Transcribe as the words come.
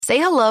Say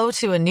hello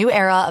to a new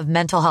era of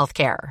mental health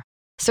care.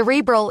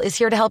 Cerebral is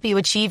here to help you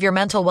achieve your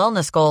mental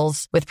wellness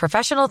goals with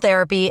professional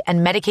therapy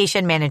and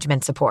medication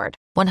management support.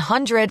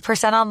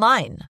 100%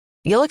 online.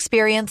 You'll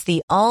experience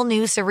the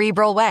all-new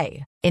Cerebral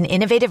Way, an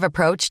innovative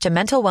approach to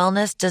mental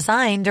wellness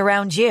designed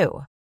around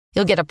you.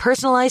 You'll get a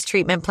personalized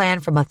treatment plan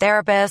from a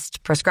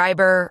therapist,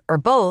 prescriber, or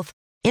both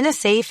in a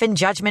safe and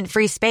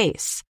judgment-free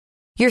space.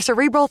 Your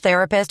Cerebral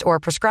therapist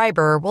or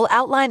prescriber will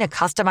outline a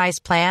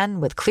customized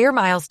plan with clear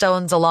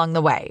milestones along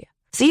the way,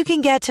 so you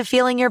can get to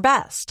feeling your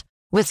best.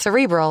 With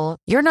Cerebral,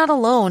 you're not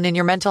alone in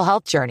your mental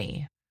health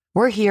journey.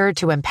 We're here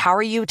to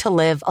empower you to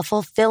live a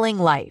fulfilling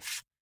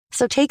life.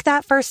 So take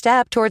that first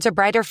step towards a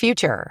brighter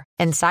future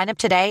and sign up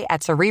today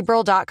at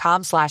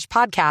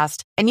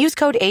Cerebral.com/podcast and use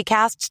code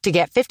ACAST to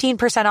get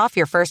 15% off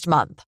your first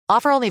month.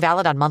 Offer only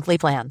valid on monthly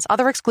plans.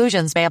 Other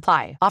exclusions may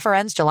apply. Offer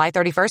ends July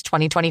 31st,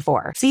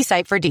 2024. See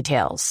site for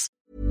details.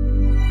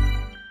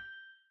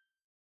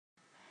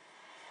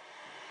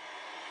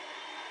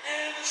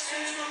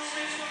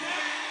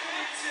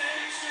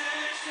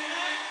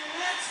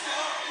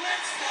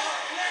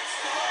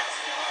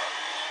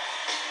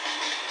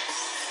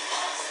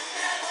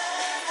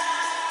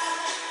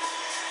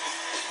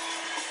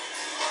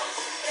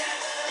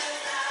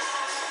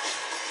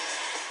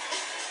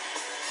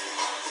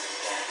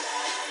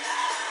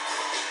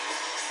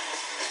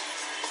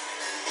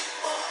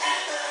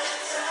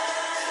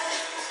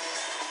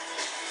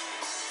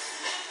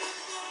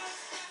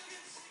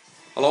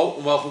 Hello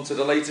and welcome to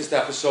the latest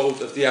episode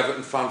of the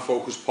Everton Fan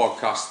Focus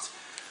podcast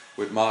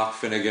with Mark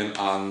Finnegan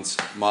and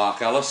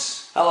Mark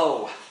Ellis.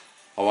 Hello.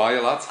 How are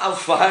you, lad? I'm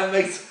fine,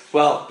 mate.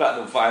 Well, better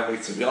than fine,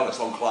 mate, to be honest,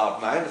 on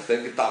cloud nine, I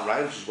think, if that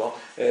rhymes as well.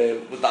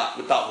 With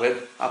that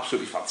win,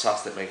 absolutely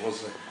fantastic, mate,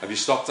 wasn't it? Have you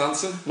stopped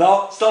dancing?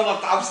 No, still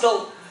not.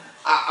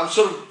 I'm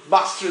sort of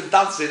mastering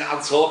dancing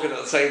and talking at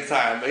the same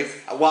time, mate,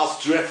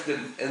 whilst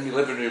drifting in my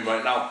living room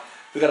right now.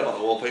 Forget about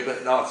the wallpaper.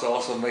 No, it's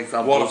awesome, mate.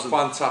 What a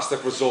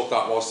fantastic result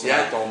that was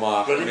tonight, though,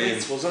 Mark.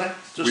 Brilliant, wasn't it?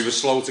 We were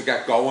slow to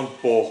get going,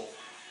 but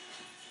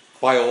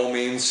by all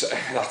means,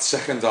 that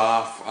second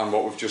half and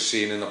what we've just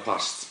seen in the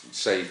past,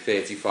 say,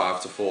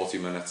 35 to 40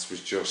 minutes was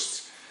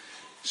just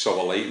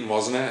so elating,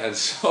 wasn't it? And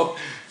so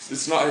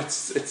it's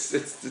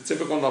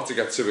typical not to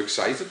get too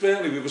excited,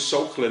 really. We were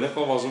so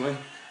clinical, wasn't we?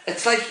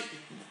 It's like,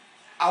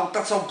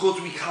 that's how good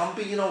we can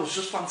be, you know. It's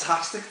just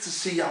fantastic to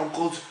see how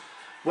good,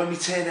 when we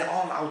turn it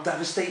on, how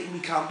devastating we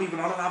can be. We're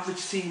not an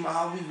average team,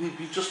 are we?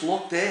 We just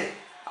looked there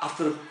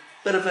after a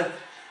bit of a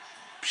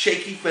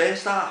shaky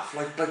first half,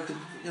 like the,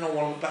 you know,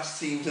 one of the best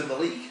teams in the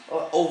league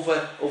over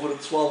a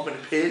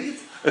 12-minute period.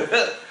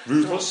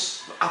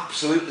 Ruthless,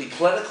 absolutely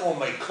clinical,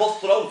 mate,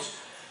 cutthroat,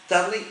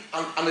 deadly,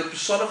 and it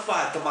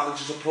personified the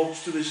manager's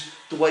approach to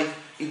the way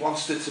he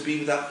wants it to be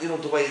with that. You know,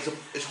 the way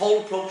his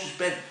whole approach has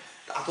been.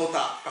 I thought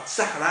that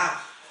second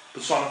half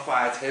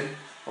personified him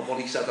and what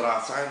he said at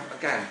our time.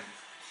 Again,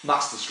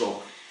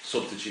 masterstroke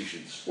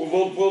substitutions.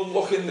 Well, we'll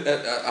look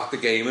at the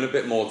game in a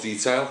bit more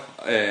detail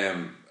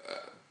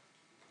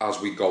as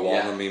we go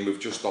on. I mean, we've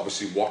just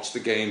obviously watched the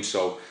game,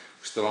 so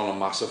we're still on a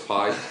massive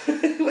high.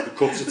 The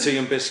cups of tea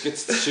and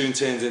biscuits soon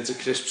turned into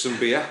crisps and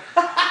beer.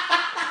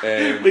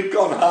 We've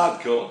gone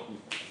hardcore.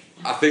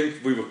 I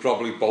think we were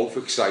probably both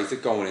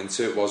excited going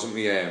into it, wasn't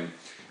we?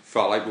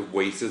 Felt like we've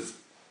waited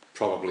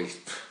probably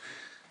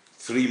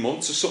 3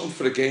 months or something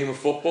for a game of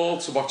football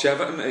to watch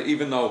Everton,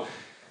 even though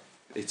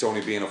it's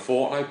only been a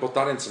fortnight. But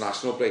that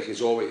international break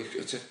is always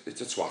it's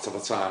a twat of a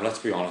time, let's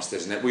be honest,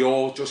 isn't it? We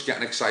all just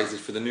getting excited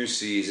for the new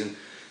season.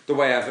 The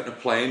way Everton are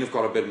playing, they've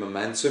got a bit of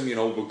momentum, you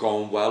know, we're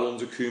going well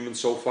under Koeman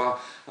so far,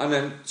 and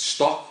then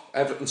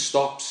Everton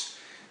stops,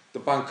 the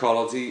bank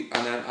holiday,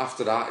 and then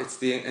after that it's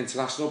the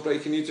international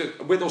break, and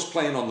with us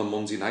playing on the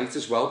Monday night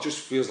as well, just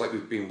feels like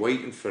we've been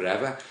waiting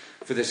forever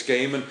for this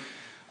game. And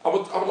I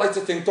would like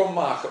to think, don't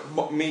Mark,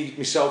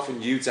 myself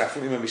and you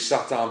definitely, when we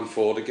sat down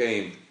before the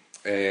game,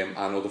 and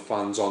other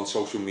fans on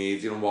social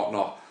media and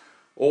whatnot,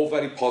 all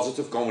very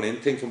positive going in,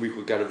 thinking we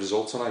could get a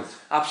result tonight.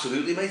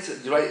 Absolutely, mate.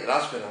 You're right, it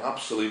has been an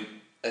absolute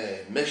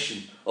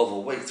mission of a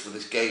wait for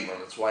this game,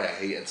 and that's why I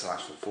hate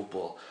international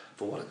football.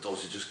 For what it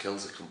does, it just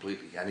kills it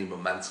completely, any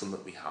momentum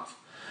that we have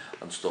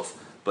and stuff.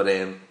 But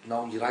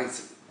no, you're right,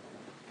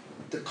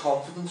 the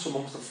confidence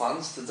amongst the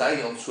fans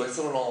today on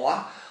Twitter and all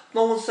that,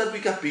 no one said we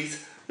got beat,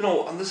 you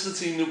know, and this is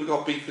a team that we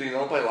got beat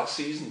 3-0 by last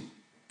season.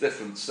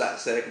 Different set of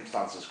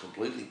circumstances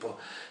completely, but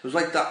it was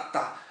like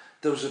that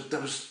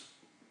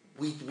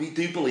we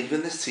do believe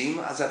in this team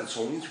as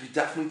Evertonians. We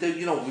definitely do.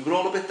 You know, we were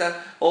all a bit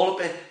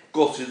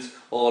gutted,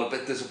 or a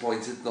bit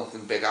disappointed.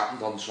 Nothing big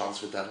happened on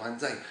transfer deadline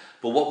day.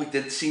 But what we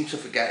did seem to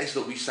forget is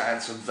that we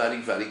signed some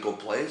very, very good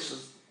players. So,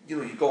 you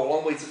know, you go a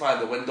long way to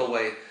find a window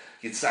where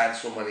you'd sign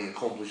so many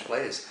accomplished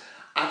players.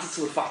 Added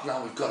to the fact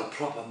now we've got a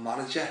proper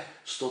manager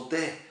stood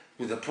there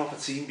with a proper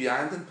team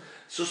behind him.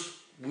 It's just,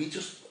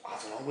 I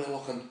don't know, we're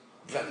looking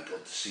very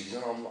good this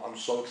season. I'm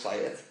so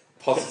excited.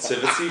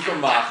 Positivity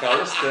from Mark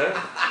Ellis there.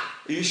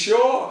 Are you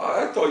sure?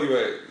 I thought you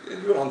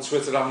were on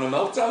Twitter having a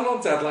meltdown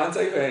on deadline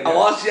day, weren't you? I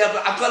was, yeah,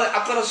 but I've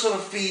got to sort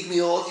of feed my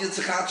audience.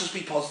 I can't just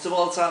be positive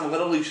all the time. I'm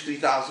going to lose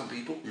 3,000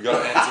 people. You've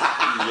got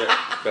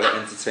to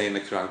entertain the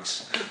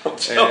cranks.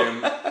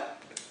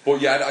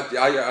 But yeah,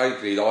 I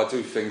agree though. I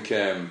do think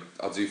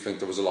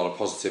there was a lot of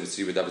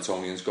positivity with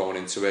Evertonians going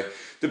into it.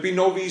 There'd be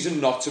no reason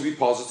not to be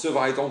positive,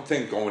 I don't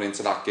think, going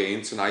into that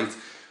game tonight.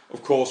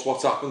 Of course,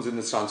 what happens in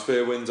the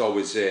transfer window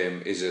is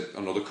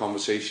another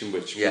conversation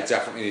which we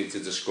definitely need to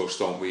discuss,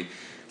 don't we?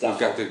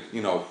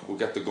 Definitely. We'll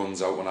get the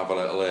guns out and have a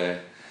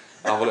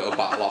little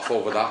battle off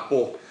over that.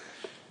 But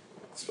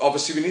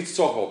obviously, we need to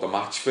talk about the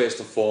match first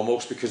and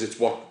foremost, because it's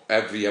what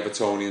every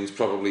Evertonian's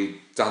probably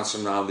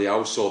dancing around the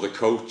house or the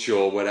coach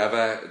or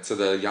whatever to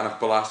the Yannick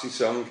Bolasie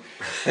song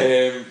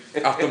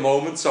at the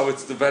moment. So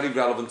it's the very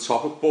relevant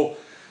topic. But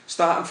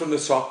starting from the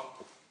top.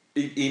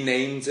 He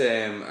named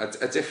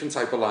a different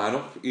type of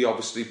lineup. He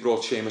obviously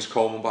brought Seamus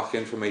Coleman back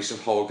in for Mason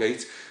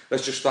Holgate.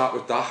 Let's just start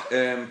with that.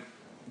 Do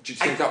you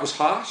think that was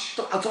harsh?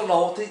 I don't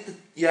know.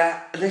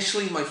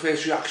 Initially my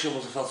first reaction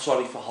was I felt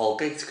sorry for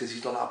Holgate because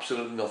he's done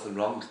absolutely nothing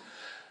wrong.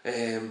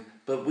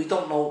 But we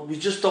don't know. We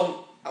just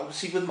don't.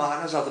 Obviously with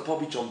Marnes, I'd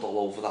probably jumped all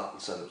over that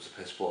and said it was a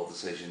piss poor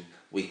decision,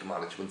 weak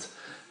management.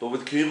 But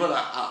with Koeman,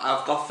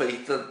 I've got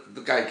faith that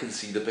the guy can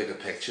see the bigger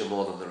picture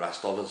more than the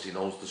rest of us. He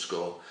knows the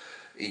score.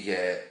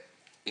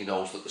 He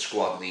knows that the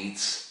squad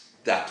needs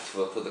depth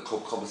for the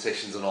cup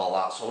competitions and all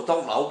that. So I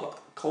don't know,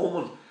 but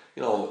Coleman,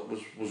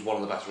 was one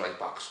of the best right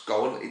backs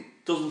going. It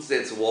doesn't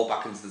say to walk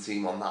back into the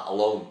team on that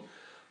alone.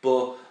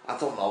 But I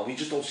don't know, we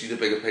just don't see the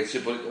bigger picture.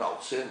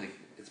 But certainly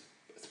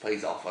it's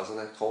paid off, hasn't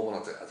it?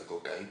 Coleman had a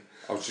good game.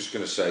 I was just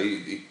going to say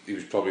he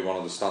was probably one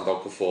of the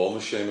standout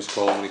performers. Seamus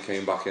Coleman, he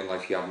came back in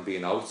like he hadn't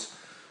been out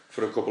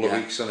for a couple of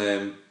weeks,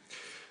 and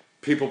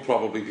people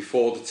probably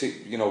before the team,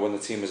 when the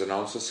team was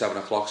announced at 7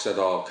 o'clock, said,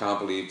 "Oh, can't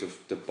believe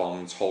they've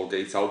bombed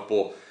Holgate out."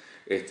 But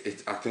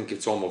I think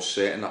it's almost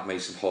certain that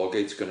Mason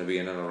Holgate's going to be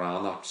in and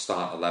around that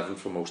start 11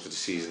 for most of the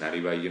season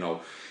anyway.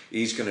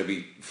 He's going to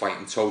be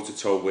fighting toe to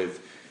toe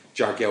with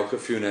Jagielka,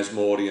 Funes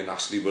Mori and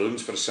Ashley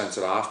Williams for a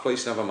centre half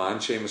place. Never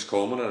mind Seamus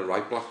Coleman at a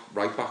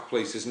right back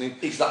place, isn't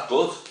he? He's that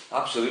good,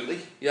 absolutely.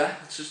 Yeah,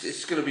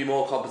 it's going to be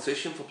more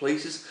competition for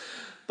places.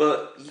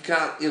 But you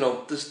can't,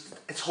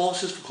 it's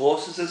horses for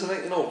courses, isn't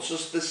it? It's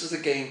just, this is a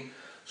game,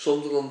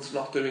 Sunderland's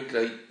not doing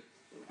great,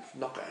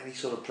 not got any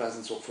sort of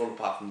presence up front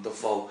apart from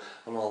Defoe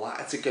and all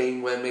that. It's a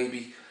game where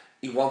maybe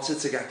he wanted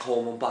to get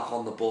Coleman back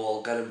on the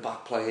ball, get him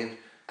back playing,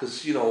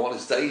 because, on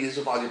his day, he is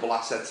a valuable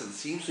asset to the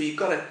team, so you've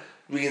got to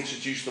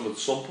reintroduce them at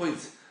some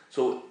point.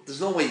 So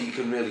there's no way you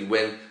can really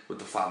win with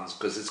the fans,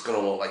 because it's going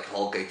to look like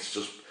Holgate's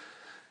just,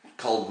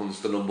 Coleman's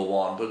the number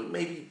one, but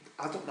maybe,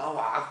 I don't know,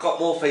 I've got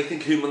more faith in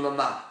Koeman than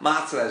that.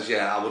 Martinez,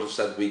 I would have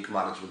said weak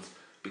management,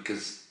 but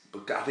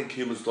I think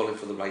Koeman's done it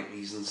for the right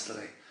reasons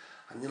today.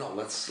 And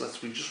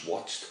we just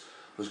watched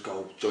us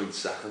go joint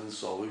seconds,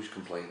 so who's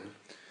complaining?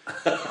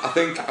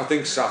 I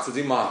think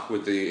Saturday, Mark,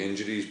 with the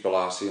injuries,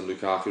 Bolasie and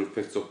Lukaku have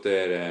picked up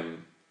their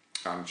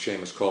and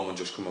Seamus Coleman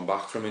just coming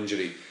back from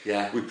injury.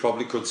 Yeah, we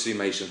probably could see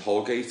Mason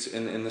Holgate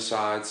in the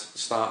side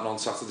starting on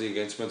Saturday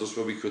against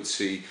Middlesbrough. We could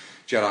see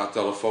Gerard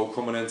Deulofeu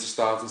coming in to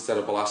start instead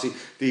of Bolasie.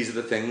 These are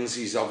the things.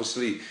 He's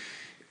obviously,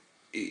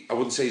 I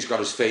wouldn't say he's got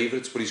his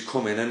favourites, but he's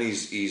come in and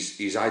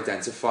he's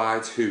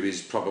identified who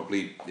is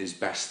probably his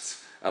best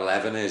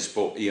 11 is,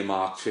 but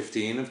earmarked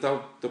 15 of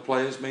the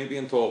players maybe,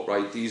 and thought,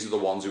 right, these are the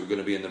ones who are going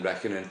to be in the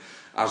reckoning.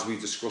 As we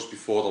discussed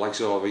before, the likes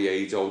of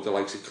Oviedo, the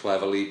likes of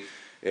Cleverley,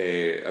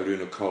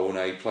 Aruna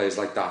Kone, players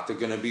like that, they're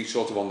going to be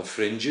sort of on the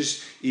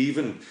fringes.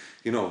 Even,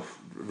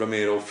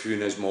 Ramiro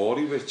Funes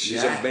Mori, which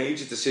is a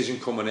major decision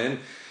coming in.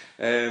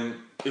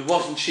 It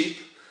wasn't cheap.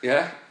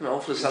 Yeah.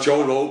 For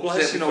Joe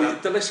Robles,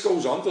 the list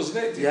goes on, doesn't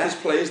it? Yeah. There's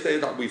players there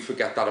that we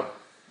forget that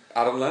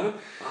Adam Lennon.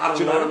 Do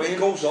you know what I mean? It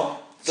goes on.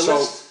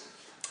 List.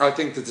 I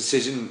think the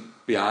decision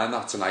behind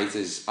that tonight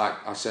is,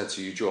 I said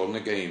to you during the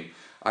game,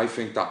 I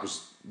think that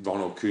was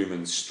Ronald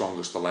Koeman's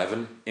strongest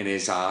 11 in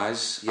his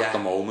eyes at the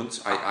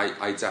moment.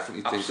 I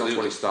definitely think that's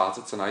what he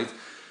started tonight.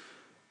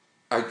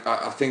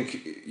 I think,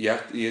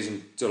 he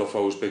isn't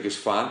Deulofeu's biggest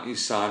fan. He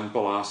signed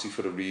Bolasie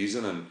for a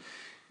reason, and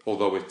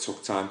although it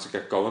took time to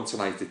get going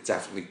tonight, it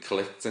definitely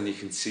clicked, and you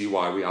can see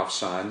why we have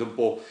signed him.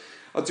 But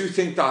I do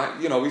think that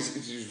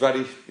he's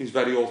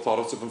very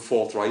authoritative and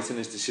forthright in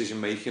his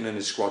decision making and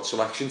his squad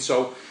selection.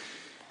 So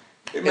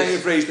it may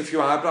have raised a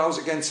few eyebrows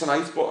again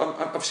tonight, but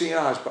I've seen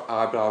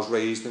eyebrows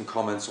raised and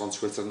comments on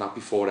Twitter and that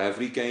before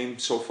every game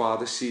so far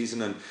this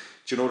season. And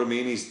do you know what I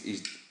mean?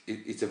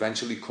 It's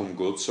eventually come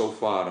good so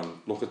far. And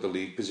look at the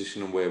league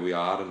position and where we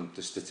are and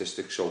the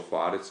statistics so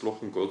far. It's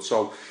looking good.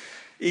 So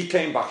he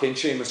came back in,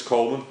 Seamus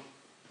Coleman.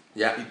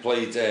 Yeah, he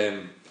played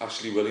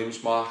Ashley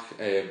Williams, Mark.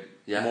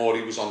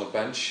 Maury was on the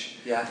bench.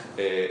 Yeah.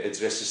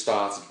 Idrissa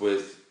started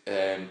with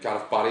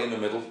Gareth Barry in the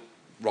middle,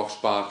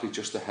 Ross Barkley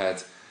just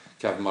ahead,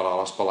 Kevin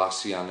Morales,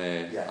 Bolasie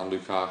and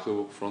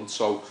Lukaku up front.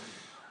 So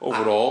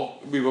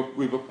overall, we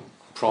were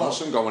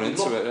promising going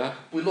into it. Yeah,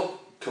 we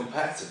looked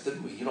competitive,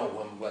 didn't we?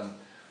 When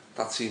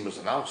that team was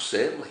announced,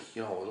 certainly.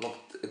 You know,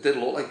 it did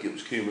look like it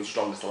was Koeman's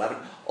strongest 11,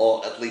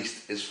 or at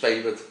least his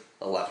favoured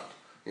 11.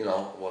 You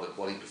know,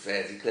 what he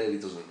preferred. He clearly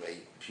doesn't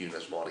rate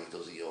Funes Mori,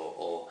 does he?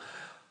 Or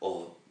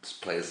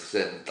players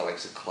certain the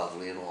likes of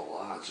Cleverley and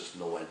all that. It's just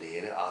nowhere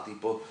near it, are they?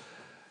 But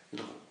you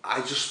know,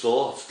 I just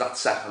thought that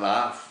second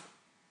half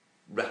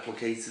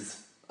replicated,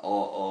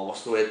 or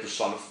what's the word, was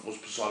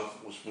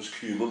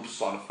Koeman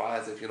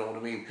personified, if you know what I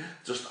mean.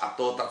 Just I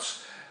thought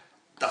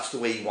that's the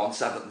way he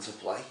wants Everton to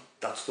play.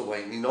 That's the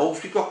way. You know,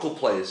 if you've got good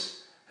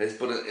players,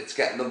 but it's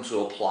getting them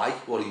to apply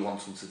what he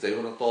wants them to do.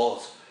 And I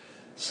thought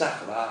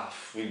second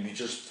half we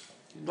just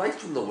right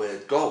from the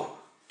word go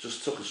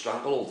just took a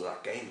stranglehold of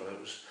that game, and it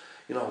was,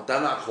 you know,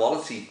 then that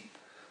quality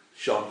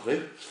shone through.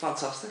 It was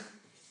fantastic.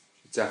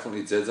 It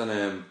definitely did,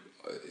 and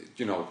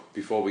you know,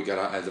 before we get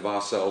ahead of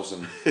ourselves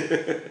and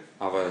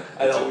have a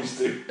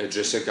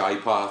Idrissa Guy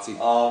party.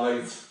 Oh,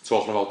 mate.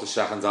 Talking about the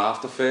second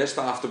half, the first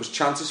half, there was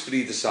chances for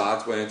either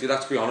side, weren't there?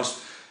 Let's be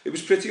honest, it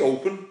was pretty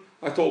open.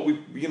 I thought we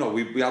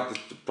had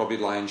probably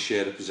lion's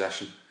share of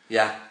possession.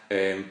 Yeah.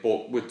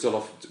 But with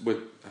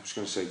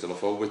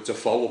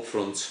Defoe up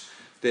front,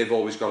 they've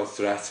always got a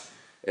threat.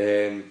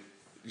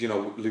 You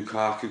know,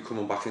 Lukaku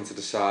coming back into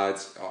the side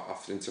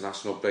after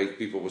international break,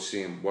 people were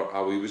seeing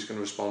how he was going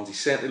to respond. He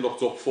certainly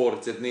looked up for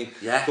it, didn't he?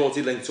 Yeah. Thought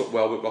he linked up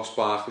well with Ross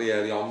Barkley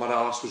early on.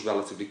 Morales was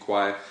relatively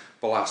quiet.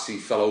 Balassi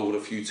fell over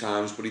a few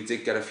times, but he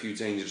did get a few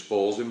dangerous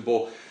balls in.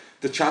 But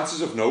the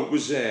chances of note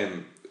was, I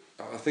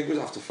think it was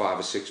after 5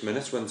 or 6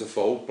 minutes when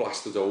Defoe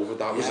blasted over.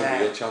 That was a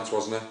real chance,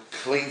 wasn't it?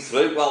 Clean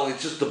through. Well,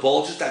 the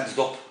ball just ended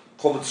up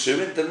coming to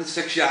him, didn't it?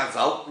 6 yards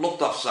out.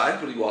 Looked offside,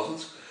 but he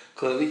wasn't.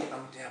 Clearly,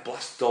 and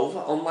blasted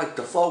over. Unlike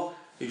Defoe,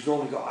 who's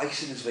normally got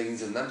ice in his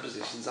veins in them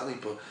positions, hasn't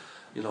he? But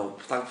you know,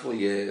 thankfully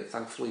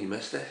he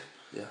missed it.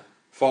 Yeah.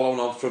 Following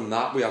on from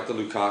that, we had the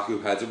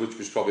Lukaku header, which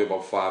was probably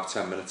about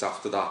 5-10 minutes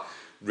after that.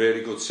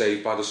 Really good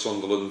save by the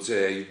Sunderland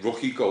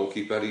rookie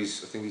goalkeeper. I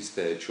think he's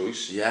third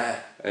choice. Yeah.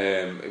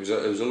 It was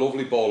a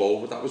lovely ball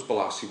over. That was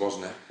Balassi,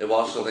 wasn't it? It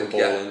was. I think.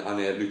 Yeah. And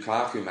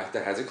Lukaku met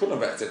the header. Couldn't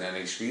have met it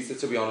any sweeter,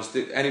 to be honest.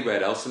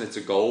 Anywhere else, and it's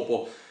a goal,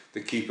 but the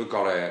keeper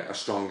got a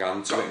strong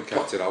hand to it and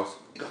kept it out.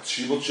 He got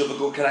too much of a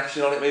good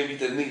connection on it, maybe,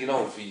 didn't he? You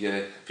know, if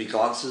he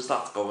glances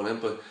that going in,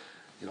 but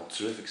you know,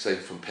 terrific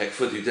save from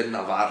Pickford, who didn't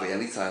have hardly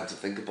any time to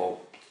think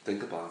about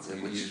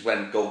it, which is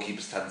when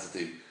goalkeepers tend to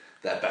do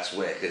their best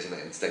work, isn't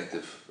it?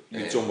 Instinctive.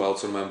 You've done well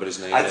to remember his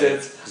name. I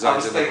did. I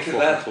was thinking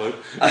that. Clue.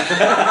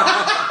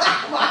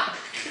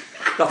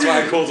 That's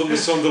why I called him the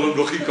Sunderland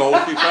rookie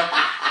goalkeeper.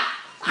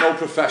 No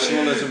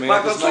professionalism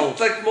here. There's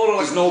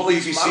no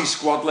BBC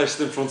squad list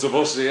in front of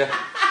us here.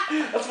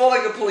 That's more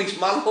like a police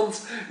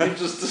manhunt you've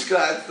just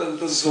described than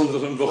the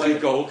Sunderland rookie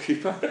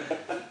goalkeeper.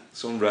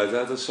 Some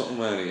redhead or something,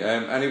 weren't he?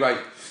 Anyway,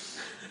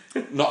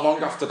 not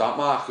long after that,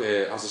 Mark,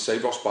 as I say,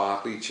 Ross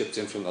Barkley chipped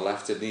in from the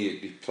left, didn't he?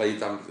 He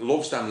played them,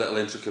 loves them little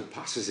intricate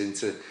passes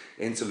into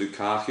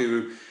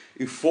Lukaku,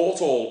 who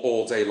fought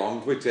all day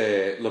long with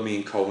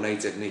Lamine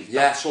Kone, didn't he?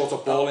 Yeah. That sort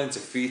of ball into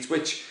feet,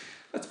 which,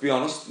 let's be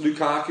honest,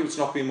 Lukaku, it's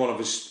not been one of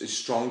his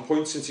strong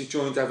points since he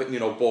joined Everton, you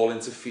know, ball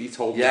into feet,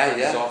 holding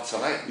off.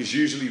 Tonight. He's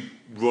usually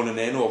running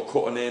in or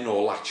cutting in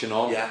or latching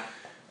on. Yeah.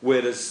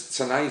 Whereas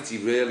tonight he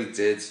really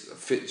did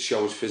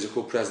show his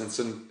physical presence,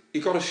 and he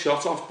got a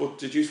shot off, but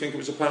did you think it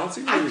was a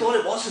penalty? I thought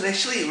it was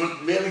initially.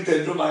 It really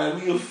did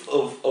remind me of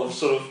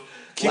sort of...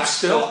 Keep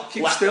still.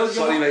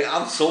 Sorry, mate,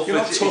 I'm so You're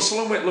not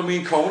tussling with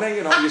Lamine Kone,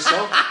 you know,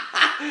 yourself.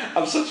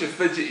 I'm such a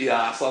fidgety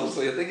ass,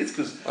 honestly. I think it's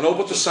because... I know,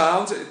 but the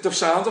sound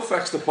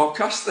affects the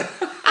podcast.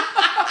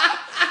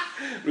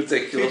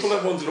 Ridiculous. People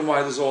are wondering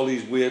why there's all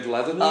these weird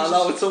leather noises.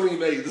 No, it's only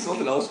me. There's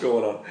nothing else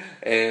going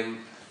on.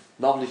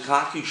 No,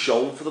 Lukaku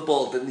showed for the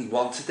ball, didn't he?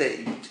 Wanted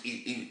it.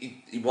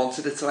 He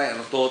wanted it tonight, and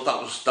I thought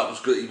that was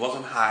good. He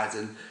wasn't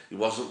hiding. He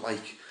wasn't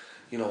like,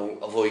 you know,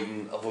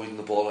 avoiding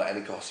the ball at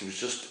any cost. He was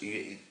just,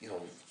 you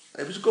know,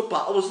 it was a good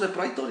battle, wasn't it?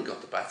 But I thought he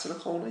got the better of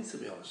Kone, to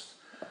be honest.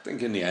 I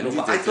think in the end,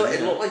 I thought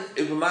it looked like,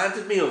 it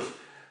reminded me of,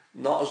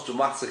 not as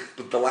dramatic,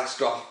 but the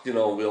Lescott, you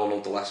know, we all know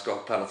the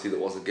Lescott penalty that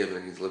wasn't given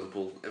against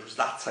Liverpool. It was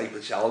that type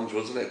of challenge,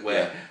 wasn't it?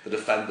 Where the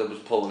defender was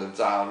pulling him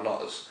down,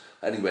 not as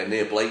anywhere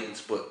near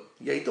blatant, but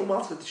yeah, he done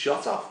well to get the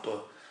shot off,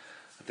 but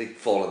I think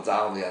falling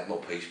down, he had no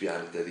pace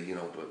behind it, did he? You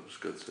know, but it was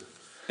good to...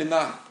 In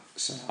that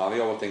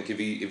scenario, I think if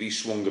he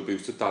swung a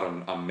boot at that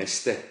and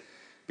missed it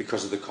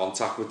because of the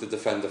contact with the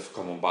defender for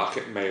coming back,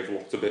 it may have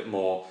looked a bit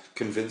more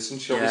convincing,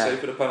 shall we say,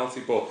 for the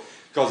penalty, but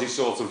because he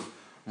sort of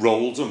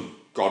rolled him,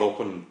 got up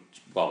and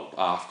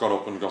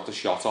got the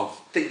shot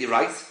off. I think you're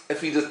right.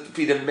 If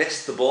he'd have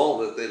missed the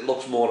ball, it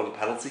looks more of a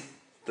penalty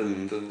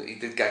than he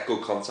did get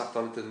good contact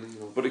on it, didn't he?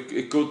 But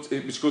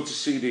it was good to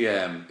see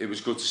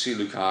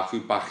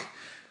Lukaku back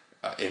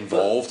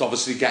involved.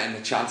 Obviously, getting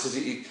the chances.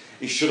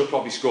 He should have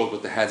probably scored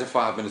with the header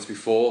 5 minutes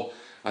before,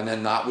 and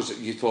then that was,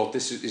 you thought,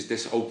 is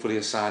this hopefully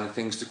a sign of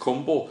things to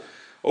come. But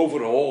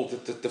overall,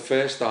 the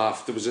first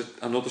half, there was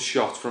another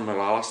shot from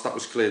Morales that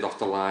was cleared off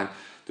the line.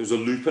 There was a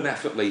looping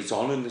effort late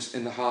on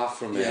in the half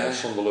from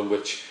Sunderland,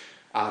 which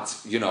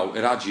it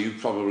had you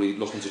probably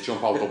looking to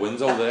jump out the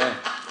window there.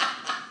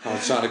 I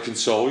was trying to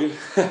console you.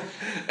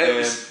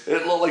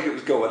 It looked like it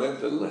was going in,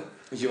 didn't it?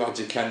 You had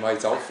your Ken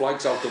White out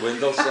flags out the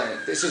window saying,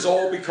 "This is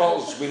all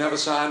because we never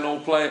signed no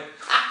player."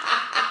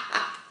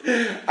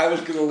 I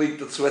was going to lead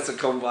the Twitter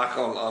comeback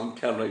on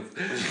Ken White.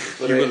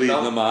 You were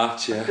leading the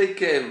march, yeah. I think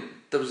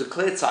there was a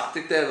clear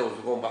tactic there, though,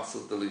 going back to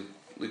the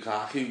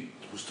Lukaku,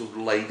 was to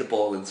lay the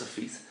ball into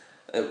feet.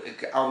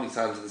 How many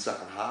times in the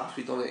second half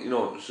he done it? You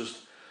know, it was just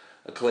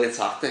a clear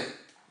tactic,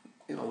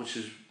 you know, which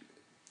is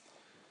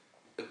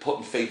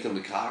putting faith in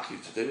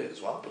Lukaku to do it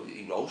as well, but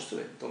he rose to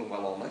it, done it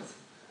well all night.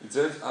 He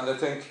did, and I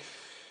think,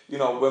 you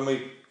know, when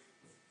we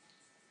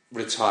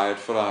retired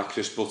for our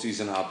Chris Butties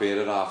and our beer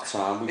at half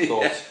time, we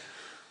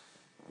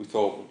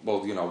thought,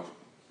 well, you know,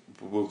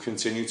 we'll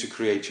continue to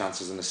create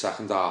chances in the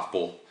second half,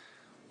 but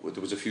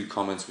there was a few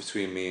comments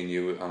between me and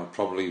you, and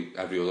probably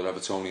every other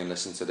Evertonian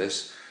listening to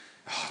this.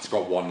 Oh, it's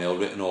got 1-0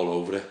 written all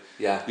over it.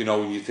 Yeah. You know,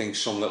 when you think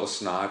some little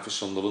snipe for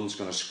Sunderland's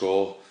going to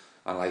score,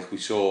 and like we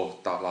saw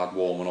that lad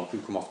warming up who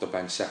come off the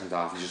bench second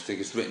half, you just think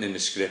it's written in the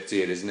script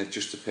here, isn't it?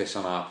 Just to piss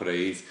on our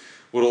parade.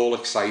 We're all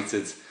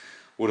excited.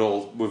 We've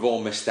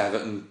all missed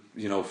Everton,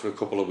 you know, for a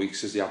couple of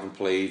weeks as they haven't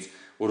played.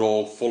 We're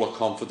all full of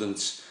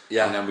confidence.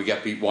 Yeah. And then we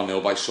get beat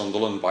 1-0 by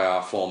Sunderland, by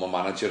our former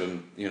manager,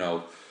 and, you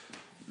know,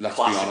 let's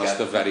be honest,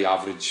 a very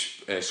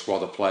average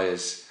squad of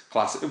players.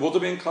 It would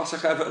have been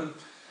classic Everton.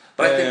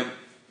 But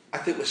I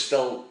think we're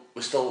still,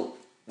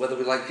 whether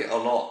we like it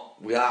or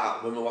not, we are,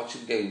 when we're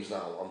watching games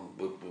now,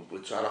 and we're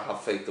trying to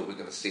have faith that we're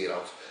going to see it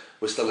out.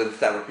 We're still in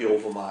therapy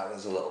over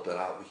Martinez a little bit,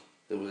 aren't we?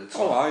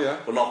 Yeah.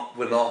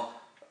 We're not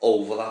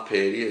over that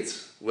period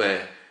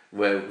where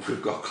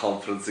we've got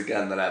confidence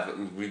again that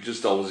Everton, we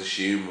just always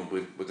assume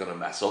we're going to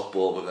mess up,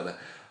 or we're going to,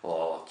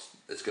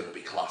 it's going to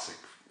be classic.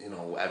 You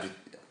know,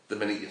 the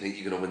minute you think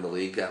you're going to win the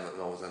league,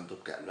 Everton always end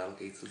up getting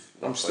relegated.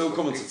 I'm still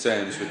coming to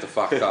terms with the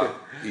fact that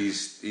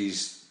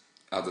he's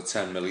had a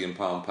 £10 million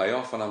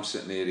payoff, and I'm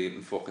sitting here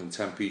eating fucking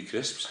 10p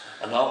crisps.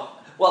 I know.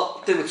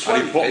 Well, they were 20p.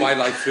 And he put my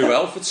life through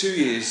hell for 2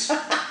 years.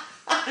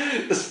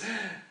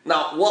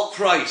 Now, what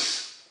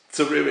price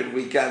to ruin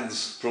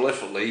weekends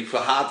prolifically for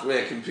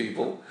hard-working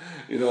people,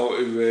 you know,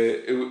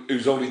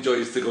 whose only joy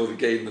is to go to the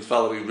game? The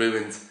fellow who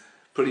ruined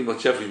pretty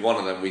much every one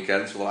of them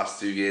weekends for the last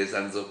 2 years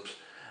ends up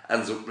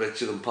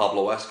richer than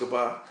Pablo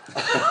Escobar.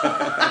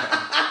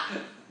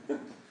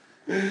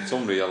 It's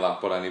unreal that,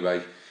 but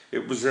anyway,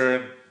 it was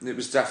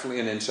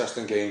definitely an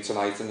interesting game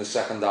tonight in the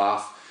second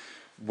half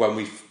when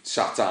we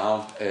sat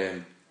down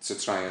to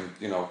try and,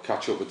 you know,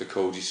 catch up with the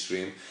Koji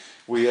stream.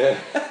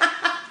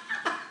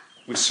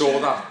 We saw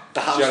that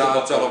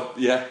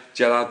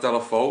Gerard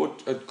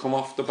Deulofeu had come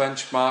off the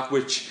bench, Mark,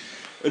 which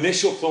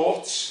initial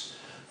thoughts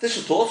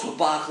were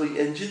Barkley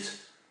injured,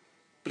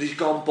 but he's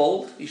gone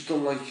bold. He's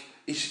done like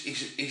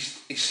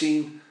he's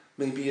seen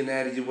maybe an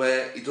area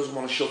where he doesn't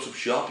want to shut up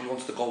shop, he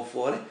wants to go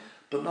for it.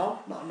 But no.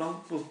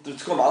 Well,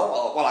 it's come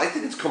out. Well, I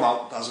think it's come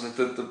out, hasn't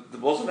it? There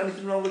wasn't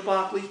anything wrong with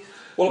Barkley.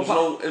 Well, there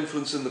was no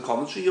influence in the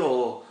commentary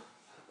or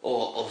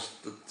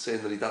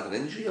saying that he'd had an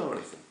injury or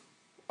anything.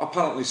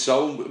 Apparently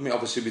so. I mean,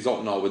 obviously we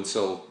don't know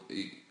until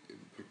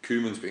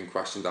Koeman's been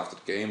questioned after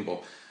the game,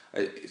 but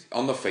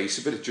on the face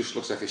of it, it just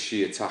looks like a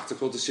sheer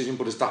tactical decision.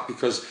 But is that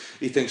because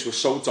he thinks we're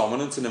so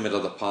dominant in the middle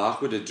of the park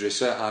with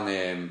Idrissa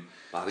and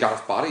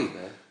Gareth Barry?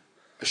 Yeah.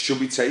 Should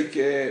we take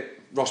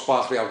Ross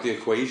Barkley out the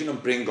equation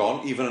and bring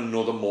on even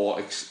another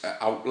more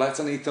outlet?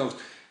 And he thinks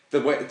the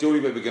only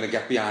way we're going to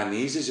get behind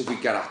these is if we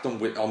get at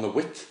them on the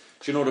width.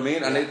 Do you know what I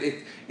mean? Yeah.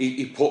 And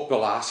he put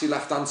Balassi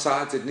left-hand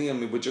side, didn't he?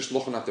 And we were just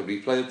looking at the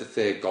replay of the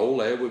third goal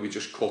there, where we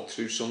just cut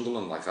through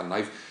Sunderland like a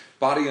knife.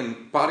 Barry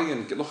and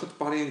look at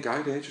Barry and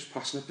Guy there, just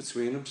passing it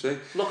between them. See,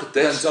 look at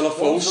this. Then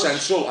Deulofeu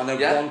central and a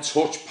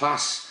one-touch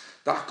pass.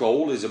 That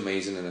goal is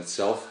amazing in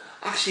itself.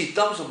 Actually,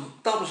 that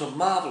was a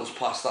marvellous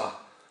pass. That.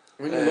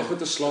 I mean, look at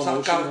the slow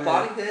motion. Is that Gareth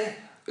Barry there?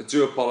 I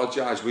do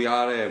apologise. We're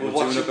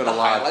doing a bit of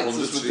live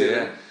punditry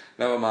here.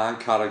 Never mind,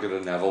 Carragher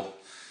and Neville.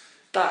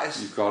 That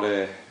is. You've got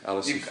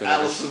Ellison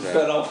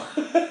Finno.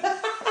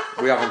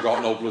 We haven't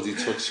got no bloody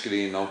touch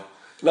screen now.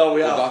 No,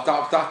 we have.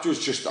 That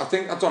was just. I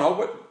don't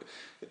know.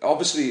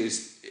 Obviously,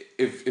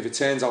 if it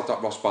turns out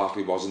that Ross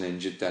Barkley wasn't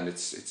injured, then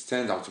it's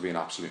turned out to be an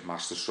absolute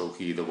masterstroke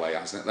either way,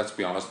 hasn't it? Let's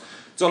be honest.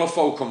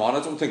 Deulofeu come on.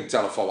 I don't think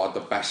Deulofeu had the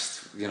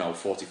best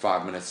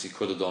 45 minutes he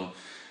could have done.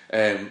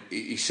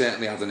 He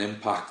certainly had an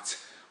impact,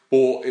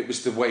 but it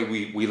was the way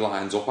we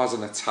lined up as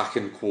an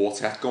attacking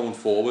quartet going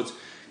forward.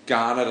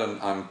 Garner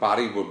and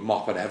Barry were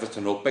mopping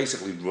Everton up,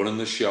 basically running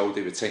the show.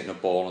 They were taking the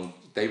ball and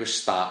they were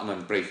starting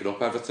and breaking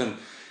up Everton,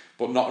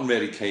 but nothing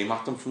really came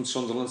at them from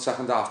Sunderland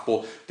second half.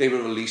 But they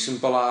were releasing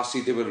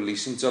Balassi, they were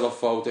releasing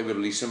Deulofeu, they were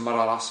releasing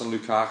Maralas and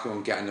Lukaku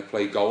and getting the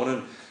play going,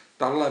 and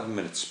that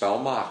 11-minute spell,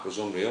 Mark, was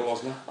unreal,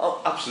 wasn't it?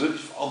 Oh,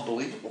 absolutely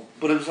unbelievable.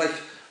 But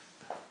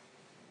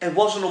it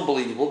wasn't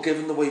unbelievable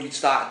given the way we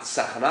started the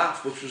second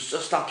half, which was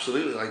just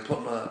absolutely like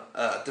putting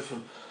a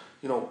different,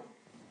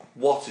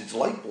 wattage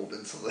light bulb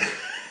into the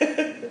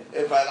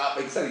if that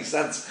makes any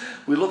sense.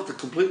 We looked a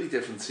completely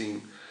different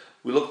team.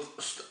 You're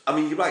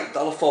right,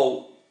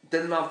 Deulofeu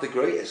didn't have the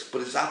greatest,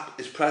 but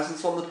his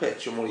presence on the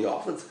pitch and what he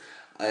offered,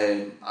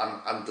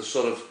 and the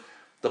sort of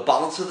the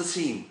balance of the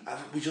team,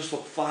 we just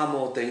look far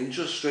more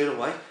dangerous straight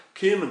away.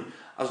 Koeman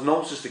has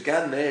noticed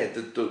again there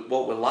that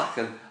what we're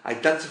lacking,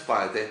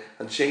 identified it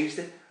and changed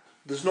it.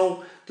 There's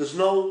no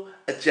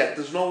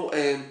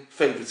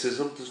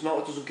favouritism. It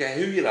doesn't care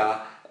who you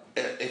are.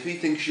 If he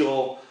thinks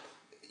you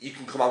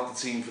can come out the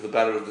team for the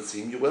better of the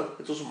team, you will.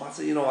 It doesn't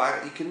matter. You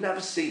can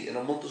never see in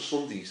a month of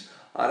Sundays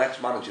our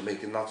ex-manager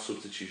making that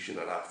substitution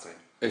at half time.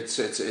 It's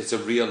a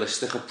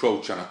realistic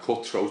approach and a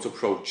cutthroat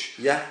approach.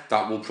 Yeah.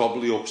 That will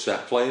probably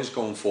upset players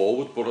going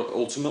forward, but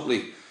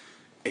ultimately,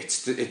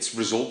 it's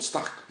results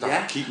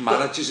that keep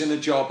managers in a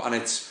job, and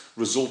it's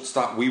results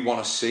that we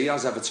want to see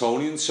as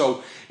Evertonians.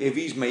 So if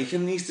he's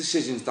making these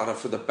decisions that are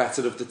for the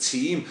better of the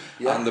team,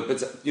 and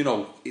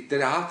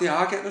they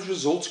are getting us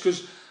results,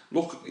 because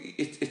look,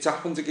 it's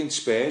happened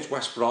against Spurs,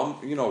 West Brom.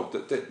 We've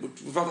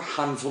had a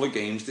handful of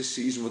games this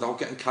season without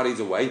getting carried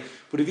away.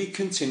 But if he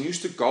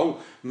continues to go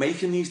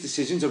making these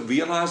decisions and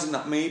realising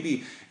that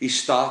maybe he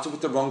started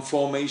with the wrong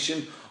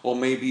formation, or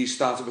maybe he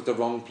started with the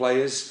wrong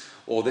players,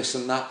 or this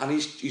and that, and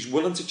he's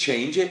willing to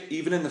change it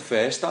even in the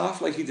first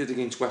half, like he did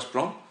against West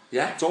Brom.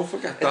 Yeah, don't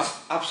forget that. It's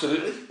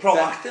absolutely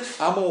proactive.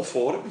 I'm all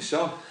for it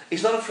myself.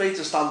 He's not afraid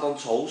to stand on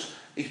toes.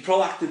 He's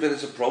proactive in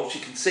his approach.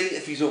 You can see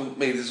if he's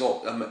made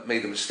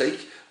a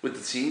mistake with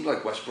the team,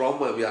 like West Brom,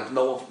 where we had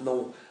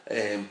no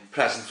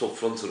presence up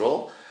front at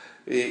all.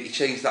 He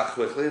changed that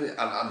quickly,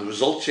 and the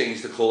result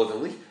changed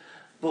accordingly.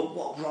 But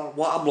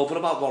what I'm loving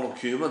about Ronald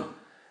Koeman,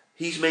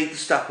 he's made the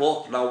step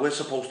up. Now we're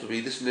supposed to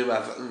be this new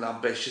Everton,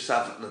 ambitious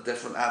Everton, a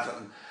different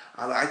Everton,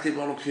 and I think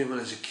Ronald Koeman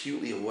is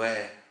acutely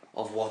aware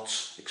of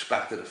what's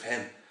expected of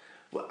him,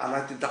 and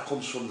I think that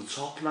comes from the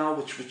top now,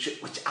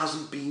 which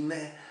hasn't been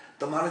there.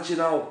 The manager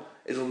now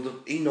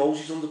he knows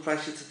he's under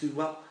pressure to do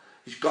well.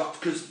 He's got,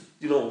 because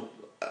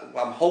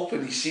I'm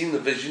hoping he's seen the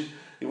vision.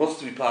 He wants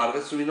to be part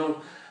of it, so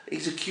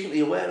he's acutely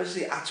aware,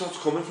 isn't he? That's what's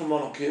coming from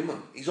Ronald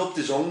Koeman. He's upped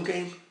his own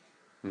game.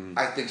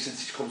 I think since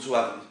he's come to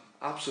Everton,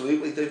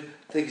 absolutely. I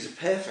think he's a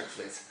perfect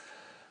fit.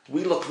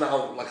 We look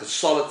now like a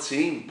solid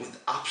team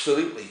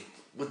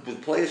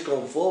with players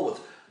going forward.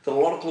 There are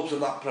a lot of clubs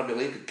in that Premier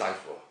League that die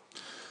for.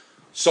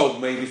 So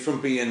maybe from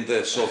being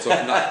the sort of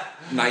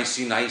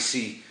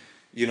nicey,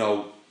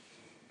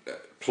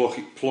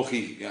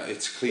 plucky,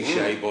 it's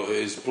cliche, but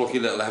it's plucky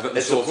little Everton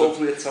it's sort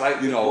appropriate of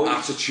tonight,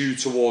 attitude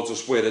towards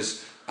us.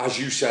 Whereas, as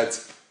you said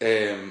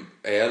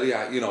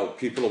earlier,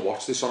 people will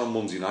watch this on a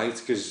Monday night,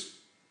 because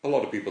a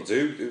lot of people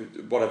do,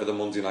 whatever the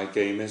Monday night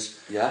game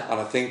is. Yeah. And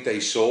I think they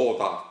saw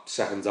that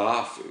second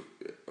half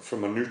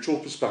from a neutral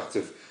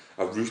perspective,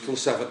 a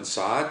ruthless Everton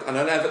side, and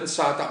an Everton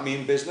side that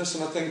mean business.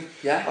 And I think,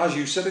 as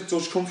you said, it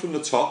does come from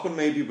the top, and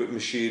maybe with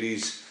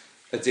Mashiri's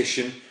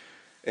addition,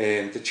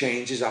 the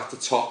changes at the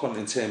top, and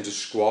in terms of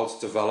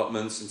squad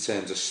development, in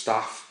terms of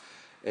staff,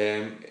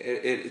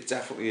 it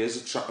definitely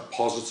is a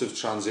positive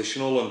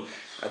transitional, and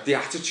the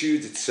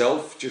attitude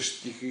itself,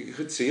 just you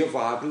could see a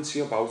vibrancy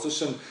about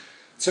us. And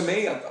to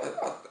me, I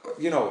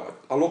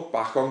look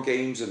back on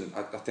games, and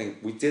I think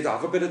we did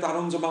have a bit of that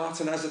under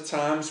Martinez at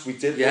times. We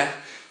did look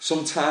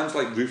sometimes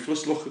like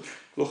ruthless.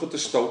 Look at the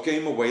Stoke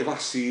game away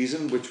last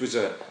season, which was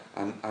a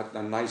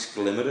nice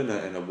glimmer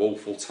in a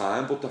woeful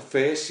time. But the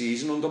first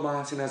season under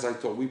Martinez, I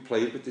thought we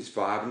played with this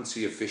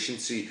vibrancy,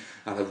 efficiency,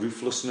 and a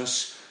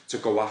ruthlessness to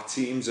go at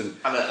teams, and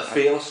a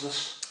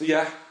fearlessness.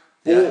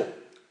 But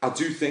I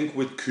do think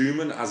with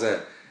Koeman as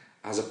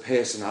a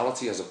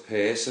personality, as a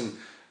person,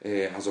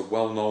 as a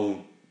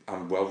well-known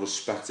and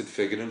well-respected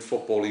figure in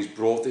football, he's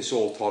brought this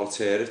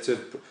authoritarian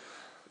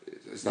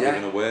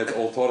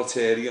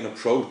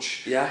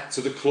approach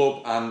to the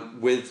club,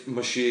 and with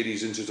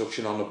Mashiri's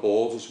introduction on the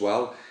board as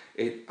well,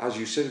 it, as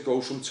you said, it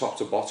goes from top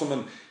to bottom.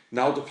 And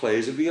now the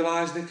players are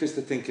realising it, because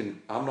they're thinking,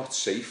 I'm not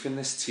safe in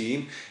this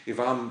team. If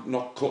I'm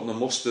not cutting the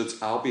mustard,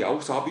 I'll be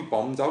out, I'll be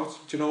bombed out.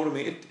 Do you know what I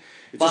mean?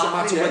 It doesn't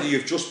matter whether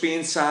you've just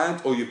been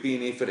signed or you've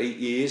been here for 8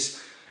 years.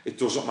 It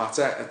doesn't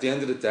matter. At the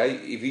end of the day,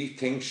 if he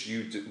thinks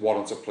you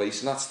warrant a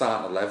place in that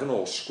starting 11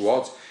 or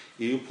squad,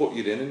 he'll put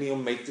you in, and he'll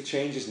make the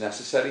changes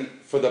necessary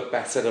for the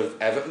better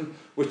of Everton,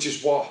 which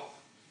is what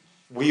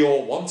we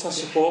all want as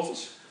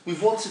supporters.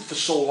 We've wanted for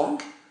so long.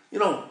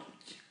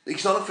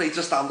 He's not afraid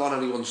to stand on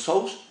anyone's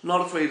toes.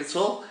 Not afraid at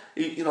all.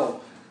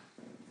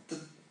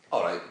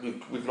 All right,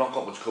 we've not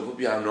got much cover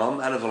behind Ron.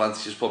 Enner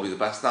Valencia is probably the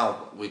best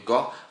now we've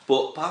got.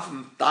 But apart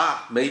from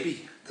that,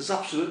 maybe there's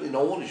absolutely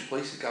no one whose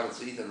place is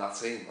guaranteed in that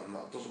team, and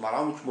it doesn't matter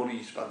how much money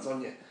you spend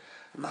on you.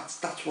 And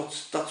that's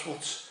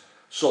what's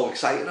so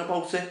exciting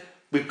about it.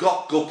 We've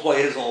got good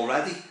players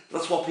already.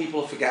 That's what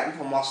people are forgetting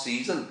from last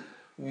season.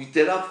 We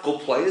did have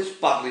good players,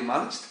 badly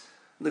managed,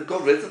 and they've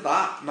got rid of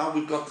that. Now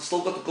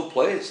still got the good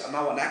players, and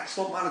now an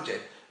excellent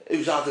manager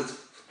who's added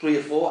 3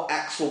 or 4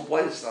 excellent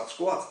players to that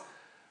squad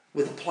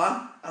with a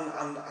plan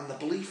and the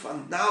belief.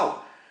 And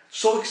now,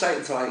 so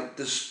exciting tonight.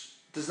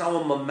 There's now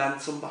a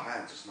momentum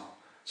behind us now.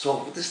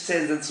 So if this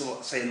turns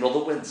into, say,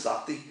 another win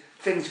Saturday,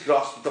 fingers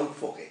crossed, don't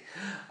fuck it.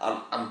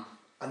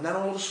 And then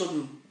all of a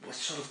sudden, we're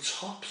sort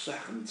of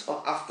second,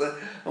 after,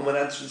 and we're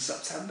entering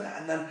September.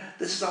 And then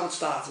this is how it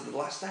started with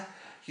Leicester.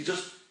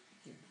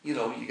 you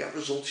know, you get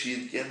results,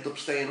 you end up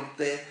staying up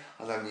there,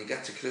 and then you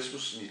get to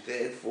Christmas and you're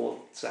third, fourth,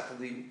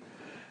 second even.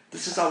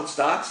 This is how it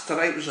starts.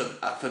 Tonight was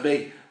for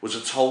me was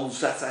a tone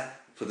setter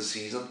for the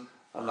season,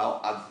 and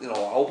now I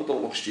hope it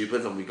don't look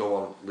stupid and we go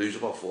on lose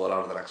about 4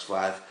 out of the next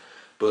 5,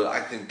 but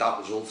I think that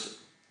result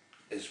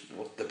is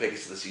the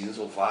biggest of the season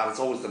so far. It's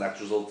always the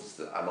next result,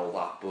 I know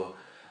that, but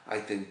I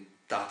think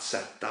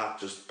that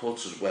just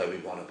puts us where we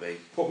want to be.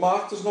 But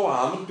Mark, there's no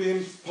harm in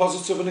being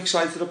positive and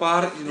excited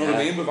about it, you know what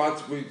I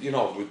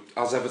mean?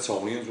 As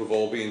Evertonians, we've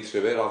all been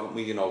through it, haven't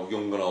we? You know,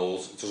 young and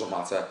old, it doesn't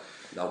matter.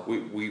 No.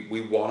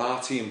 We want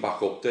our team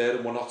back up there,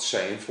 and we're not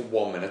saying for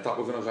 1 minute that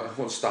we're going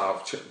to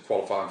start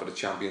qualifying for the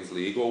Champions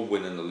League or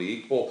winning the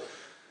league, but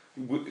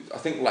I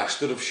think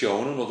Leicester have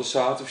shown and other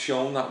sides have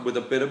shown that with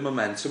a bit of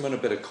momentum and a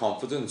bit of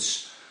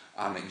confidence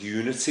and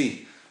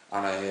unity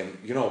and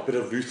a bit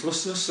of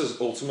ruthlessness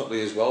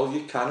ultimately as well,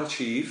 you can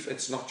achieve.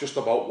 It's not just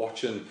about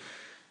watching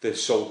the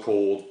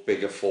so-called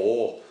bigger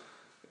 4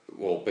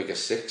 or bigger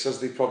 6 as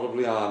they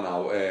probably are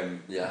now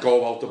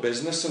go out the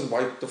business and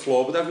wipe the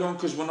floor with everyone,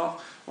 because we're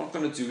not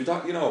going to do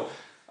that. You know,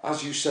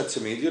 as you said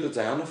to me the other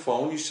day on the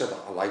phone, you said,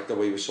 I like the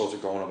way we're sort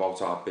of going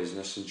about our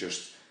business and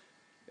just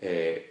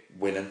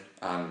winning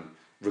and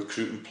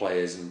recruiting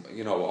players, and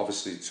you know,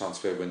 obviously the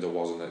transfer window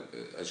wasn't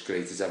as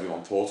great as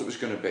everyone thought it was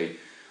going to be,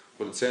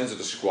 but in terms of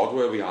the squad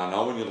where we are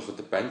now, when you look at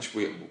the bench,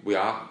 we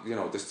are, you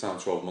know, this time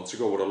 12 months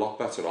ago we're a lot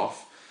better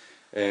off.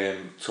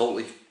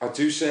 Totally. I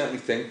do certainly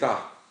think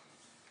that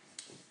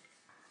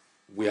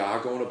we are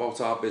going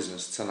about our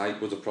business. Tonight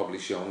would have probably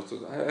shown us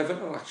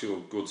Everton are actually a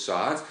good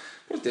side.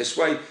 Put it this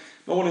way,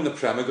 no one in the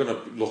Prem are going to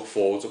look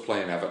forward to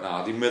playing Everton,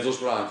 are they?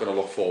 Middlesbrough aren't going to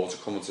look forward to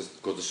coming to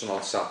Goodison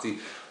on Saturday.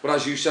 But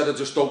as you said, I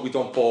just hope we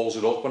don't balls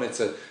it up and it's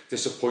a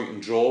disappointing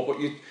draw. But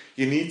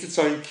you need to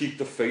try and keep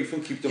the faith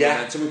and keep the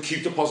momentum and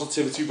keep the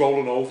positivity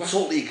rolling over.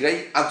 Totally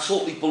agree. I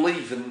totally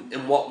believe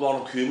in what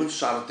Ronald Koeman's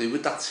trying to do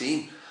with that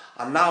team.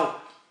 And now,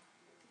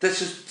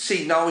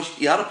 now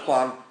he had a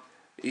plan.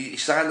 He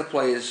signed the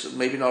players,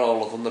 maybe not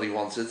all of them that he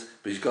wanted,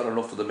 but he's got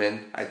enough of them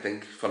in, I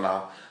think, for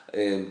now.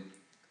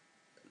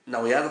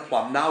 Now he had a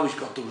plan, now he's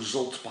got the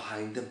results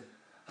behind him,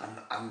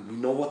 and we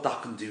know what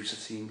that can do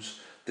to teams.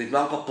 They've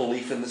now got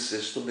belief in the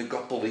system, they've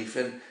got belief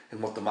in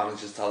what the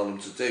manager's telling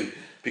them to do,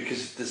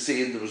 because they're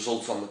seeing the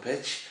results on the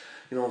pitch.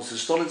 You know, it's a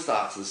stunning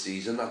start to the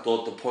season. I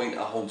thought the point at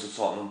home to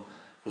Tottenham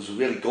was a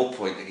really good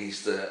point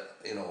against the,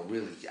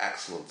 really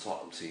excellent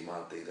Tottenham team,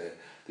 aren't they?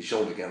 They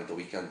showed again at the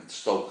weekend at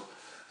Stoke.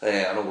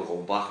 I know we're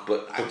going back,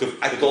 but I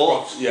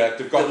thought there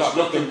was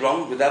nothing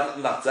wrong with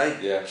Everton that day.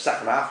 Yeah.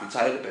 Second half we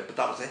tired a bit, but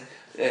that was it.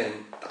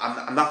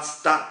 And that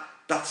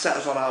set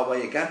us on our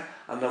way again.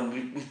 And then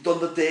we've done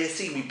the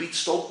dirty. We beat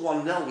Stoke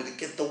 1-0. We didn't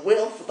get the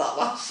will for that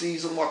last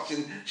season,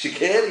 watching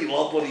Shaqiri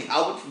lob Buddy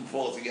Howard from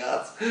 40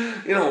 yards,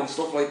 and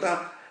stuff like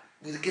that.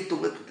 We get the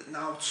whip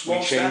now.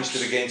 Small steps. We changed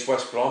it against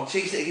West Brom.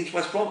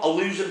 A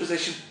losing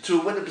position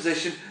to a winning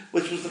position,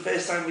 which was the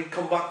first time we'd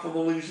come back from a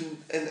losing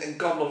in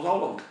God knows how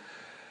long.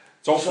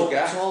 Don't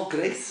forget, it's all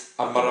great.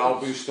 And morale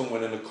boosting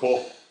winning the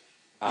cup.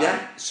 And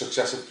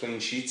successive clean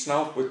sheets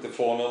now with the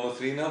 4-0 and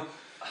 3-0.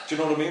 Do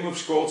you know what I mean? We've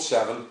scored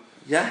 7.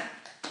 Yeah,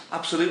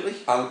 absolutely.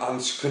 And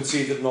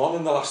conceded none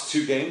in the last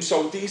 2 games.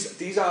 So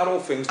these are all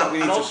things that we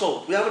need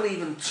also, we haven't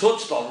even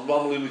touched on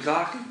Romelu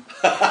Lukaku.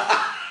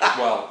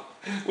 Well,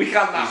 we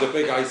can't now. He's a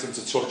big item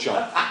to touch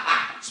on,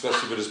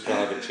 especially with his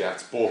private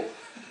jet. But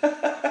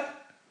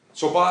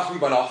so Barkley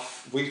went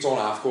off. We don't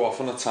have to go off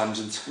on a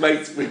tangent,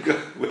 mate. We've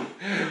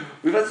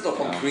ended up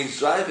on Queen's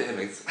Drive here,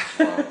 mate.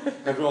 Well,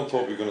 everyone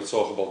thought we were going to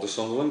talk about the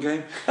Sunderland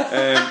game,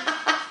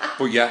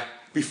 but yeah.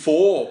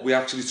 Before we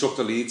actually took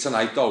the lead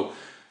tonight, though,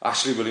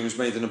 Ashley Williams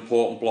made an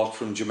important block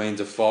from Jermaine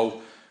Defoe.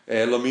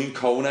 Lamine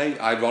Kone,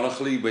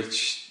 ironically,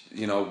 which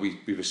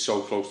we were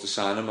so close to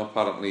sign him,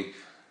 apparently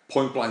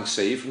point blank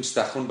save from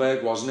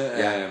Stecklenberg, wasn't it?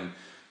 Yeah.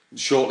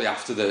 Shortly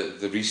after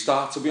the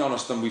restart, to be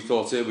honest, and we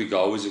thought, here we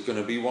go, is it going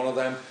to be one of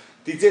them?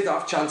 They did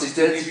have chances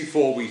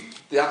before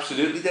they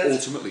absolutely did.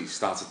 Ultimately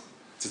started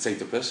to take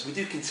the piss. We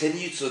do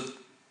continue to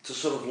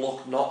sort of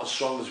look not as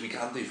strong as we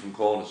can do from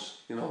corners.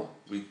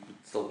 We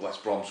still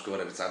West Brom scored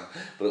every time,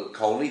 but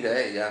Coney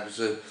there, was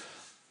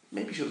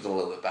maybe should have done a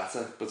little bit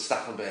better. But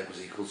Stecklenberg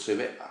was equal to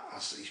it,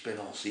 as he's been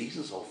all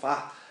season so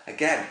far.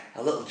 Again,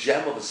 a little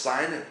gem of a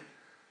signing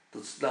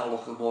that's now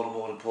looking more and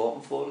more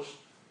important for us.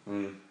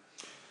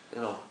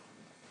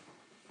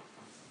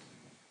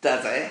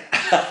 That's it.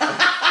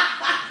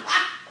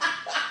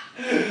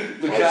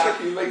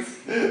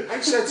 I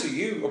said to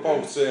you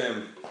about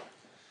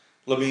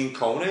Lamine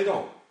Kone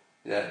though.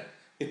 Yeah.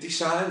 If they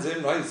signed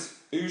him, right,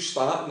 who's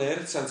starting there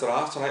at centre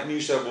half tonight? And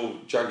you said, well,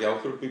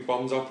 Jagielka would be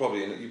bombed out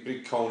probably, and you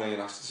bring Kone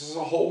and Aston. This is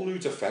a whole new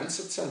defence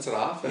at centre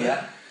half.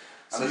 Yeah.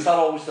 And is that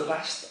always the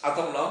best? I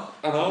don't know.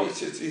 I know. You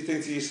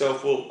think to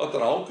yourself, well, I don't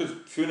know, because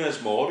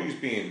Funes Mori's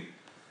been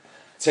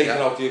taken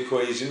out the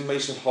equation.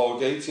 Mason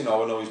Holgate, I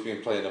know he's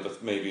been playing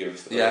maybe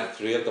 3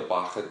 at the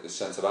back at the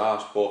centre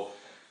half, but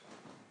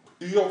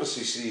he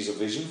obviously sees a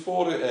vision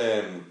for it,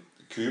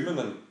 Koeman,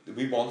 and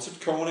we wanted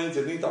Kone,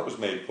 didn't he? That was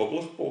made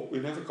public, but we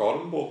never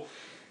got him. But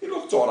He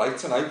looked alright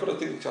tonight, but I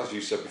think, as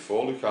you said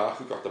before,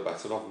 Lukaku got the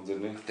better of him,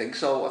 didn't he? I think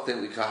so. I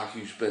think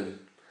Lukaku's been...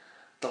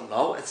 Don't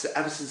know. It's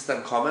ever since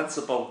them comments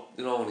about,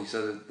 you know, when he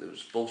said it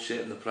was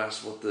bullshit in the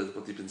press, what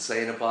they've been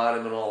saying about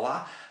him and all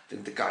that. I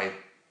think the guy,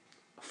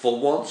 for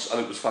once,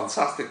 and it was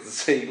fantastic to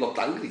see, he looked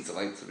angry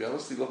tonight, to be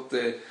honest. He looked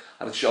at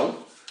it shown.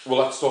 Well,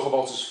 let's talk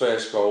about his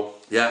first goal.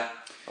 Yeah.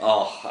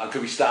 Oh, and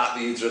could we start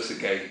the Idrissa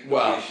Gueye?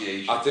 Well,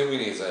 I think we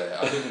need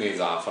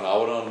half an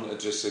hour on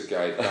Idrissa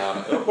Gueye.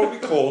 What do we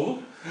call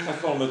him? I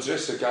call him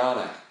Idrissa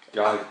Gueye.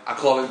 I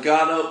call him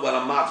Ghana when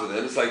I'm mad with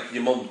him. It's like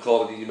your mum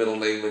calling you your middle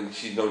name when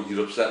she knows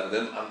you're upset with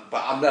him.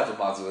 But I'm never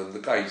mad with him. The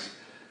guy's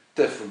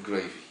different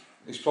gravy.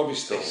 He's probably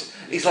still...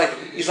 He's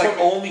like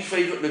all my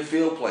favourite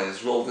midfield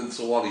players rolled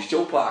into one. He's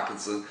Joe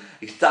Parkinson,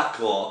 he's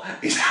Dakar,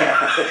 he's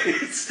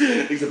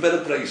a bit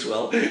of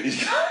Bracewell,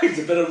 he's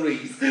a bit of Reed.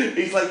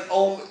 He's like,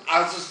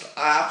 I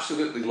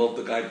absolutely love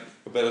the guy.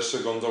 A bit of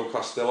Segundo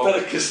Castillo. A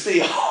bit of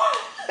Castillo.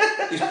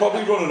 He's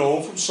probably running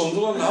home from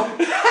Sunderland now.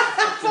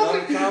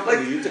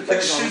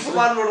 like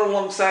Superman running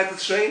alongside the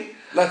train.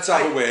 Let's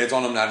have a word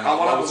on him then. I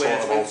want to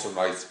have a word about him,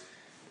 right?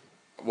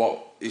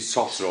 Well, he's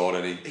top drawer,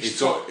 isn't he?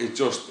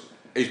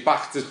 He's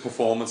backed his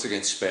performance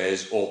against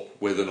Spurs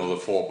up with another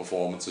 4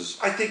 performances.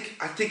 I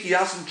think he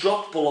hasn't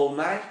dropped below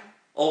 9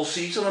 all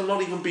season. I'm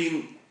not even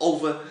being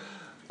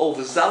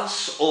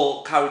overzealous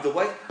or carried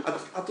away.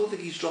 I don't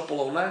think he's dropped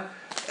below 9. I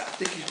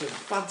think he's been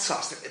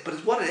fantastic. But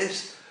it's what it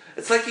is.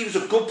 It's like he was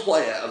a good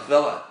player at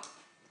Villa,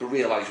 but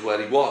realised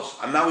where he was,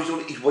 and now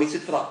he's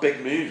waited for that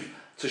big move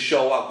to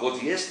show how good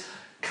he is.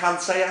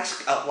 Kante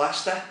at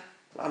Leicester.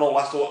 I know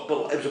Leicester,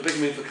 but it was a big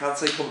move for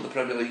Kante coming to the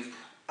Premier League,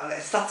 and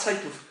it's that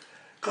type of...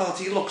 God,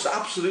 he looks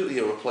absolutely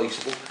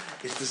irreplaceable.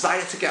 His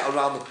desire to get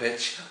around the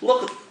pitch.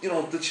 Look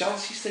at the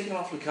chance he's taking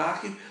off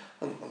Lukaku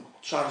and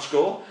trying to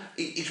score.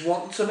 He's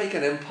wanting to make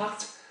an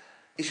impact.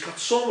 He's got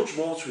so much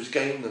more to his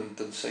game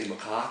than say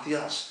McCarthy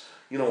has.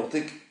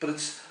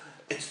 But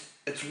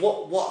it's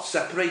what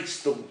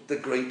separates the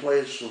great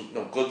players from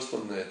good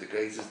from the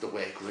great is the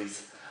work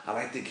rate, and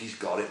I think he's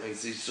got it, mate.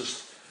 He's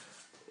just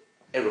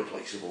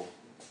irreplaceable.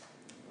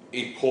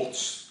 He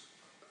puts...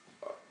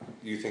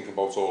 You think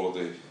about all of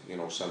the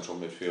central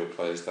midfield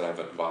players that I've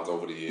had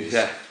over the years.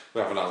 Yeah.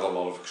 We haven't had a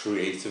lot of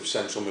creative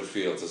central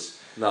midfielders.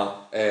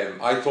 No.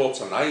 I thought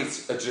tonight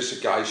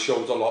Idrissa Gueye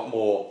showed a lot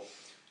more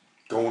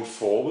going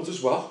forward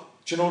as well.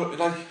 Do you know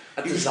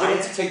what? He was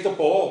willing to take the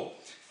ball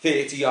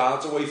 30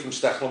 yards away from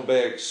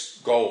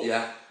Stecklenberg's goal.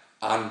 Yeah.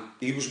 And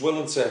he was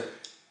willing to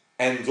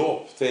end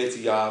up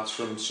 30 yards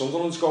from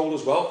Sunderland's goal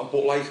as well.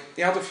 But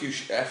he had a few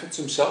efforts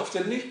himself,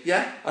 didn't he?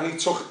 Yeah. And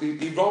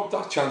he robbed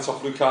that chance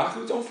off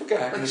Lukaku, don't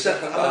forget.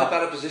 Except I'm in a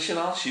better position,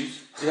 I'll shoot.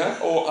 Yeah,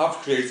 or I've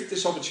created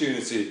this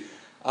opportunity,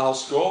 I'll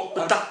score.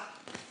 But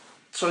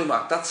sorry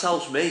Mark, that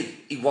tells me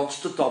he wants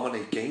to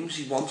dominate games,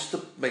 he wants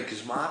to make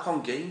his mark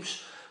on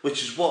games,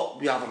 which is what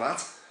we haven't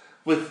had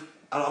with...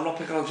 And I'm not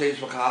picking on James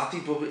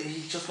McCarthy, but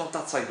he's just not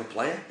that type of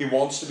player. He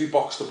wants to be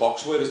box to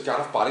box, whereas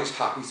Gareth Barry's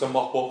happy to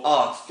mop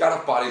up.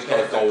 Gareth Barry's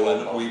got a goal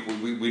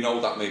in. We know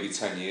that maybe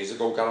 10 years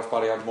ago Gareth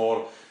Barry had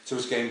more to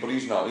his game, but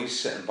he's not. He's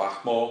sitting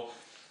back more.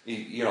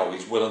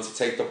 He's willing to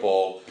take the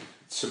ball.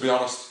 To be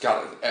honest,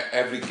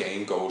 every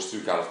game goes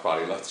through Gareth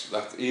Barry.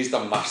 He's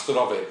the master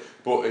of it,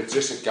 but it's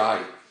just a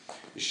guy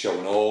who's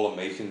showing all the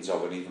makings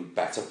of an even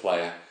better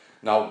player.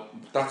 Now,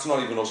 that's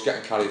not even us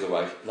getting carried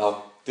away.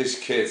 No.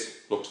 This kid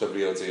looks the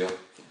real deal.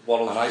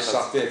 100%. And I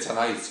sat there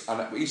tonight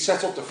and he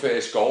set up the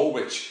first goal,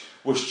 which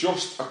was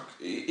just...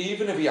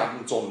 even if he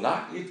hadn't done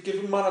that, you'd give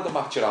him man of the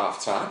match at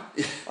half time.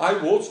 I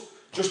would,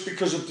 just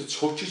because of the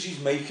touches he's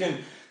making,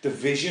 the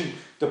vision,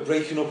 the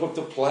breaking up of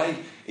the play.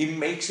 He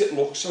makes it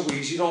look so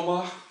easy, though,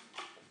 Mark.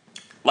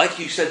 Like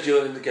you said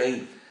during the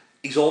game,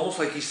 he's almost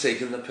like he's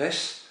taking the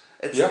piss.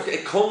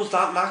 It comes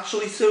that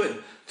naturally to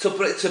him.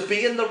 To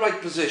be in the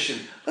right position.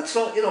 Let's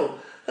have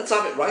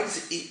it right.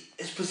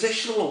 His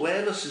positional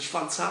awareness is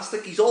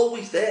fantastic. He's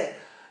always there.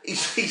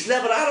 He's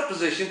never out of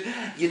position.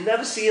 You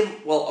never see him,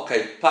 apart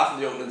from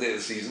the opening day of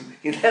the season,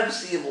 you never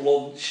see him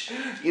lunge.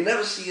 You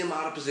never see him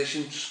out of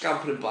position,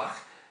 scampering back.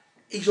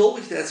 He's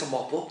always there to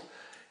mop up.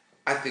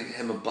 I think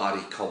him and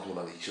Barry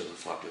complement each other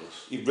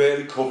fabulous. He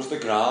really covers the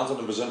ground, and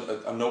there was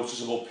a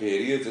noticeable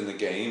period in the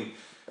game.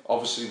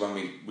 Obviously, when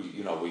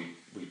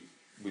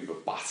we were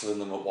battering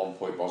them at one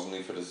point, wasn't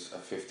he, for a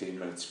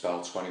 15-minute spell,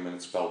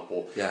 20-minute spell,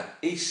 but yeah.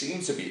 He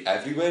seemed to be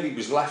everywhere. He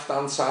was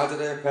left-hand side of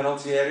their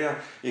penalty area,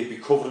 he'd be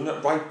covering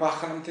it right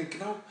back, and I'm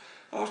thinking,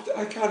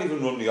 I can't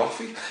even run the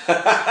offie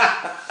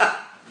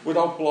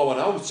without blowing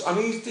out. I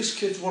mean, this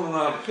kid's running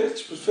out of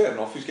pitch, but fair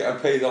enough, he's getting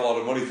paid a lot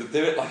of money to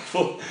do it,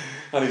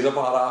 and he's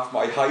about half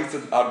my height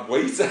and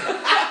weight.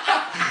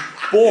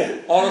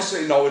 But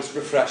honestly, no, it's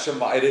refreshing,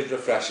 but it is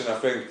refreshing. I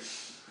think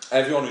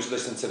everyone who's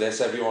listening to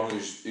this, everyone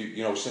who's,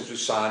 since we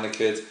signed the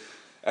kid,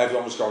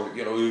 everyone was going,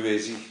 who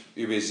is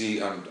he?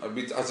 And I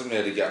didn't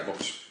really get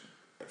much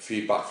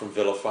feedback from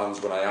Villa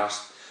fans when I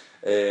asked.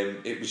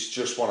 It was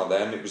just one of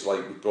them. It was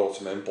like we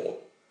brought him in,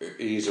 but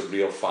he's a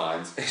real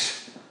find.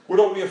 We're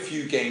only a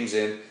few games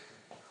in.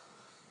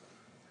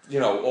 you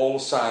know, all the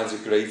signs are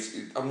great.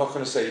 I'm not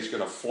going to say he's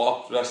going to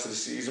flop the rest of the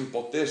season,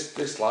 but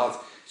this lad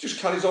just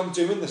carries on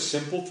doing the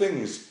simple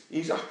things.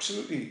 He's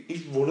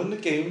running the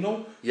game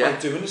now by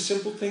doing the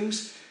simple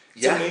things.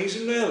 It's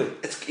amazing, really.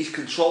 He's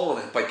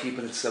controlling it by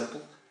keeping it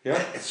simple.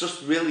 Yeah. It's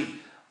just really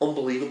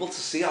unbelievable to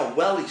see how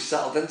well he's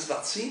settled into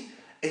that team.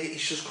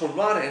 He's just come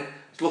right in,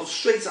 looked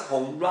straight at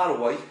home right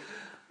away.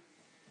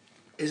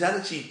 His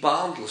energy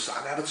boundless.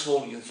 I never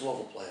told you to love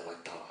a player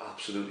like that. I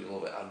absolutely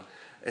love it, and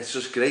it's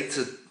just great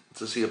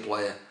to see a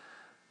player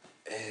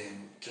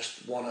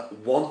just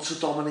want to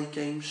dominate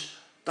games.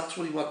 That's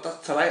what he wants.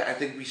 Tonight, I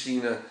think we've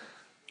seen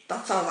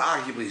that's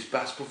arguably his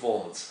best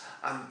performance,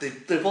 and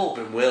they've all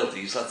been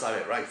worldies. Let's have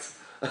it right.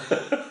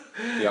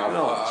 Yeah,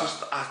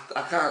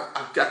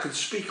 I could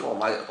speak all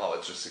night about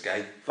it. Just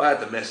again, if I had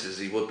the missus,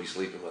 he would be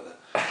sleeping with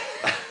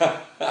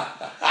her.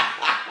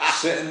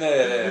 Sitting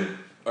there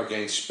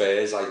against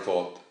Spurs, I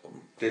thought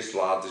this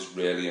lad is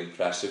really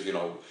impressive. You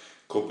know,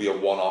 could be a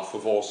one-off.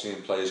 We've all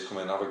seen players come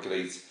in and have a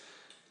great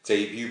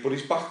debut, but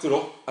he's backed it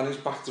up, and he's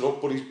backed it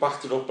up, and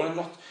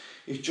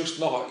he's just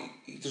not.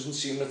 He doesn't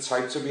seem the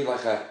type to be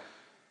like a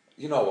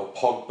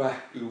Pogba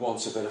who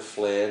wants a bit of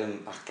flair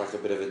and act like a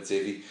bit of a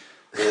divvy.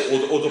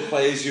 Or other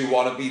players who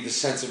want to be the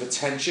centre of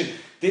attention.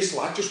 This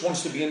lad just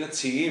wants to be in the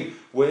team,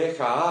 work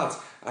hard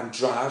and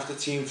drive the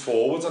team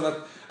forward, and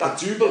I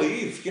do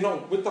believe, you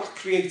know, with that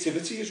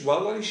creativity as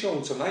well that he's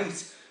shown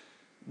tonight,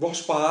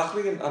 Ross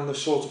Barkley and the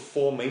sort of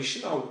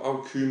formation,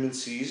 how Koeman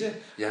sees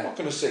it. Yeah. I'm not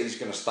going to say he's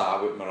going to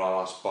start with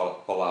Morales,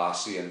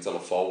 Balassi and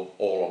Deulofeu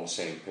all on the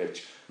same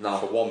pitch. No.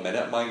 For 1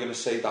 minute am I going to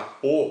say that,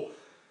 but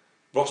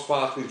Ross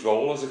Barkley's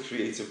role as a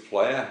creative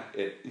player,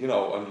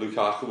 and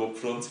Lukaku up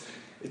front,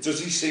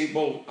 does he say,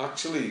 well,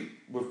 actually,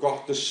 we've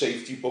got the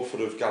safety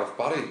buffer of Gareth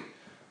Barry,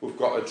 we've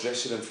got a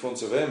dresser in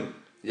front of him.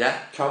 Yeah.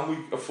 Can we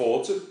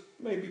afford to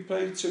maybe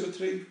play 2 or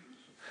 3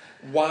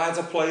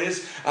 wider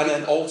players and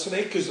then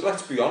alternate? Because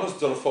let's be honest,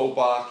 Deulofeu,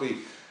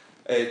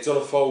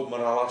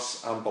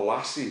 Morales and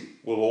Balassi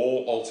will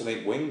all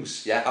alternate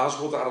wings. Yeah. As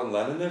would Aaron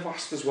Lennon have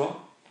asked as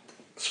well.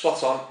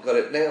 Spot on, got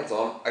it nailed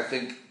on. I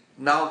think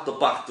now the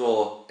back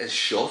door is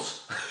shut,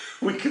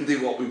 we can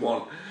do what we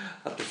want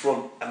at the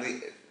front,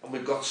 and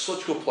we've got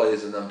such good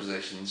players in them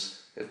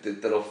positions if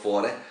they're up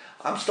for it.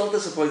 I'm still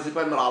disappointed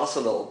by Morales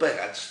a little bit.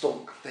 I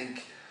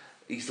think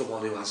he's the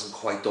one who hasn't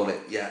quite done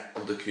it yet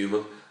under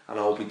Koeman, and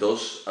I hope he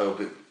does. I hope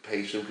he's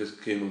patient because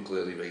Koeman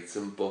clearly rates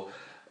him, but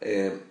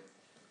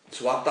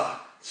to have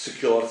that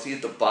security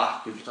at the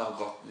back, we've now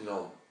got,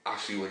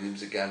 Ashley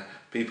Williams again.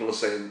 People are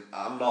saying,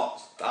 I'm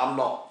not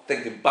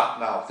thinking back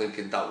now,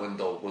 thinking that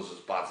window was as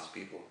bad as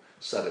people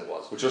said it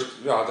was.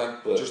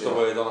 A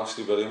word on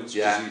Ashley Williams,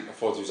 because I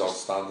thought he was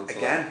outstanding.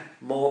 Again,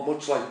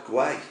 much like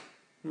Guay,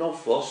 no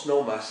fuss,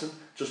 no messing,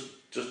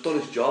 just done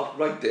his job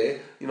right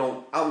there.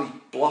 How many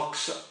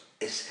blocks,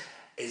 his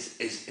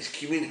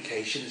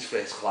communication is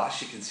first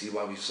class. You can see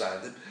why we've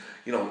signed him.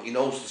 He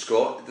knows the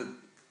score.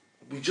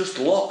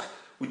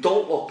 We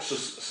don't look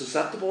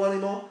susceptible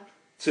anymore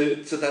to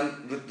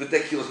them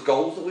ridiculous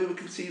goals that we were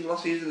conceding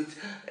last season.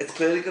 It's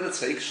clearly going to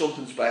take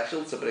something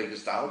special to break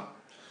us down.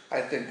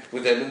 I think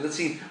with him in the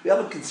team, we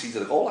haven't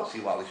conceded a goal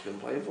actually while he's been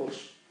playing for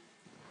us.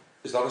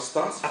 Is that a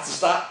stat? That's a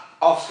stat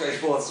off Sky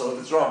Sports, so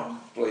if it's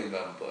wrong, blame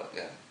them. But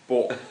yeah.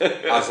 But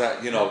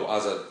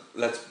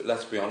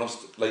let's be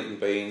honest, Leighton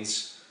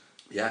Baines,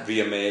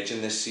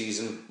 re-emerging this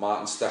season.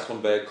 Martin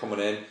Stecklenburg coming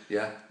in,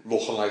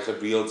 looking like a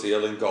real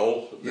deal in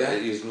goal. Yeah.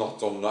 He's not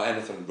done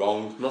anything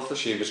wrong. Nothing.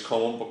 Seamus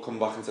Cohen, but come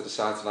back into the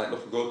side tonight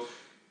looking good.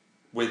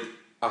 With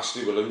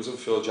Ashley Williams and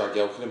Phil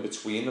Jagielka in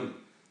between them,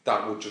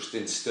 that would just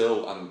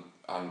instill and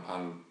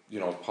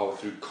power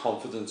through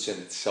confidence in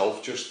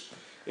itself. Just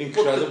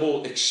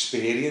incredible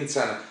experience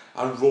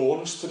and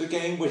rawness to the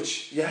game,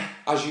 which,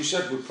 as you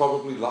said, we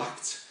probably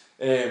lacked.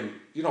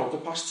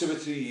 The past 2 or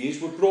 3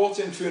 years, we brought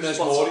in Funes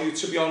Mori, who,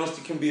 to be honest,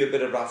 he can be a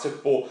bit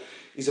erratic, but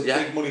he's a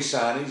big money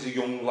signing. He's a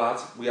young lad.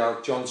 We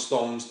have John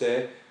Stones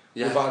there.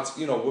 Yeah.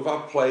 We've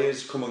had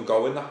players come and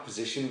go in that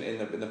position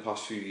in the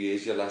past few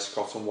years. Your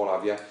Lescott and what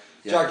have you.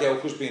 Yeah.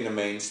 Jagielka's been a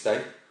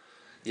mainstay.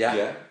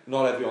 Yeah.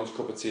 Not everyone's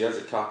cup of tea as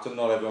a captain,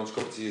 not everyone's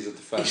cup of tea as a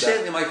defender. He's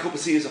certainly my cup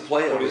of tea as a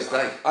player on his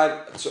day.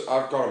 I've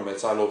got to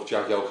admit, I love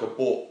Jagielka,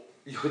 but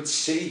you can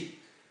see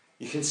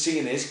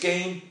in his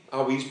game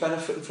how he's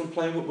benefiting from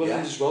playing with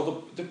Williams as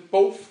well. They're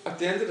both, at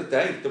the end of the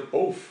day, they're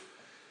both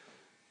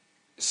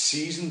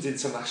seasoned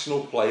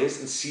international players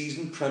and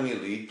seasoned Premier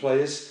League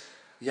players,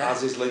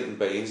 as is Leighton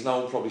Baines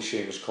now and probably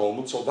Seamus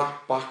Coleman. So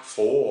that back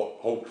four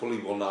hopefully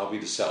will now be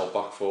the settled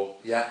back four.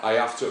 Yeah. I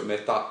have to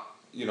admit that,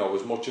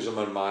 as much as I'm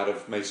an admirer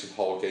of Mason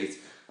Holgate,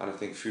 and I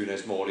think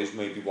Funes Mori is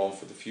maybe one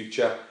for the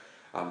future,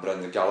 and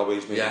Brendan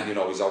Galloway's maybe,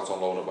 he's out on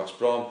loan at West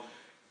Brom.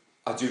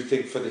 I do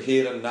think for the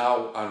here and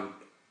now, and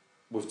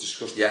we've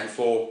discussed it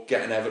before,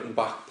 getting Everton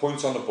back,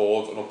 points on the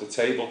board and up the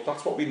table,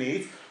 that's what we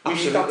need. We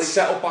need that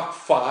settled back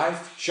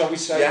five, shall we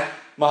say. Yeah.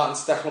 Martin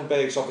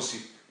Stecklenburg's obviously,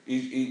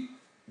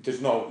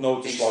 there's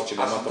no dislodging him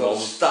at the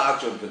moment. Star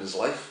jump in his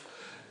life.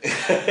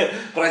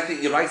 But I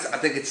think you're right. I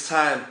think it's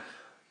time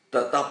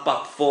that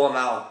back four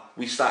now,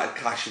 we started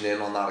cashing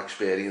in on that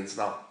experience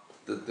now.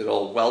 They're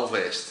all well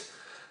versed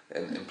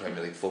in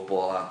Premier League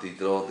football, aren't they?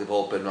 They've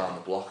all been around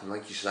the block, and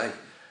like you say,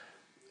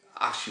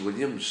 Ashley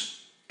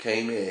Williams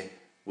came here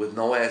with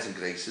no airs and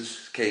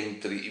graces.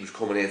 He was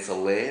coming here to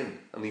learn,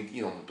 and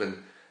he,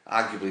 been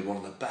arguably one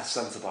of the best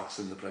centre backs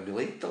in the Premier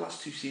League the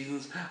last 2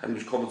 seasons, and he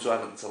was coming to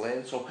Everton to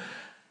learn. So,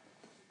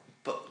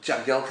 but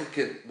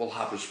Jagielka will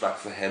have respect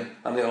for him,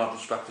 and he'll have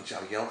respect for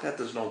Jagielka.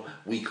 There's no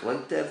weak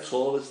link there at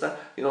all, is there?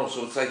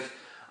 So it's like,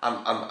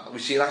 and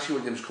we've seen Ashley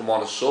Williams come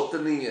on as sub,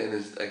 didn't he,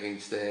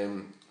 against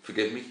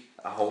forgive me,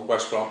 at home,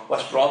 West Brom,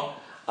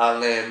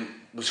 and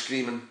was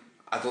screaming.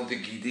 I don't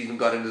think he'd even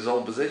got in his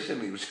own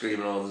position. He was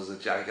screaming orders at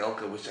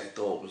Jagielka, which I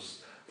thought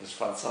was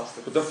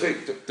fantastic. But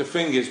the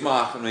thing is,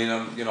 Mark, I mean,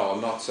 I'm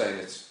not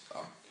saying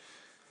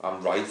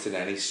I'm right in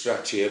any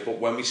stretch here, but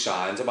when we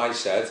signed him, I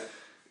said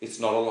it's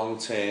not a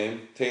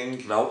long-term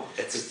thing. No,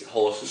 it's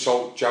horses.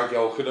 So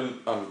Jagielka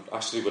and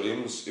Ashley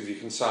Williams, if you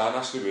can sign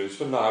Ashley Williams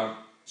for £9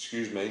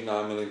 million,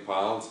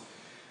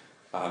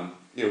 and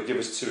give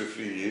us 2 or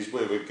 3 years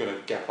where we're going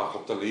to get back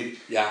up the league.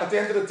 Yeah. At the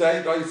end of the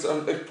day, right,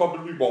 and it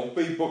probably won't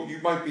be, but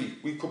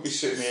we could be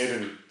sitting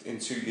here in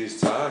 2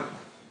 years' time,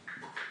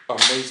 and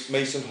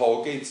Mason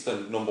Holgate's the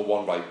number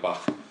 1 right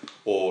back,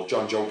 or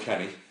John Joe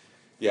Kenny.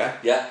 Yeah?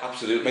 Yeah,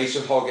 absolutely.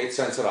 Mason Holgate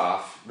centre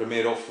half,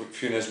 Ramiro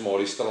Funes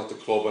Mori still at the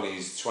club and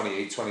he's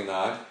 28,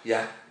 29.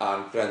 Yeah.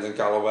 And Brendan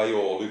Galloway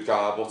or Luke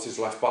Garbutt is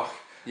left back.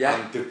 Yeah.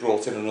 And they've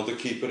brought in another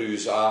keeper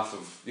who's half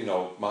of,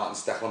 Martin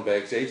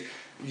Stecklenberg's age.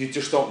 You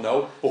just don't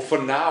know. But for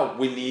now,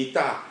 we need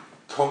that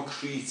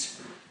concrete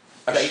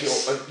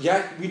base.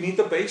 We need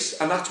the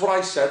base. And that's what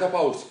I said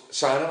about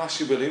signing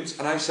Ashley Williams,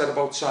 and I said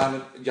about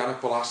signing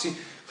Yannick Bolasie,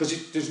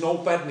 because there's no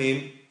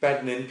bedding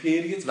in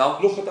period. No.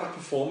 Look at that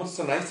performance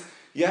tonight.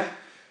 Yeah.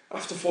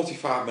 After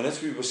 45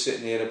 minutes, we were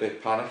sitting here a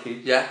bit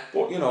panicky. Yeah.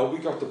 But, we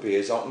got the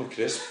beers out in the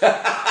crisp.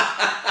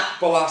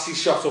 Bolasie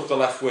shot up the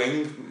left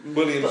wing.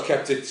 Williams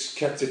kept it.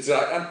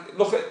 And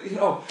look at,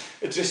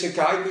 it's just a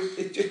guy.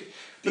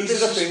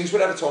 These are the things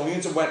with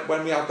Evertonians, and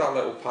when we had that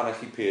little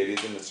panicky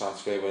period in the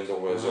transfer window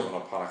where there's on a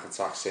panic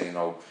attack saying,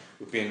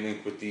 we've been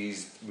linked with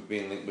these, we've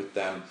been linked with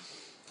them,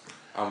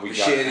 and we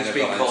got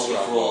been called a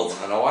fraud.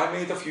 I know, I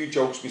made a few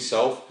jokes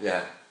myself.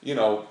 Yeah.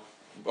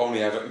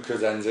 Only Everton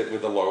could end it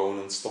with a loan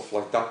and stuff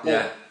like that.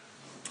 But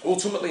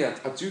ultimately, I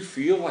do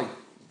feel like,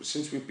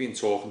 since we've been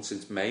talking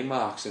since May,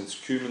 Mark, since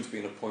Koeman's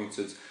been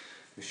appointed,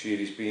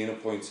 Mashiri's been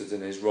appointed in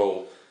his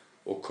role,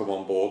 or come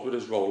on board with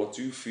his role, I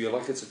do feel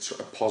like it's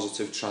a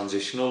positive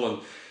transitional,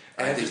 and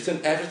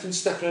everything's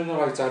stepping in the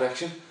right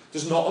direction.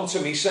 There's nothing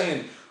to me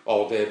saying,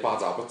 they're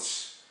bad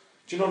habits.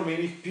 Do you know what I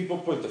mean? People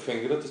point the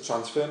finger at the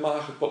transfer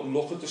market, but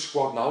look at the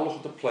squad now, look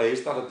at the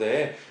players that are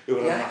there who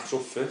are a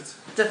natural fit.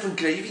 Different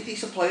gravy,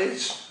 these are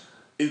players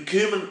who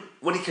Koeman,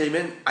 when he came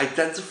in,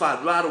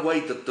 identified right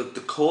away that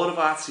the core of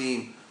our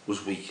team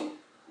was weak.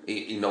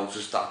 He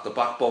noticed that the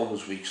backbone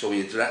was weak, so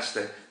he addressed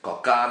it,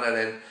 got Garner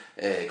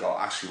in, got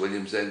Ashley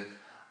Williams in,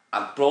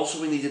 but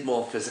also we needed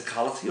more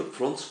physicality up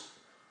front,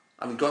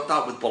 and he got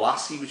that with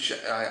Bolasie, which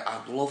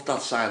I love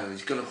that signing.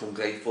 He's going to come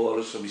great for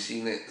us, and we've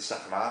seen it in the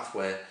second half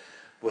where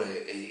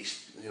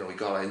he's, he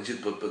got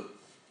injured, but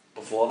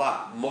before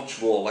that,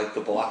 much more like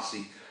the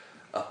Bolasie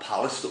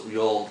Palace that we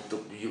all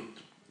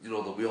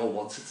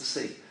wanted to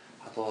see.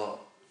 I thought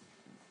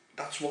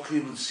that's what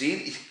Koeman's seen.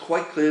 He's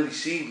quite clearly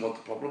seen what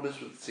the problem is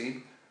with the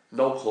team.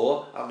 No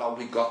core, and now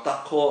we got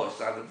that core. He's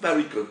a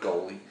very good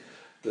goalie.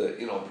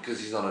 Because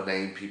he's not a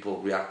name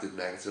people reacted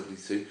negatively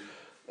to,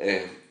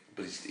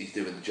 but he's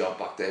doing the job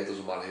back there.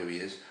 Doesn't matter who he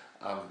is.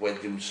 And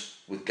Williams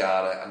with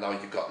Gara, and now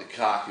you've got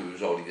Lukaku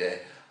who's already there,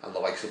 and the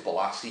likes of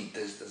Bolasie.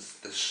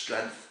 There's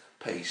strength,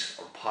 pace,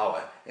 and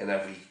power in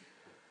every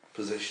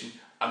position,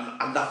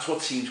 and that's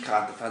what teams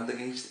can't defend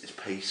against, is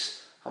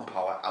pace and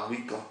power, and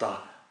we've got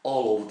that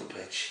all over the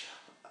pitch.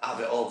 Have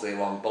it all day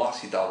long.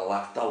 Bolasie down the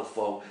left,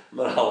 Delafo,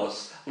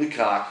 Morales,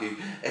 Lukaku.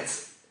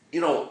 It's,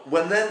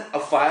 when them are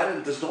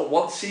firing, there's not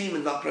one team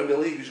in that Premier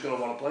League who's going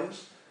to want to play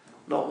us.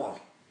 Not one.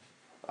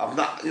 I'm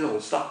not,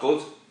 it's that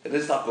good. It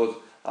is that good.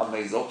 I'm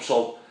made up.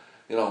 So,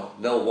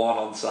 0-1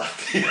 on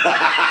Saturday.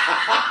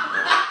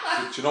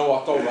 Do you know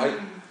what though, right?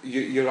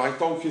 You're right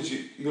though, because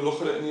you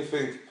look at it and you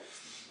think,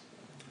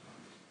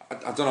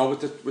 I don't know,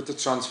 with the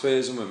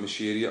transfers and with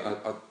Mashiri,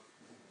 I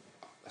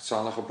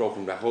sound like a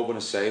broken record when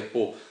I say it,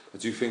 but I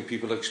do think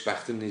people are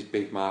expecting these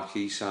big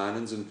marquee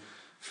signings, and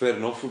fair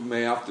enough, we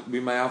may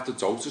have the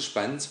dough to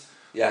spend.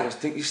 Yeah. But I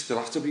think you still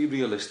have to be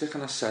realistic,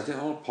 and I said it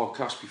on a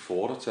podcast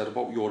before. I said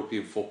about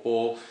European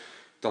football,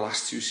 the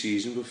last 2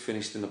 seasons we've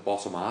finished in the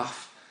bottom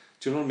half.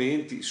 Do you know what I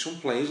mean? Some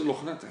players are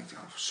looking at it,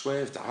 I've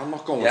swerved down, I'm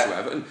not going to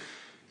Everton.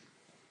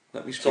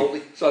 Let me speak.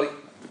 Totally, sorry.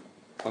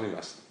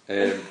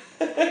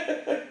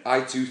 I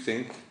do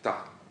think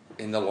that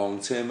in the long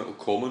term it will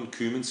come, and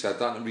Koeman said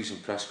that in a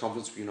recent press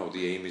conference.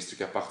 The aim is to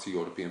get back to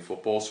European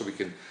football so we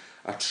can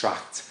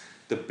attract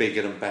the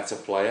bigger and better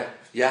player.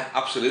 Yeah,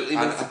 absolutely.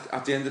 And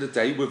at the end of the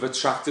day, we've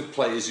attracted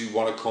players who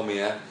want to come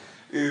here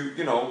who,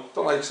 you know,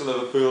 the likes of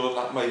Liverpool and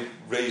that might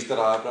raise their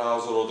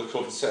eyebrows, or other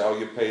clubs and say, oh,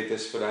 you paid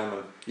this for them,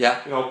 and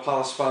you know,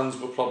 Palace fans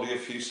were probably a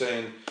few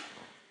saying,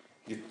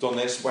 you've done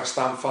this. West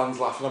Ham fans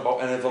laughing about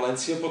Enner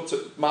Valencia, but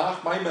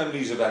my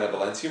memories of Enner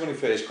Valencia when he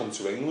first come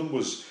to England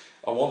was,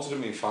 I wanted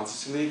him in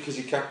fantasy league because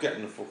he kept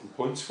getting the fucking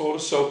points for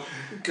us, so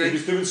he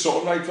was doing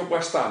something right for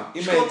West Ham. He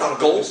made that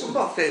goal from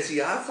about 30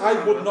 yards.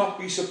 I would not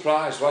be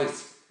surprised, right,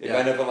 if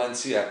Enner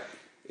Valencia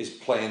is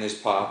playing his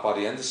part by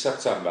the end of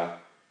September,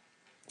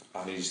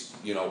 and he's,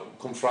 you know,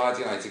 come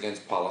Friday night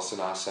against Palace in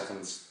our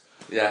second,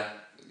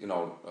 you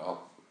know,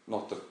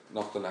 not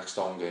the next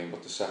home game,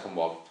 but the second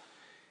one,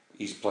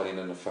 he's playing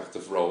an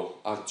effective role.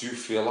 I do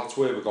feel that's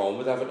where we're going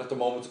with Everton at the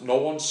moment. No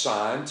one's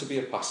signed to be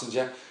a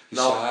passenger. He's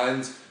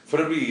signed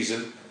for a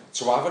reason,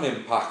 to have an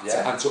impact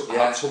and to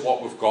add to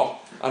what we've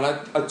got. And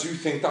I do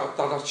think that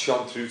has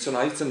shone through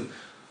tonight. And,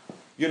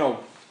 you know,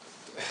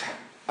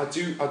 I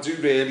do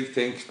really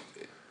think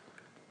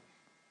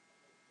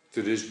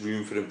there is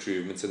room for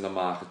improvement in the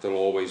market. There'll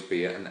always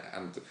be it,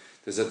 and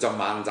there's a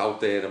demand out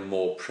there and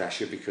more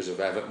pressure because of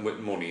Everton with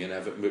money and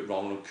Everton with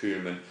Ronald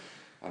Koeman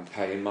and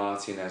paying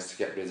Martinez to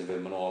get rid of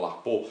him and all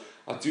that. But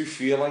I do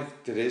feel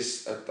like there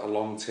is a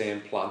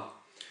long-term plan.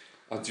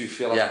 I do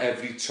feel like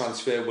every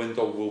transfer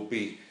window will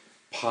be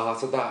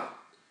part of that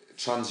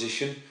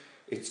transition.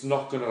 It's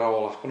not going to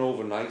all happen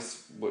overnight.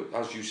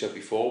 As you said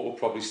before, we're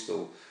probably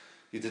still,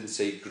 you didn't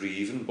say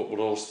grieving, but we're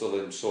all still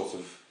in sort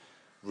of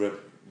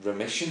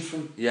remission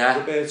from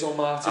Roberto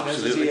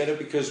Martinez's era,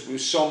 because we were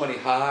so many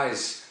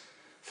highs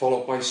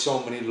followed by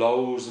so many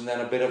lows, and then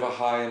a bit of a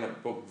high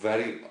but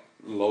very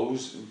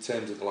lows in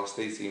terms of the last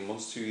 18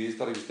 months, 2 years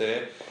that he was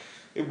there.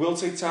 It will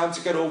take time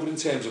to get over in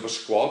terms of a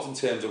squad, in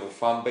terms of a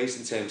fan base,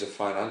 in terms of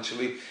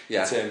financially,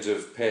 in terms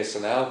of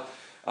personnel,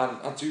 and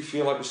I do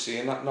feel like we're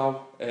seeing that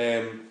now.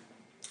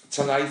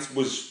 Tonight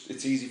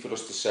it's easy for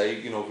us to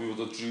say, you know, we would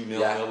have drew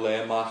 0-0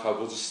 there, Mark. I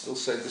would still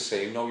say the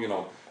same now, you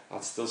know.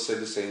 I'd still say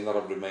the same, that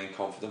I'd remain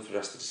confident for the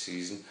rest of the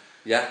season.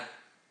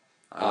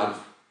 And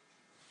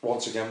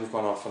once again, we've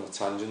gone off on a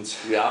tangent.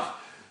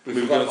 We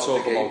were going to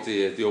talk about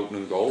the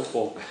opening goal,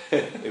 but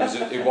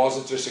it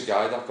wasn't just a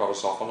guy that got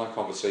us off on that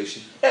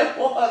conversation. It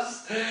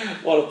was.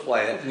 What a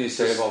player. What can you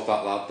say about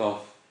that lad,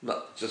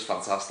 though? Just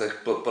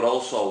fantastic, but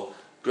also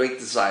great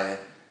desire,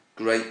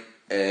 great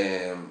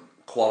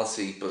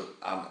quality,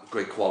 but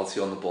great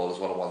quality on the ball is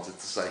what I wanted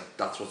to say.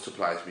 That's what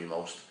surprised me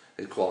most.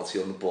 His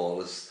quality on the ball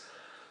was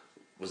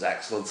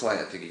excellent tonight.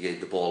 I think he gave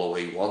the ball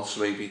away once,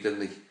 maybe,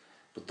 didn't he?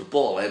 But the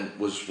ball in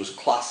was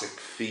classic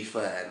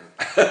FIFA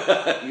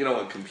and you know,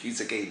 a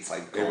computer game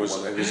type goal. It was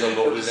a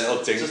lovely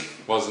little dink,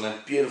 wasn't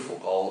it? Beautiful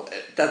goal.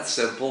 That's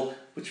simple,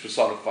 which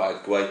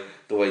personified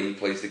the way he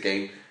plays the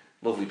game.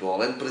 Lovely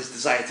ball in, but his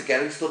desire to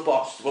get into the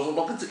box, he wasn't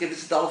looking to give it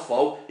to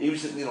Deulofeu. He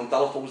was, you know,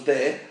 Deulofeu was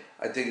there.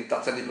 I think if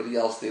that's anybody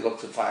else, they look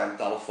to find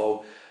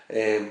Deulofeu.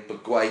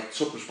 But Guay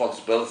took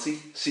responsibility.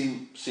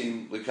 Seen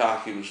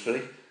Lukaku was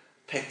free,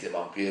 picked him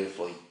up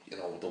beautifully. You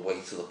know, the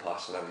weight of the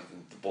pass and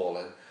everything, the ball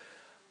in.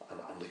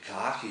 And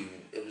Lukaku,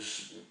 it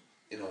was,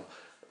 you know,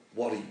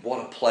 what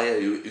a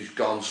player who's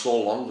gone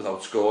so long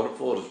without scoring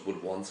for us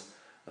would want.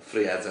 A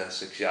free header,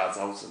 6 yards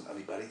out, and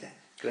he buried it.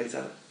 Great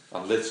header.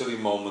 And literally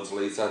moments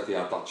later, they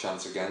had that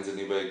chance again, didn't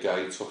he, where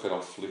Guy took it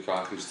off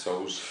Lukaku's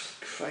toes.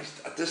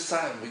 Christ, at this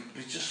time,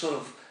 we just sort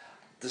of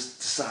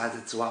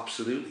decided to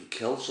absolutely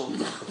kill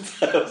Sunderland.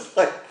 I was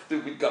like,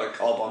 we've got a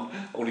cob on,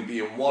 only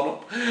being one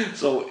up.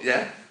 So,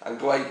 yeah, and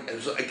Guay, it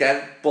was,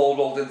 again, ball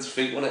rolled into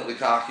feet, wasn't it?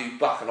 Lukaku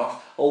backing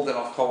off, holding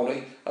off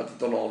Coney, as he'd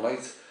done all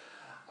night.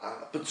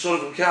 But sort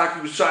of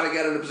Lukaku was trying to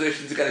get in a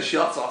position to get a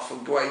shot off,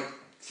 and Guay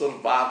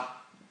sort of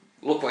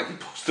looked like he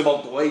pushed him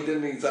out the way,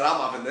 didn't he? He said,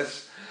 I'm having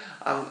this.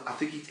 And I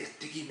think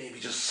he maybe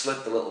just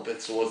slipped a little bit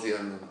towards the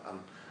end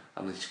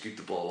and he scooped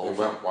the ball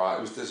over. It went wide,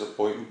 it was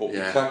disappointing, but we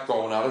kept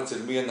going at it,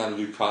 didn't we? And then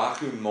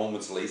Lukaku,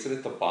 moments later,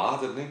 hit the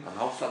bar, didn't he? I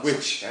know,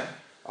 which,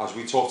 as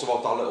we talked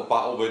about that little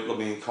battle with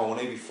Lamine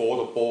Coney before,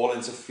 the ball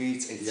into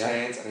feet, it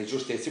turned, and he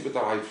just hit it with the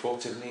right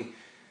foot, didn't he?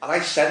 And I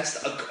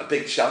sensed a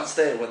big chance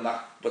there when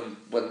that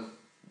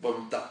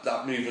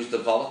move was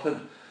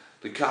developing.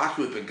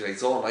 Lukaku had been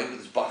great all night with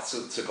his back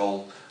to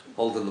goal,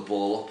 holding the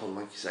ball up, and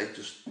like you say,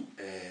 just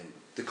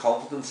the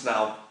confidence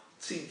now.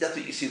 See, that's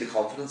what you see, the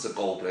confidence a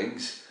goal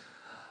brings.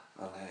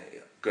 And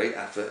great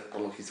effort,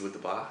 unlucky to hit the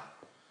bar.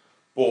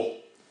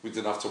 But we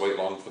didn't have to wait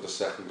long for the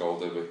second goal,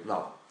 did we?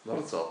 No, not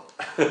at all.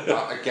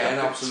 Again,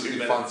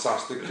 absolutely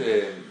fantastic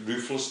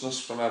ruthlessness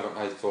from Everton,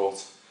 I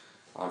thought,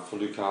 and for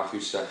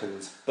Lukaku's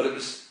second. But it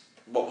was,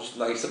 what was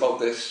nice about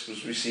this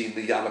was we've seen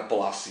the Yannick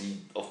Bolasie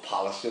of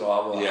Palace. You know,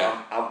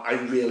 I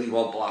really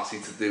want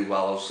Bolasie to do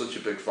well. I was such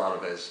a big fan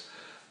of his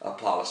at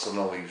Palace. I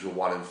know he was a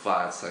 1 in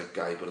 5 type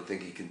guy, but I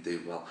think he can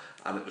do well.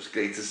 And it was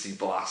great to see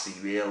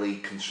Bolasie really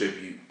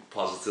contribute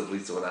positively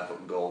to an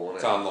Everton goal, wasn't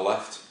it? Down the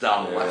left.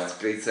 Down the left,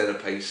 great turn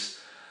of pace,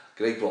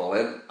 great ball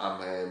in,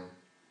 and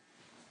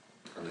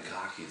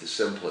Lukaku, the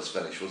simplest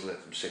finish, wasn't it,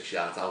 from 6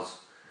 yards out.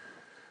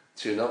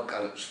 2-0,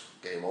 and it was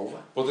game over.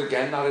 But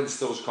again, that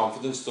instills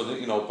confidence, doesn't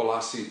it? You know,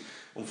 Balassi,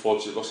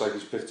 unfortunately, looks like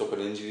he's picked up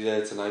an injury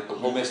there tonight,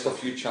 but we missed a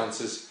few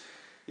chances.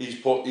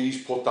 He's put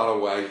that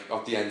away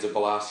at the end of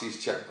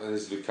Balassi's check, and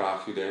there's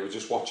Lukaku there. We're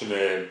just watching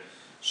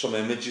some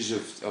images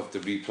of the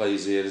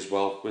replays here as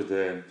well, with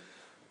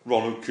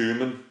Ronald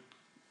Koeman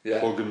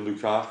hugging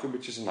Lukaku,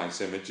 which is a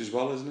nice image as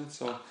well, isn't it?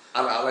 So,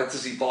 and I like to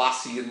see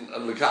Balassi and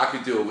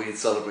Lukaku do a weird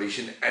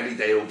celebration any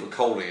day over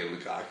Coney and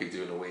Lukaku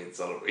doing a weird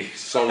celebration.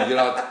 So you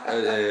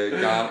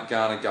had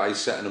Ghana guy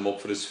setting him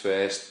up for his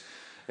first.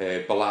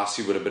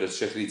 Balassi with a bit of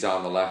trickery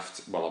down the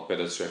left. Well, a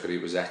bit of trickery,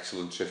 it was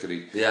excellent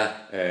trickery. Yeah.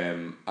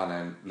 And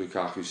then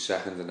Lukaku's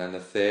second, and then the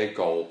third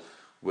goal,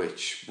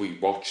 which we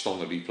watched on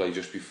the replay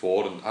just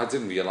before, and I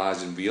didn't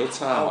realise in real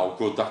time how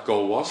good that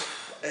goal was.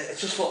 It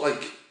just looked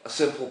like a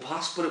simple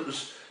pass, but it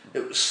was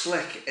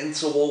slick,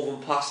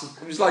 interwoven passing.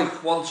 It was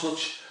like one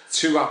touch.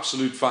 Two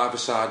absolute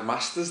five-a-side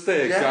masters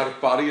there,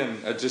 Gareth Barry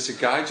and just a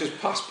guy just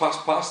pass,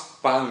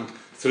 bang,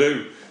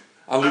 through.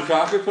 And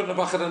Lukaku put in the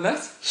back of the net.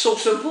 So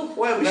simple.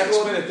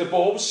 Next minute, the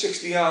ball was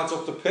 60 yards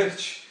up the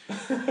pitch.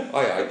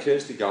 Aye,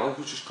 Kirsty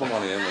Gallagher just come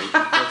on here, mate.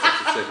 Let's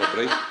have to take a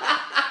break.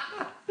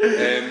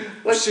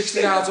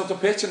 60 yards up the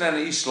pitch, and then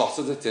he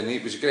slotted it, didn't he?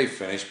 It was a great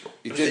finish, but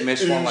he did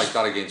miss one like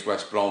that against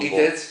West Brom. He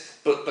did,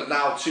 but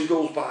now 2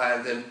 goals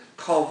behind him,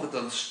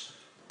 confidence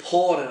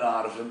pouring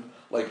out of him,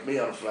 like me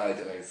on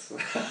Friday night.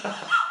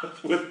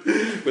 with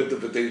the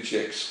Badoo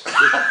chicks.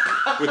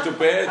 With the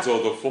birds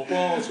or the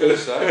football, I was going to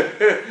say.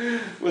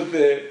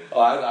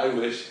 I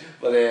wish.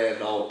 But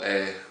no,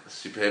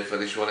 superb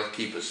finish when it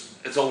keepers.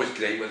 It's always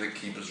great when the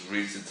keepers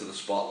rooted to the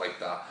spot like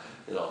that.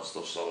 You know,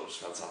 stuff. So it was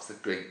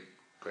fantastic. Great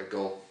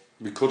goal.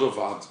 We could have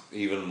had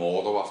even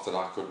more though after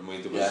that, couldn't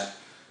we? There was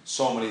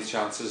so many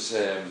chances.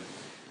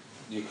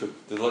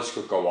 The list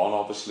could go on.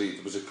 Obviously,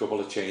 there was a couple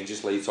of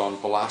changes late on.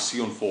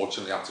 Balassi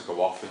unfortunately had to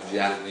go off,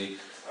 didn't he?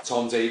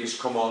 Tom Davies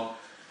come on.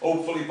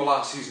 Hopefully,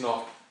 Balassi's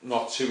not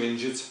too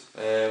injured.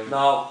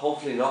 No,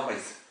 hopefully not,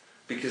 mate.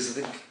 Because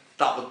I think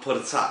that would put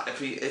if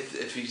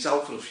he's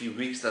out for a few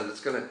weeks, then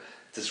it's going to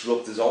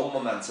disrupt his own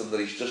momentum that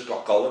he's just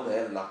got going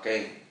there in that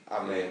game.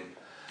 And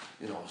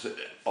you know,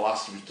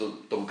 Balassi was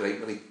done great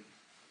when the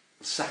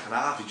second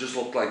half. He just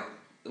looked like.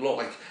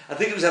 I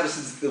think it was ever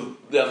since the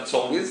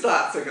Evertonians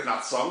started singing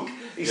that song.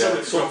 He sort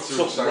of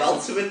took well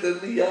to it,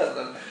 didn't he? Yeah,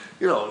 and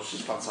you know, it's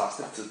just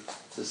fantastic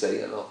to say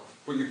it.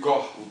 But you've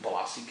got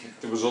Balassi.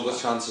 There was other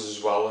chances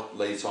as well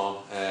late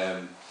on.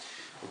 A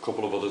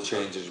couple of other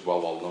changes as well.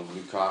 Well,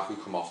 Lukaku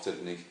come off,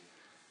 didn't he?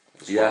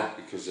 Well,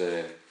 because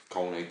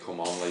Kone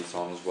come on late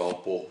on as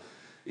well. But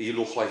he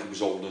looked like he was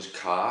holding his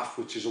calf,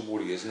 which is a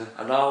worry, isn't it?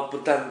 I know,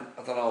 but then,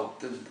 I don't know,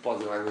 the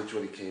body language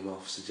when he came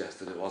off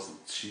suggested it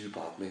wasn't too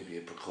bad, maybe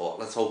a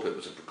precaution. Let's hope it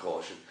was a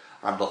precaution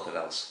and nothing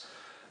else.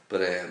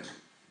 But,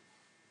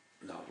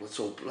 no,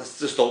 let's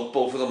just hope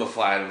both of them are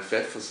firing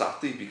fit for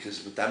Saturday,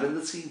 because with them in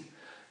the team,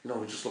 you know,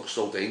 we just look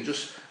so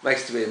dangerous.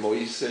 Nice to hear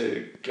Moyes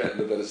getting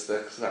a bit of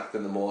stick sacked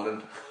in the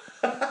morning.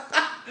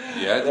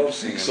 Yeah, I don't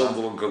think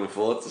Sunderland can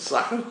afford to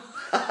sack him.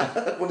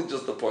 When it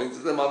just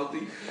appointed them, haven't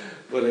they?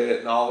 But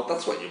no,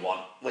 that's what you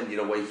want. When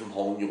you're away from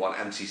home, you want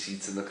empty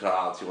seats in the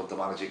crowd, you want the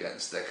manager getting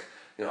stick.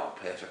 You know,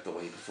 perfect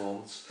away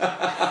performance.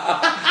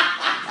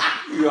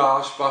 You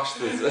arse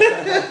bastard.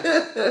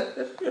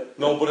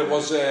 No, but it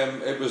was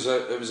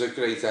a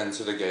great end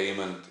to the game,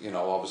 and you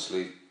know,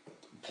 obviously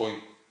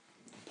point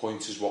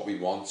is what we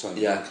want, and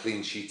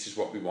clean sheet is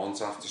what we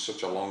want after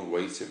such a long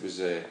wait. It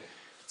was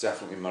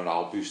definitely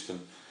morale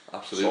boosting.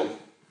 Absolutely. So,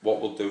 what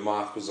we'll do,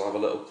 Mark, is have a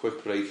little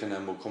quick break and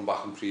then we'll come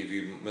back and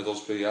preview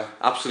Middlesbrough, yeah?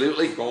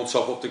 Absolutely. Go and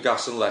top up the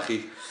gas and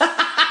Leckie.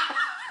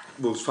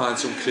 We'll find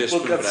some crisp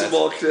and bread. We'll get some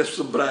more crisps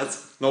and bread.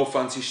 No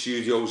fancy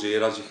studios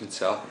here, as you can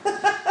tell.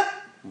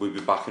 We'll be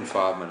back in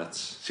 5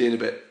 minutes. See you in a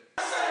bit.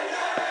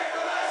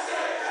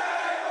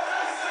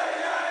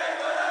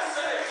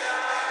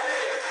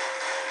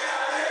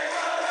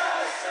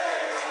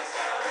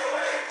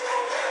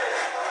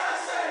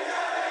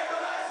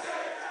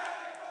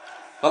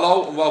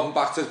 Hello and welcome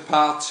back to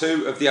part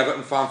 2 of the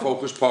Everton Fan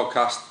Focus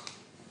podcast.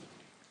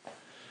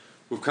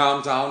 We've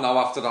calmed down now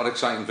after that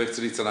exciting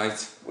victory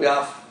tonight. We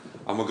have.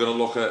 And we're going to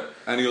look at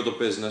any other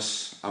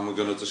business, and we're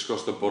going to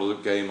discuss the Borough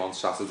game on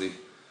Saturday,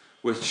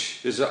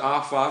 which is at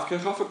R5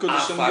 kick-off. For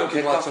goodness sake,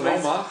 you'd like to know,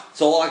 Mark.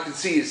 So all I can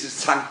see is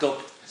this tanked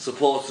up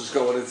supporters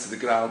going into the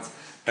ground.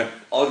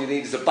 All you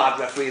need is a bad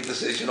referee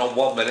decision on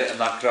 1 minute, and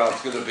that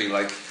crowd's going to be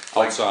like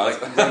outside,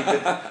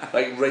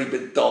 like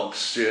rabid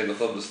dogs during a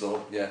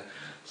thunderstorm. Yeah.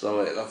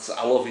 So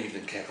I love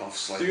evening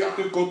kick-offs like that.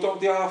 They're good though,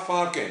 the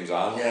R5 games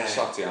are, on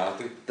Saturday, aren't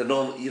they? They're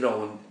not, you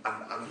know, and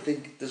I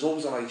think there's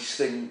always a nice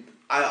thing.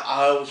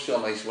 I always feel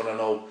nice when I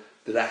know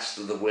the rest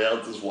of the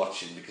world is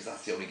watching, because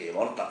that's the only game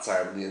on at that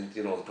time, and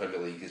you know, the Premier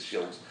League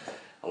shows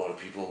a lot of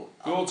people.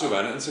 You'll do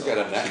anything to get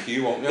a neck,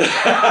 you won't you?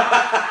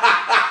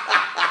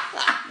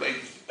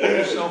 Put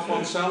yourself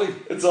on Sally.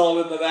 It's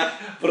all in the neck.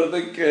 But I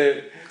think,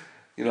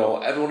 you know,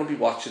 everyone will be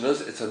watching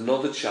us. It's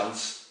another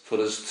chance for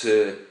us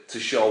to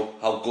show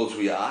how good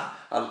we are,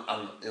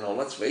 and you know,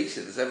 let's face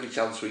it, there's every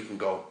chance we can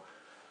go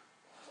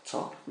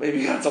top.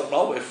 Maybe, I don't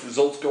know, if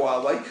results go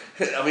our way.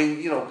 I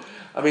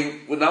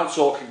mean, we're now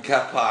talking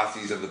cat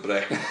parties in the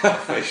brick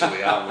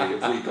officially, aren't we?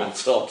 If we go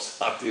top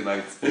Saturday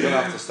night, we're going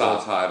to have to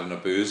start hiring a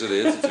boozer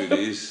here to do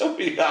these.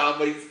 We are,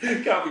 mate.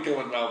 Can't be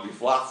coming round me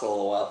flat all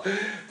the while.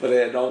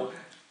 But no,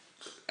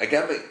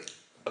 again, mate,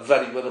 a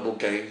very winnable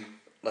game.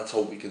 Let's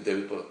hope we can do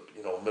it. But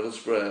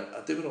Middlesbrough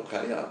are doing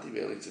okay, aren't they?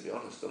 Really, to be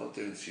honest, they're not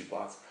doing too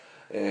bad.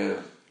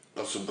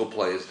 Got some good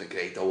players and a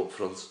great up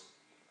front.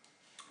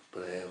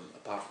 But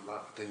apart from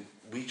that, I think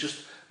we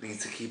just need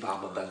to keep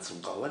our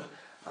momentum going.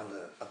 And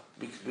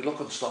we look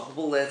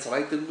unstoppable there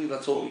tonight, didn't we?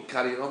 Let's hope we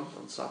carry on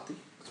Saturday.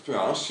 To be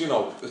honest,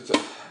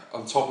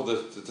 on top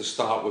of the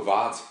start we've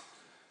had,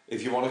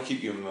 if you want to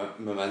keep your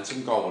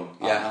momentum going,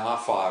 a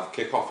 5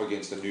 kick-off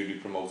against the newly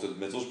promoted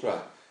Middlesbrough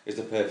is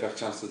the perfect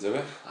chance to do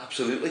it.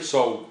 Absolutely.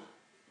 So,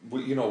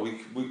 we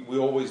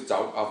always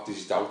have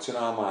these doubts in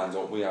our mind,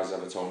 don't we, as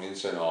Evertonians,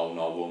 saying, oh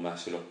no, we'll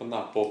mess it up and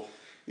that. But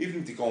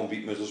even if they go and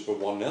beat Middlesbrough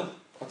 1-0,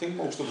 I think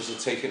most of us will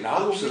take it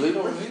now. Absolutely. You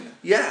know what I mean?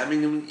 Yeah, I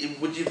mean,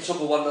 would you took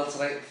a 1-0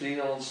 tonight and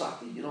 3-0 on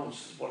Saturday?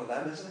 It's one of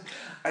them, isn't it?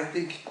 I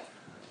think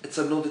it's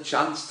another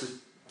chance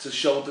to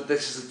show that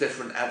this is a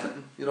different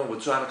Everton. We're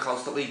trying to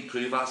constantly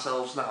prove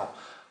ourselves now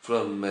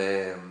from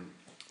the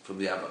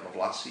Everton of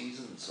last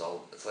season.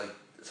 So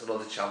it's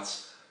another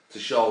chance to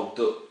show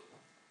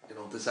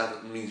that this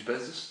Everton means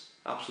business.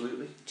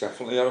 Absolutely.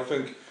 Definitely. I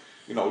think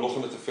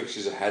looking at the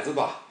fixtures ahead of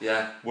that.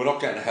 Yeah. We're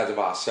not getting ahead of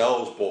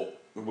ourselves, but.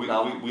 We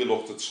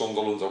looked at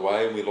Sunderland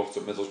away and we looked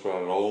at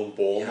Middlesbrough at home,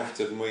 Bournemouth,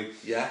 didn't we?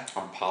 Yeah.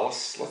 And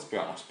Palace, let's be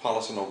honest,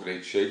 Palace are no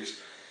great shakes.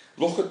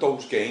 Look at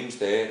those games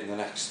there in the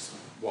next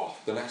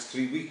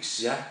 3 weeks.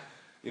 Yeah.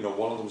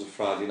 One of them's a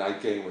Friday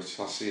night game, which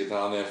I'll see you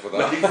down there for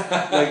that.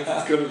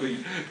 That's going to be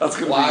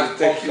live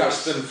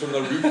podcasting from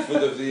the roof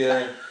of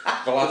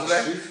the Ladder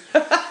Street.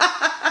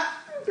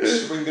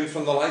 Swinging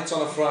from the lights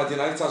on a Friday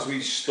night as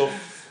we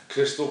stuff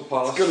Crystal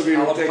Palace. It's going to be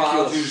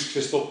ridiculous. Who's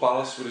Crystal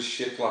Palace with his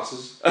shit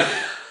glasses.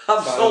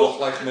 I'm trying to look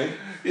like me.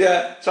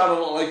 Yeah, trying to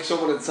look like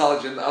someone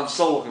intelligent. I'm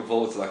so looking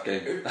forward to that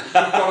game. We've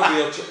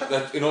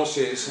got in all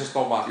seriousness,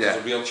 no matter, there's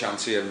a real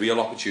chance here, a real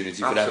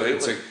opportunity for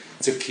Everton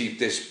to keep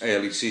this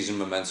early season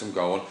momentum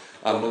going.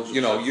 And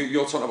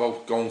you're talking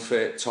about going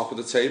for top of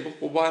the table.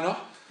 Well, why not?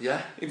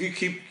 Yeah. If you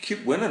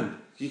keep winning,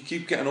 you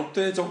keep getting up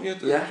there, don't you?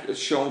 Yeah. It's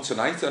shown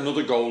tonight,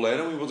 another goal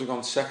there, and we would have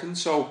gone second.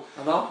 So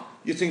I know.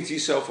 You think to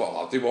yourself,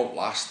 oh, they won't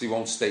last, they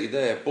won't stay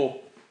there,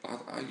 but.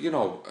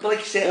 But like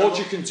you say, all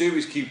you can do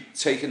is keep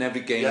taking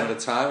every game at a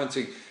time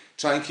and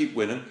try and keep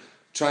winning,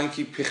 try and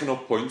keep picking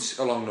up points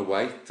along the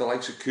way. The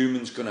likes of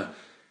Koeman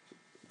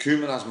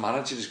as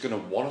manager is going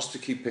to want us to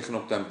keep picking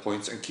up them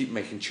points and keep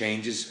making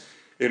changes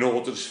in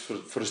order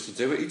for us to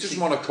do it. He doesn't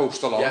want to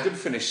coast along and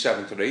finish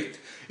 7th or 8th.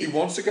 He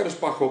wants to get us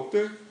back up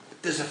there.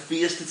 There's a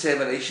fierce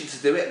determination to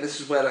do it, and this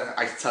is where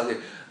I tell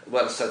you,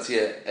 where I said to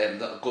you,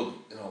 that a good,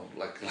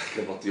 like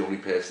I'm not the only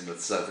person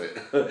that said it,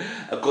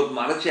 a good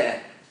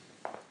manager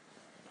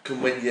can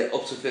win you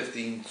up to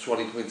 15,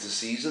 20 points a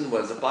season,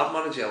 whereas a bad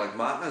manager like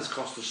Martinez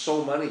cost us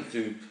so many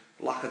through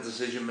lack of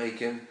decision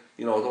making.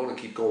 I don't want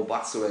to keep going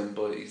back to him,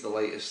 but he's the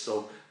latest,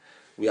 so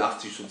we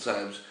have to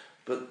sometimes.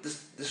 But this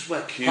is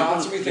where Koeman...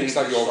 Part of me thinks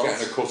that you're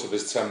getting a cut of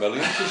his 10 million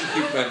because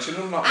you keep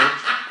mentioning him that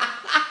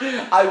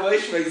much. I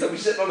wish, mate, I'd be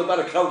sitting on a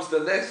better couch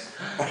than this.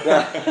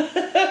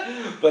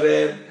 But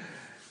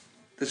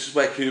this is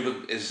where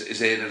Koeman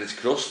is earning his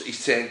crust.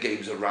 He's turned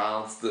games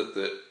around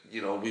that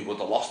we would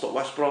have lost at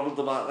West Brom with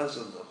the Martinez,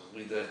 and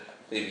we'd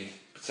maybe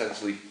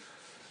potentially,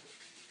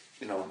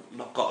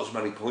 not got as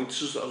many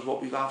points as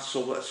what we've had.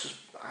 So it's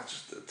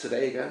just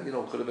today again,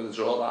 could have been a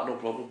draw, that no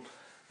problem.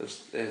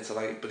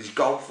 Tonight, but he's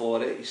gone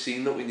for it. He's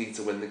seen that we need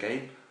to win the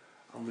game,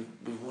 and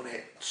we won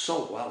it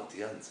so well at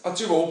the end. I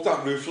do hope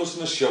that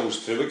ruthlessness shows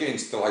through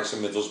against the likes of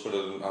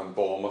Middlesbrough and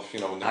Bournemouth,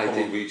 in the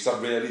coming weeks. I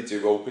really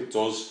do hope it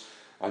does.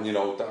 And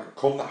that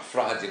come that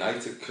Friday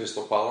night at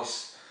Crystal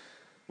Palace,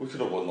 we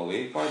could have won the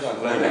league by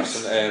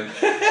then.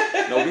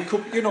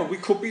 No, we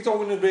could be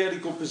though in a really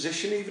good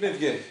position, even if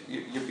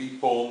you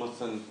beat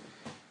Bournemouth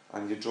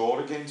and you draw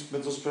against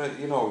Middlesbrough.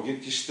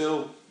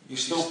 You're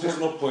still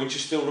picking up points.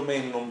 You're still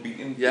remaining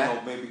unbeaten. Yeah.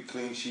 Maybe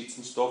clean sheets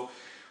and stuff.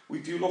 We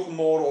do look a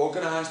more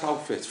organised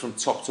outfit from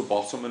top to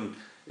bottom, and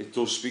it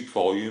does speak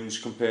volumes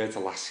compared to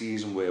last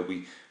season where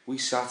we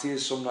sat here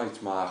some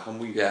nights, Mark, and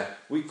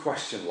we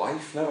questioned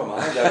life. Never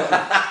mind.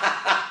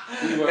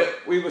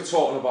 we were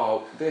talking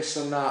about this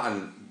and that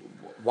and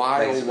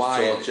why.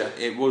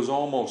 It was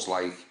almost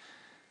like,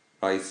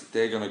 right,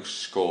 they're going to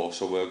score,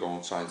 so we're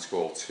going to try and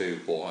score too,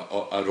 but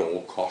at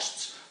all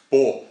costs.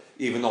 But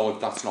even though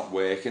that's not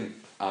working,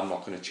 I'm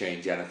not going to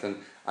change anything.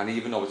 And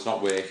even though it's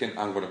not working,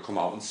 I'm going to come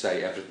out and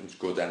say everything's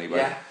good anyway.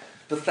 Yeah.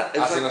 But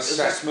as an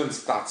assessment,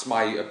 that's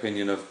my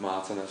opinion of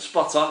Martinez.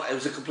 Spot on. It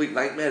was a complete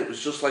nightmare. It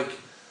was just like,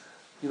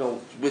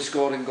 we're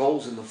scoring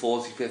goals in the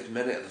 45th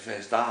minute of the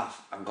first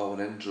half and going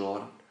in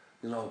drawing.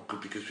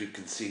 Because we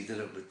conceded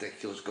a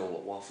ridiculous goal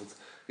at Watford.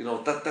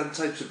 Them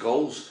types of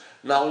goals.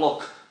 Now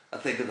look, I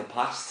think in the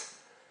past,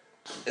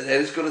 it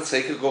is going to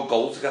take a good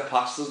goal to get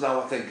past us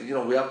now. I think,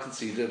 we have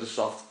conceded a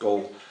soft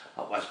goal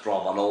at West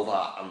Brom. I know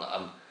that,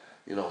 and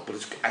you know, but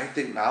I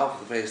think now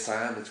for the first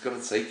time it's going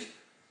to take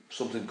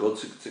something good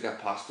to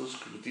get past us,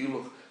 because we do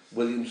look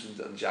Williams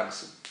and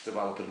Jansen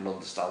developing an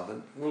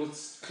understanding. Well,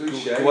 it's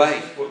cliche,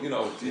 but you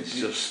know, it's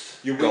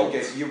just you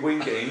win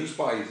games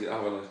by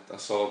having a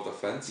solid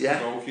defence,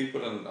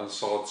 goalkeeper and a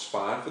solid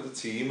spine for the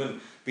team, and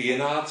being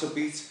hard to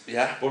beat.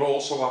 Yeah. But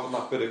also having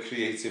that bit of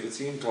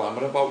creativity and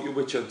glamour about you,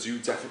 which I do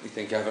definitely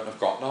think Everton have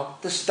got now.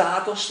 The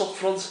stardust up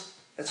front,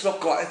 it's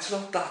not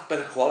that bit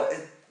of quality.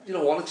 You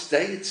know, on its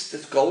day,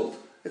 it's gold.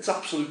 It's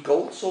absolute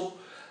gold. So,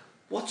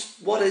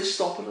 what is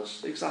stopping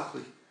us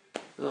exactly?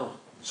 You know.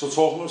 So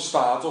talking of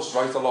stardust,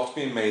 right, a lot's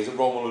been made of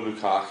Romelu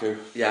Lukaku.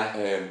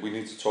 Yeah. We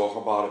need to talk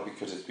about it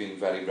because it's been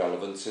very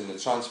relevant in the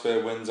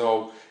transfer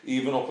window,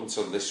 even up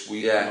until this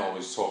week. Yeah. We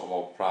always talk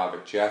about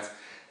private jet.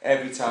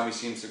 Every time he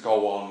seems to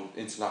go on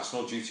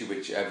international duty,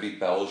 which every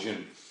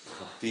Belgian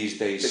these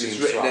days seems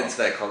to have, into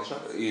their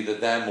contract. either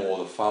them or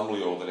the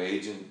family or their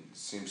agent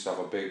seems to have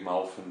a big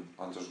mouth and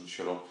doesn't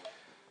shut up.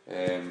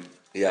 I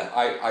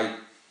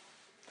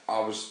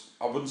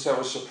wouldn't say I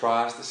was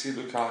surprised to see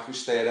Lukaku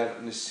stay at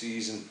Everton this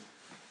season,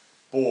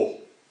 but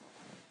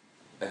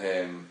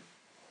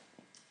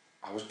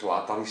I was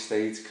glad that he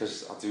stayed,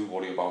 because I do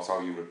worry about how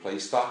you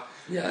replace that.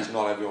 Yeah. He's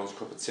not everyone's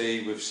cup of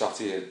tea. We've sat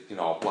here, you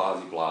know, blah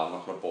de blah. I'm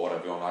not going to bore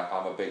everyone.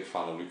 I'm a big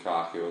fan of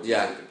Lukaku.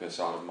 I take the piss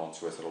out of him on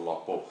Twitter a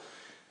lot, but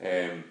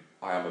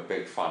I am a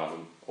big fan of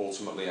him.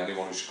 Ultimately,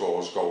 anyone who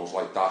scores goals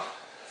like that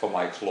for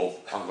my club,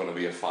 I'm going to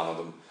be a fan of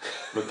them,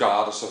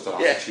 regardless of their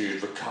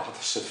attitude,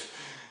 regardless of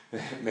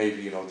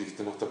maybe, you know,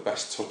 they're not the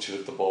best toucher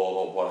of the ball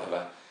or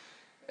whatever.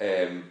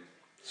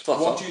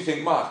 What do you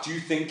think, Mark? Do you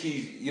think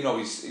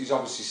he's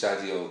obviously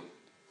said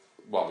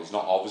he's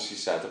not obviously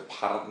said,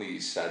 apparently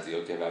he said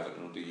he'll give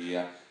Everton another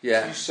year.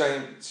 Yeah. Do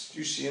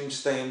you see him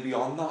staying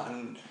beyond that?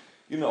 And,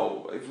 you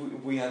know, if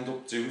we end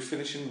up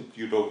finishing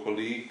Europa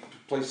League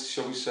place,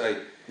 shall we say?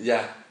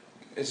 Yeah.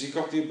 Has he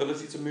got the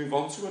ability to move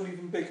on to an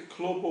even bigger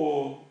club,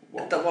 or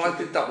what? I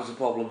think that was the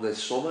problem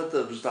this summer.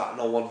 There was that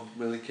no one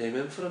really came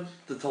in for him.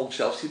 The whole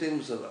Chelsea thing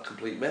was a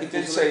complete myth. He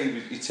did say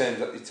he turned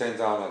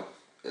down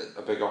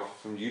a big offer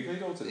from Juve,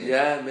 though, didn't he?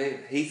 Yeah,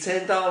 mate. He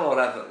turned down or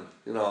Everton.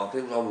 You know, I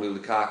think Romelu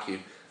Lukaku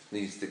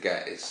needs to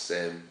get his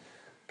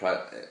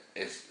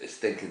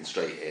thinking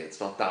straight here. It's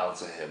not down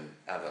to him.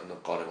 Everton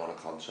have got him on a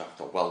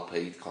contract, a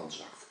well-paid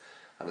contract,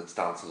 and it's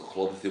down to the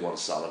club if they want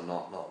to sell him,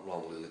 not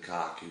Romelu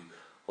Lukaku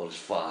or his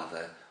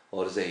father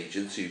or his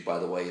agent, who, by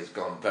the way, has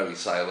gone very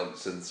silent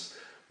since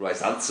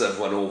Rice Answer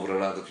went over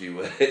and had a few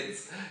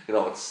words. You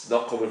know, it's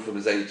not coming from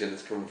his agent,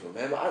 it's coming from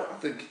him. I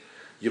think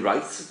you're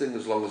right. I think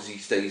as long as he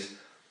stays,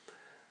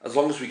 as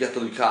long as we get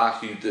the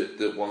Lukaku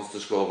that wants to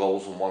score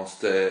goals and wants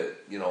to,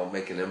 you know,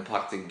 make an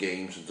impact in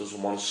games and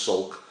doesn't want to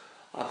sulk,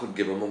 I couldn't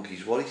give a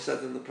monkey's what he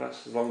said in the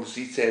press. As long as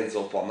he turns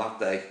up on that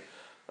day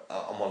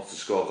and wants to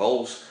score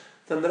goals,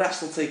 then the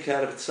rest will take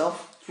care of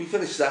itself. If we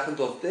finish second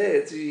or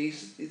third,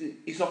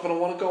 he's not going to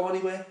want to go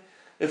anywhere.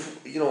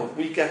 If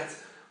we get,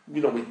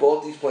 we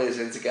bought these players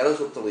in to get us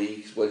up the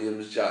leagues,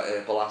 Williams,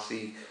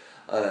 Balassi,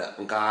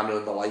 and Garner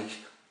and the like.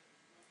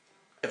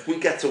 If we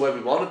get to where we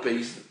want to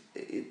be,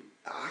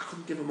 I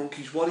couldn't give a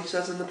monkey's what he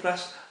says in the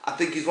press. I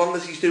think as long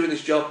as he's doing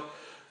his job,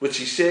 which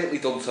he's certainly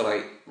done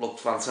tonight, looked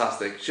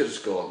fantastic. Should have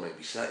scored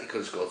maybe he could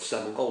have scored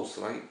 7 goals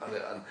tonight,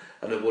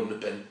 and it wouldn't have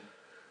been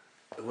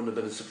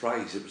a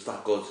surprise. It was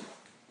that good.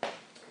 I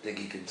think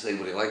he can say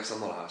what he likes on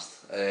the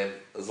last,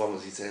 as long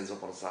as he turns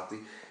up on a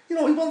Saturday. You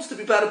know, he wants to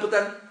be better, but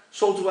then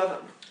so do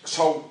Everton.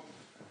 So,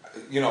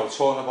 you know,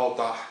 talking about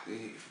that,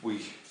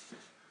 we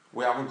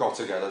haven't got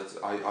together.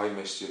 I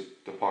missed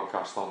the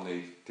podcast on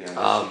the end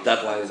of the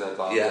deadline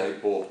day,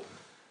 but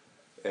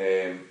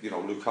you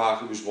know,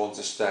 Lukaku was one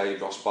to stay.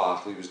 Ross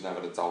Barkley was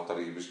never a doubt that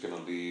he was going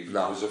to leave.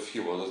 No. There was a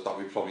few others that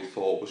we probably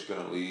thought was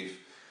going to leave.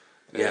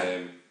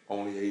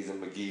 Only Aidan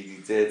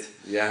McGeady did.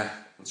 Yeah.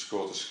 And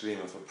scored a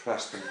screamer for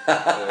Preston.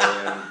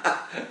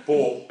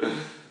 But in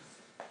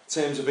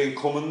terms of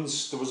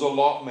incomings, there was a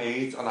lot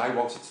made, and I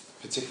wanted to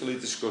particularly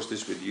discuss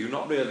this with you,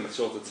 not really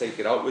sort of take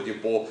it out with you,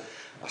 but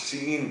I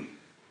seen,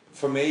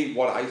 for me,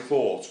 what I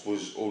thought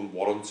was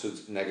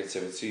unwarranted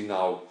negativity.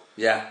 Now,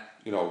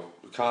 you know,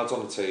 the cards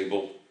on the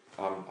table.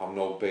 I'm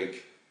no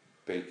big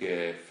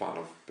fan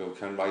of Bill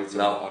Kenwright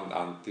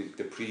and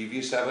the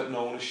previous Everton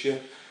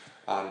ownership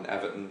and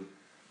Everton.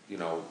 You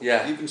know,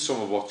 even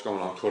some of what's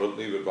going on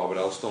currently with Robert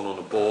Elstone on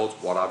the board,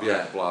 what have you,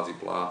 blah de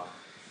blah.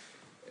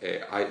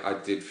 I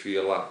did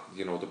feel that,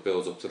 you know, the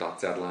build up to that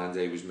deadline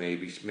day was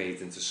maybe made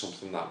into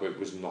something that it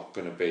was not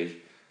going to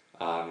be,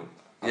 and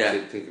I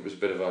did think it was a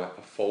bit of a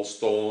false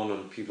dawn,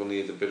 and people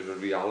needed a bit of a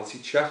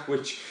reality check.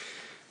 Which,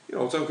 you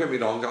know, don't get me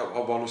wrong, I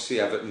want to see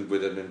Everton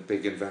with a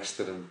big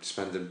investor and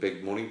spending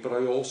big money, but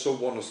I also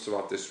want us to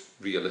have this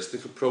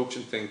realistic approach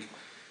and think,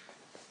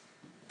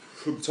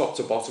 from top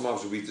to bottom,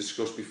 as we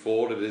discussed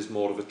before, it is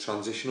more of a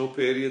transitional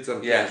period,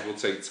 and things will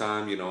take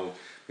time. You know,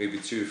 maybe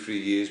 2 or 3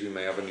 years we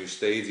may have a new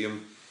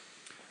stadium.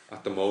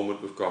 At the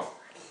moment, we've got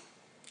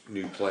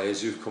new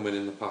players who've come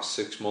in the past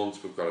 6 months.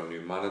 We've got a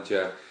new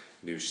manager,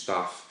 new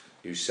staff,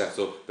 new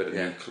setup, bit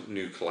of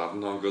new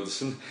cladding on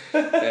Goodison.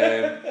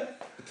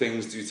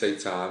 Things do take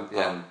time,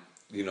 and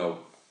you know,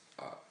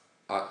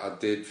 I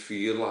did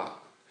feel that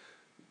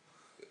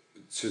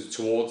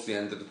towards the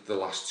end of the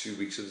last 2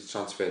 weeks of the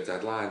transfer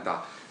deadline,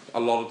 that a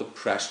lot of the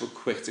press were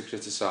quick to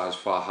criticise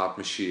Farhad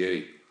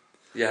Moshiri.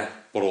 Yeah.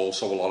 But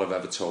also a lot of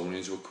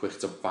Evertonians were quick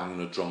to bang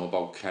the drum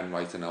about Ken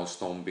Wright and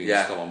Elstone being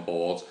still on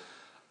board,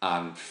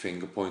 and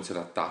finger pointed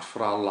at that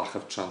for our lack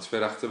of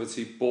transfer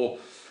activity. But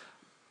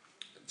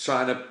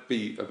trying to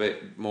be a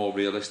bit more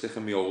realistic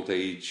in my old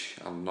age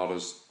and not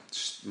as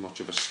much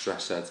of a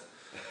stress head,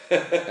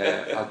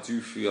 I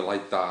do feel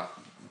like that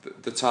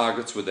the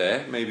targets were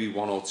there. Maybe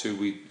one or two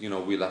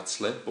we let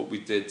slip, but we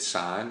did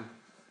sign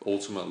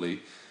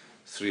ultimately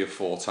 3 or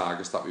 4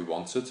 targets that we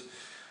wanted.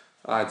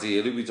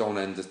 Ideally, we don't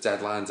end the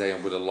deadline day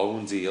with a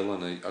loan deal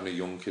and a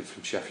young kid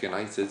from Sheffield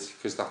United,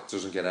 because that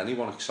doesn't get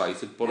anyone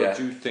excited. But I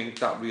do think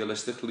that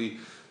realistically,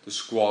 the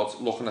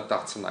squad, looking at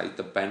that tonight,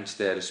 the bench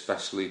there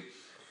especially,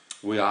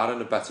 we are in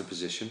a better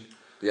position.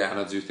 Yeah. And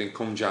I do think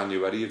come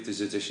January, if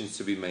there's additions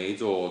to be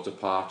made or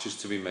departures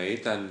to be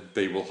made, then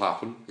they will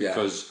happen,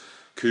 because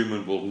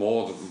Koeman will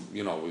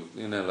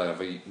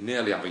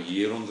nearly have a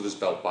year under his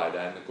belt by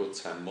then, a good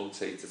 10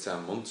 months, 8 to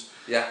 10 months.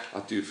 Yeah. I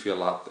do feel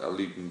that it'll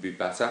even be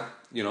better.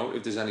 You know,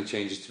 if there's any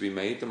changes to be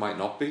made, there might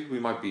not be. We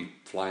might be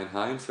flying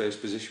high in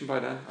first position by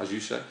then, as you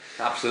say.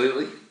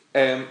 Absolutely.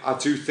 I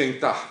do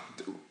think that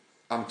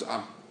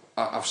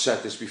I've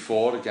said this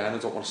before, again, I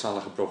don't want to sound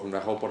like a broken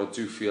record, but I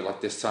do feel like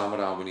this time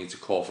around we need to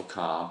call for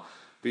calm,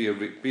 be a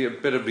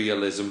bit of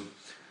realism.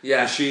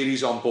 Yeah.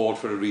 Shiri's on board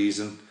for a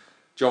reason.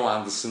 Joe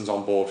Anderson's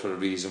on board for a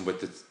reason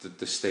with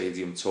the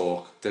stadium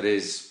talk. There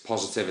is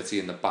positivity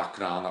in the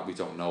background that we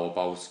don't know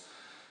about.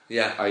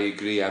 Yeah. I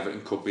agree,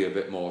 Everton could be a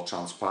bit more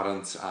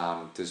transparent.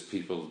 There's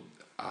people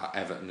at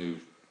Everton who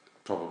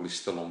probably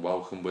still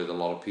unwelcome with a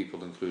lot of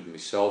people, including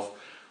myself.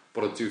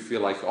 But I do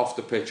feel like off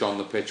the pitch, on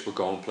the pitch, we're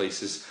going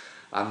places.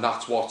 And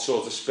that's what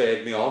sort of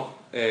spurred me on,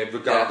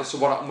 regardless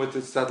of what happened with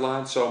this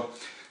deadline. So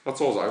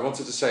that's all I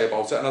wanted to say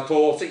about it. And I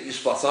think you're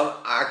spot on.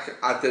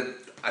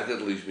 I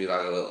did lose me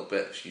rag a little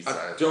bit.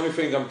 The only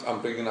thing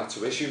I'm bringing that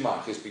to issue,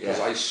 Mark, is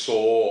because I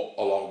saw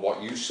a lot of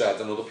what you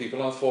said and other people,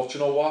 and I thought, you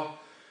know what?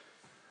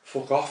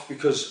 Fuck off,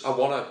 because I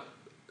want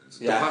to...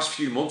 The past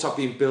few months I've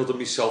been building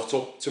myself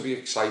up to be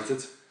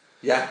excited.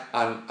 Yeah.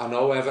 And I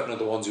know Everton are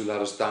the ones who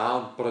let us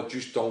down, but I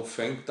just don't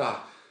think that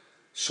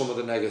some of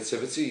the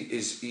negativity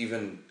is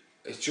even...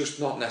 It's just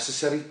not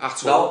necessary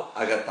at all. No,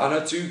 I get that.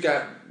 And I do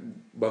get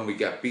when we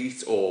get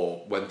beat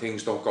or when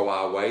things don't go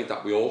our way,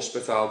 that we all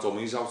spit our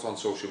dummies out on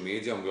social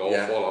media and we all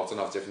fall out and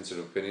have different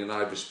opinion.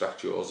 I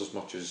respect yours as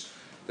much as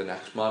the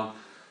next man,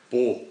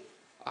 but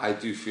I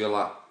do feel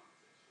that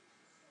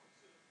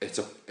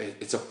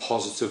it's a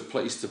positive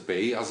place to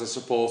be as a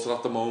supporter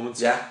at the moment.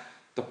 Yeah.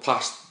 The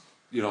past,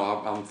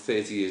 I'm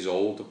 30 years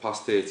old. The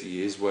past 30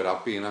 years where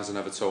I've been as an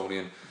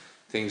Evertonian,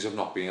 things have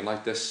not been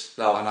like this.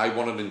 No. And I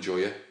want to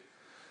enjoy it.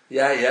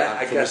 Yeah,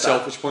 and from a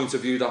selfish point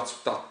of view, that's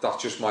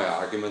just my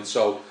argument.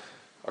 So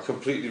I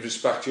completely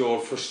respect your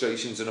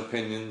frustrations and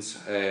opinions.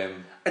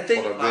 But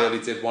I really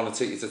did want to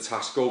take you to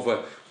task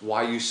over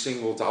why you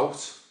singled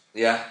out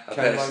Ken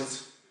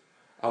Wright,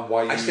 and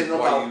why you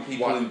singled out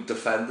people who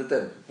defended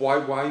him.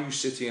 Why you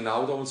sit here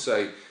now though and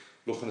say,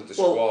 looking at the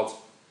squad,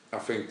 I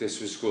think this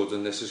was good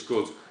and this is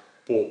good,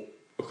 but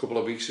a couple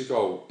of weeks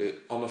ago,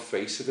 on the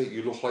face of it,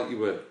 you looked like you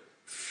were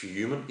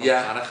fuming and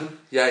panicking.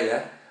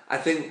 Yeah. I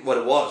think what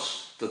it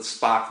was that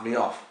sparked me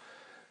off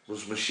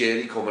was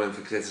Moshiri coming in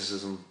for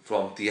criticism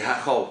from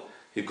Diaco,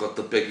 who got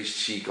the biggest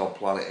cheek on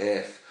planet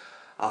Earth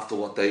after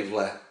what they've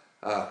let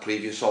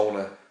previous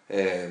owner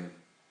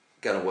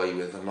get away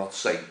with and not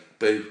say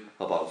boo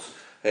about.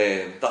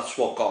 That's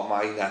what got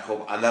my neck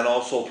up. And then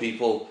also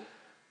people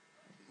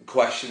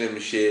questioning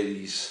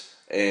Moshiri's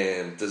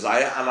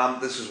desire, and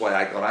this is why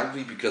I got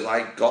angry, because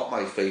I got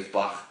my faith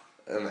back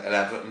in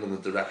Everton in the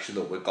direction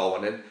that we're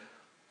going in.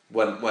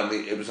 When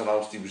it was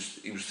announced he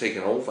was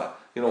taking over,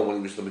 when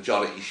he was the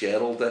majority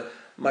shareholder,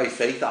 my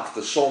faith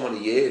after so many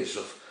years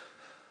of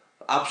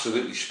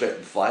absolutely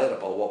spitting fire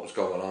about what was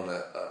going on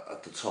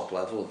at the top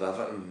level of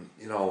Everton,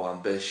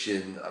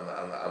 ambition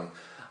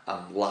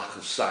and lack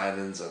of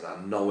signings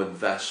and no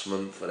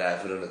investment for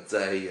Everton a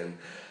day and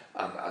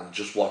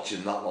just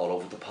watching that lot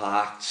over the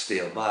park,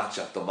 steal match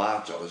after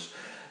match.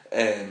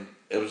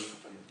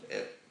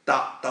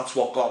 That's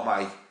what got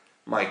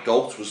my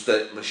goat, was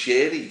that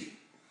Moshiri,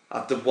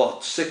 after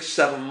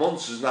 6-7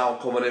 months, is now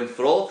coming in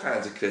for all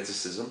kinds of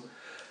criticism.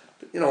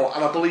 And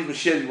I believe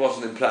Moshiri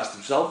wasn't impressed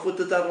himself with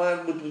the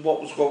deadline, with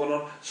what was going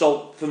on.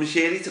 So for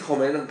Moshiri to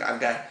come in and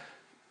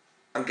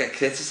get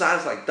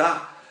criticised like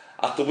that,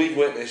 after we've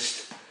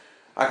witnessed,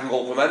 I can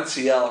go from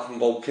NCL, I can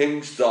go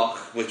Kingsdock,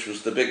 which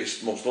was the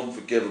biggest, most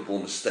unforgivable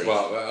mistake.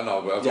 Well, I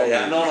know, but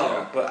I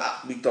don't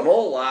but we've done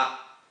all that,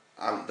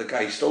 and the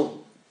guy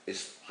still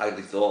is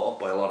highly thought of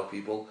by a lot of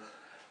people.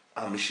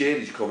 And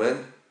Moshiri's come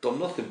in, done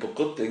nothing but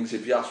good things,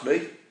 if you ask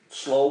me.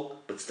 Slow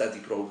but steady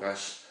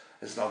progress.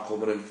 Is now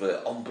coming in for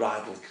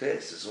unbridled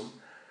criticism.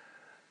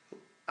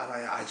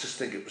 I just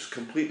think it was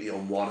completely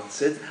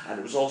unwarranted, and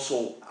it was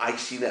also, I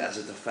seen it as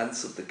a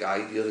defence of the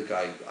other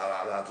guy,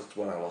 and that's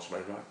when I lost my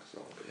rag.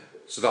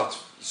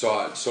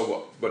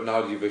 But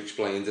now you've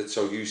explained it,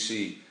 so you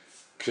see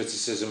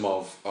criticism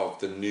of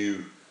the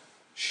new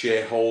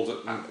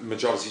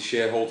majority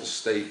shareholder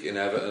stake in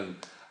Everton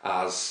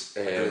as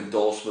an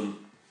endorsement.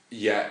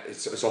 Yeah,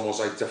 it's almost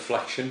like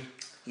deflection.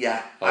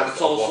 Yeah, and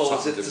it's also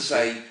as if to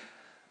say,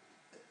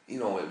 you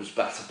know, it was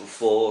better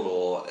before,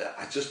 or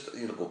I just,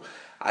 you know,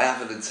 I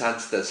haven't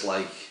intensed this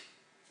like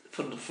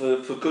for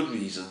good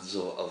reasons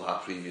of our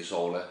previous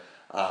owner,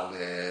 and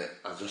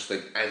I just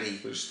think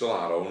He's still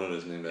our owner,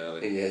 isn't he?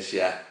 Really? He is,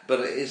 yeah.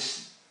 But it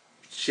is,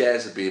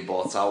 shares are being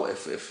bought out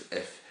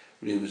if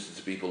rumours are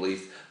to be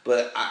believed.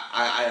 But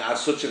I have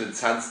such an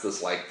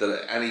intenseness like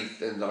that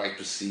anything that I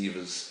perceive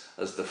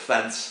as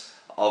defence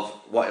of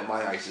what in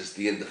my eyes is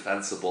the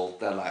indefensible,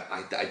 then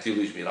I do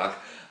lose my rag.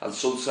 And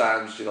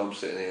sometimes, you know, I'm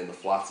sitting here in the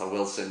flat, I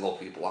will single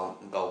people out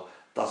and go,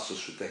 that's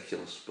just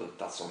ridiculous, but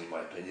that's only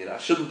my opinion. I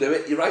shouldn't do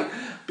it, you're right.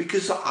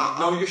 Because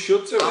you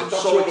should do it.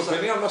 That's your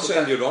opinion. I'm not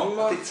saying you're wrong,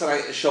 man. I think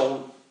tonight has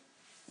shown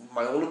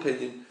my own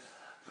opinion.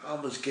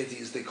 I'm as giddy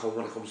as they come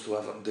when it comes to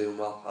Everton doing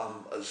well.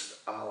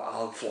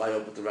 I'll fly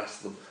up with the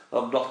rest of them.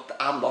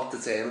 I'm not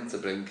determined to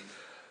bring,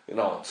 you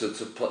know, to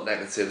put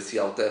negativity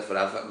out there for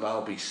Everton.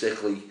 I'll be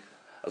sickly.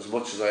 As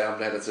much as I am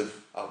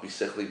negative, I'll be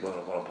sickly when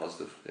I'm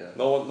positive. Yeah.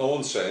 No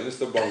one's saying it's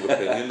the wrong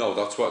opinion. No,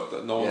 that's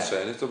what. No one's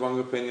saying it's the wrong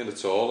opinion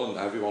at all, and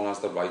everyone has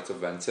the right to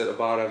vent it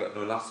about it.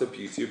 And that's the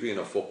beauty of being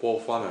a football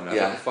fan and an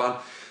Everton fan.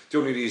 The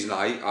only reason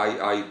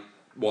I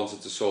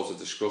wanted to sort of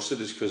discuss it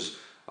is because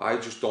I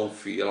just don't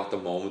feel at the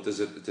moment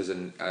there's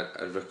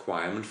a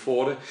requirement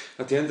for it.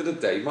 At the end of the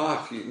day,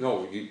 Mark, you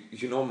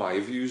know my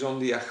views on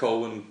the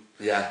Echo and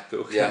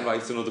Ken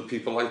Wright and other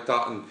people like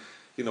that, and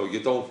you know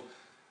you don't.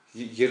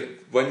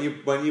 When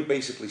you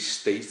basically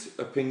state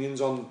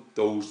opinions on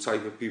those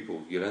type of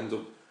people, you end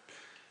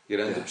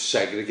up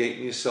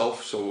segregating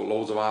yourself. So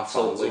loads of our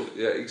fans,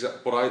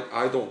 But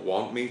I don't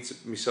want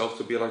myself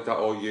to be like that,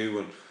 or you,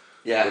 and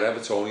we're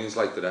Evertonians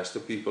like the rest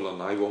of people,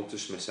 and I won't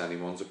dismiss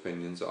anyone's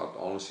opinions. I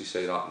honestly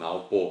say that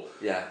now, but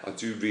I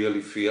do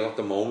really feel at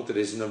the moment there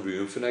isn't a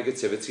room for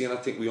negativity, and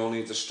I think we all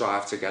need to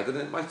strive together.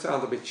 And it might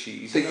sound a bit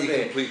cheesy,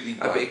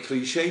 a bit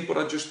cliche, but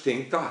I just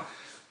think that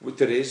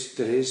there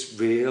is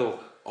real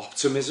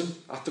optimism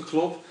at the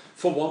club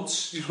for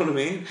once, you know what I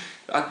mean?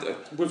 And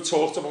we've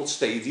talked about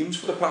stadiums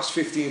for the past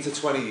 15 to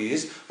 20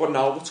 years, but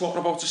now we're talking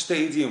about a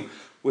stadium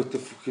with the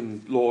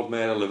fucking Lord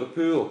Mayor of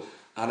Liverpool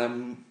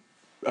and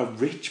a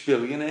rich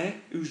billionaire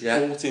who's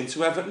bought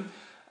into Everton,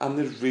 and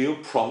there's real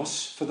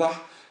promise for that.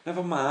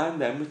 Never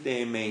mind them with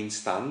their main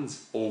stand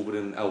over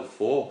in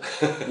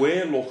L4.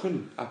 We're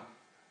looking at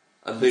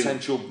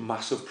potential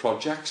massive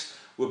projects.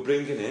 We're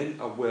bringing in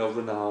a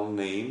well-renowned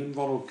name in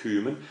Ronald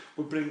Koeman.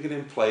 We're bringing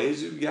in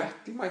players who,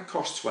 they might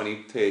cost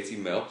 20, 30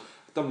 mil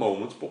at the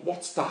moment, but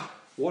what's that?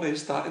 What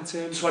is that in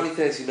terms 20,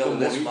 30 mil in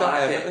this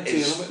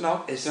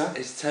market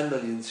is 10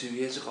 million 2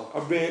 years ago. I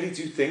really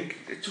do think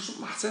it doesn't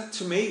matter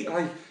to me.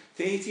 Like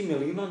 30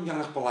 million on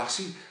Yannick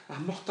Bolasie,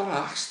 I'm not that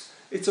asked.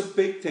 It's a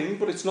big thing,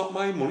 but it's not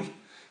my money.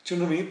 Do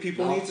you know what I mean?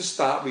 People need to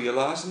start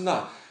realising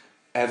that.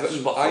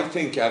 Everton, I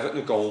think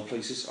Everton are going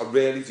places. I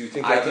really do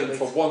think Everton,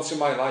 for once in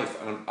my life,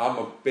 and I'm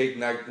a big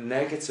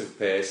negative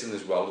person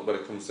as well when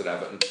it comes to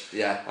Everton.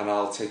 Yeah. And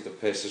I'll take the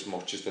piss as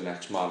much as the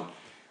next man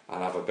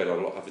and have a bit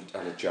of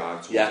a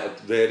jar to it. I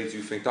really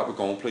do think that we're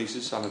going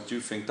places, and I do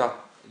think that,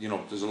 you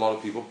know, there's a lot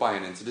of people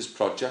buying into this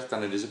project,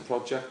 and it is a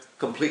project.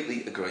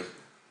 Completely agree.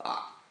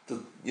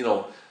 You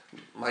know,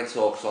 my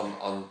talks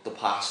on the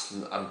past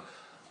and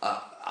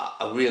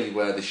are really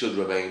where they should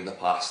remain in the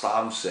past.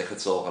 I'm sick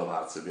of talking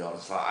about it, to be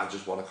honest. I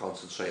just want to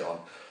concentrate on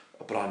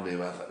a brand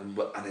new Everton,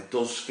 and it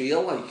does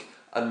feel like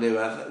a new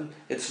Everton.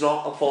 It's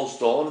not a false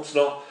dawn. It's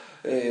not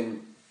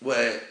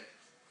where,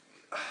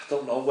 I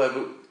don't know, where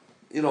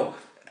you know,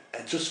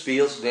 it just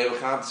feels new. I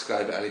can't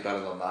describe it any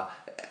better than that.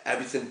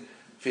 Everything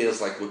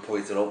feels like we're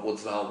pointing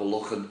upwards now. We're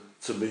looking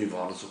to move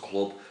on as a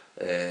club,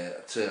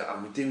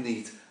 and we do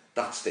need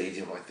that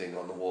stadium, I think,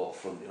 on the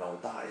waterfront. You know,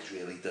 that is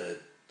really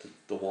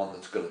the one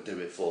that's going to do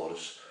it for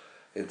us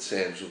in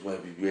terms of where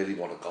we really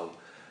want to go.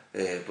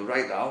 But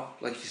right now,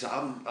 like you said,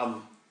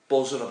 I'm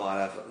buzzing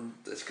about Everton.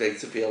 It's great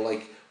to feel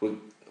like we've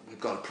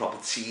got a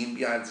proper team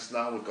behind us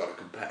now. We've got a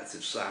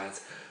competitive side.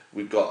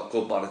 We've got a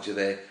good manager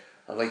there,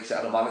 and like you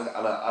said,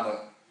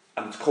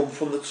 and it's come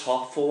from the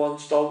top for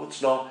once. Though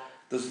it's not,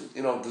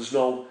 there's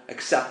no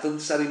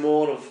acceptance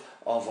anymore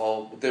of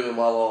we're doing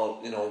well,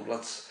 or you know,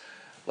 let's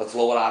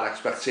lower our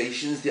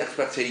expectations. The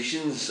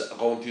expectations are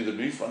going through the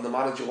roof, and the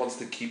manager wants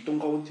to keep them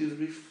going through the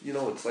roof. You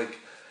know, it's like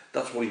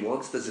that's what he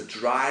wants. There's a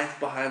drive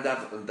behind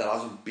Everton that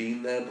hasn't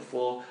been there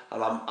before,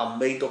 and I'm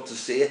made up to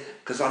see it,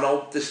 because I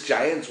know this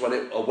Giants, when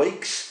it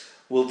awakes,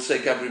 will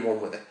take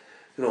everyone with it.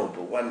 You know,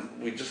 but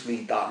when we just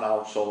need that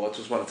now, so I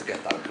just wanted to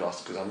get that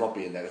across, because I'm not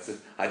being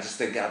negative. I just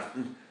think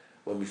Everton,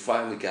 when we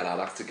finally get our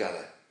act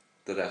together,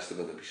 the rest are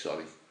going to be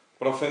sorry.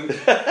 But I think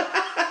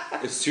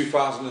It's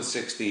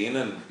 2016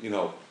 and, you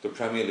know, the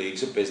Premier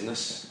League's a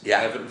business.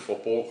 Yeah. Everton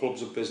Football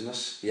Club's a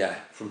business. Yeah.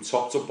 From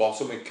top to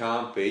bottom, it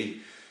can't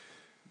be.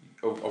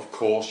 Of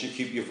course, you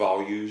keep your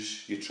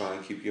values. You try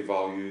and keep your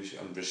values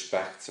and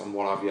respect and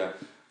what have you.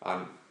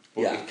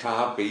 But it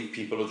can't be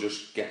people are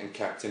just getting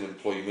kept in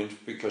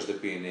employment because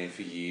they've been there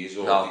for years,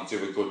 or they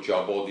do a good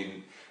job, or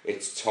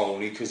it's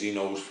Tony because he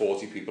knows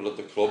 40 people at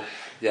the club.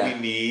 We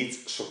need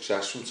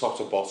success from top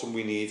to bottom.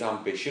 We need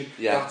ambition.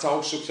 That's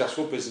how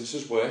successful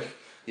businesses work.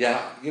 You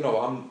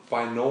know, I'm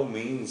by no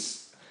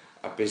means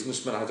a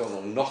businessman. I don't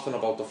know nothing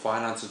about the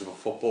finances of a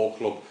football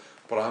club,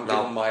 but I'm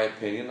giving my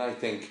opinion. I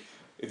think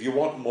if you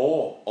want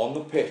more on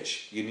the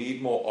pitch, you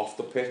need more off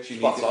the pitch. You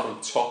need it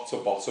from top to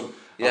bottom.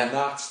 And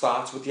that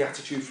starts with the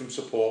attitude from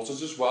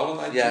supporters as well.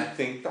 And I do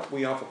think that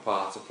we have a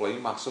part to play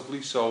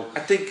massively. So I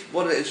think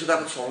what it is with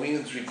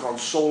Evertonians, we've gone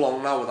so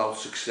long now without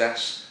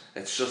success.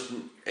 It's just,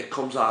 it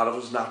comes out of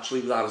us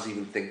naturally without us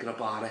even thinking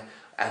about it.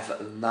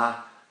 Everton,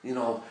 that, you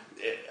know,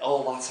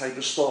 all that type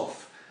of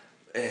stuff.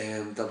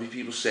 There'll be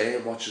people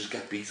saying, watch us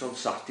get beat on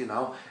Saturday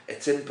now.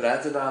 It's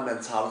inbred in our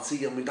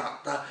mentality. I mean,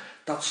 that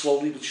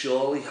slowly but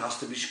surely has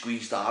to be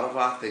squeezed out of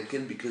our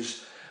thinking,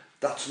 because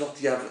that's not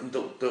the Everton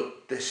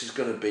that this is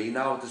going to be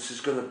now. This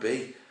is going to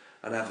be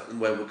an Everton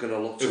where we're going to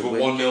look to if win.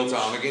 If we're 1-0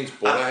 down against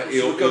Borough,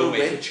 he'll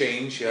make a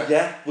change,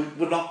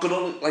 we're not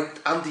going to,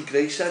 like Andy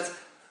Gray said,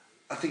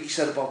 I think he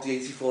said about the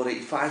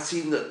 84-85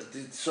 team, that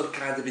they sort of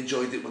kind of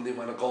enjoyed it when they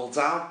went a goal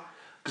down,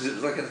 because it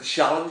was like a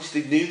challenge.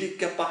 They knew they'd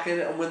get back in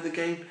it and win the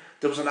game.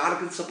 There was an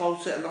arrogance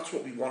about it, and that's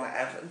what we want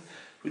at Everton.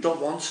 We don't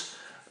want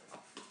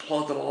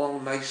plodding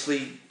along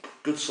nicely,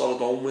 good solid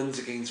home wins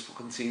against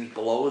fucking teams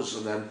below us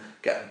and then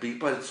getting beat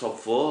by the top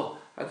four.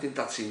 I think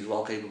that seems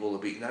well capable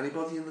of beating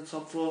anybody in the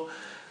top four.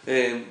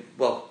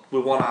 Well, we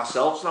won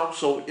ourselves now,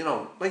 so, you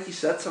know, like you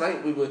said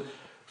tonight, we were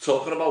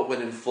talking about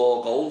winning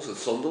 4 goals at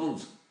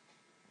Sunderland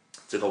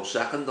to go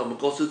second, and we're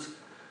gutted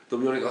that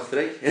we only got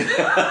 3.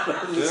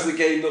 It's the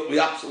game that we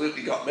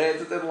absolutely got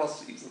murdered in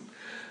last season.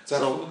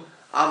 Definitely. So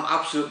I'm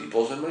absolutely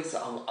buzzing, mate.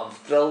 I'm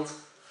thrilled.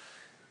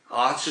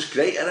 Oh, it's just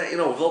great, isn't it? You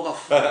know, we've all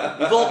got.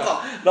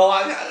 No,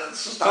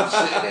 it's just I'm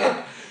sitting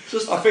here.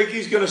 I think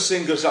he's going to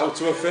sing us out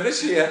to a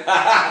finish here. Feel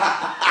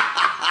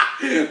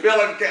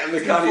like getting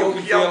the karaoke.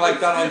 You feel like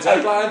that on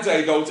deadline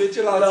day, though, did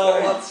you,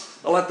 lads?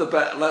 No, I'll let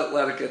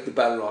it get the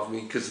better of me,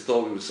 because I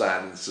thought we were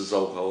signing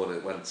Sissoko and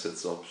it went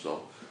tits up,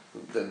 so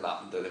it didn't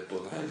happen, did it?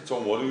 But hey,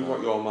 don't worry, we've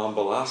got your man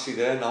Balassi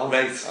there now.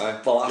 Mate,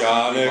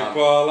 Yannick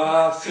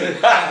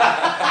Balassi.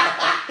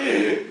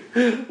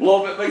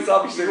 Love it, mate.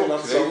 I'll be singing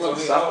that song on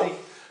Saturday.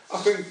 I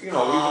think, you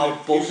know,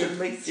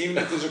 even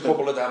if there's a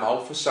couple of them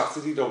out for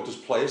Saturday, though, there's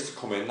players to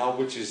come in now,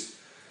 which is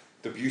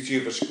the beauty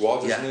of a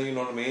squad, isn't it? You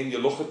know what I mean? You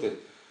look at the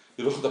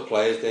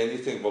players there and you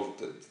think, well,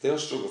 they'll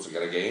struggle to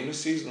get a game this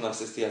season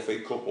unless it's the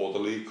FA Cup or the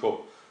League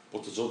Cup,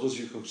 but there's others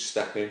who can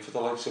step in for the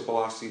likes of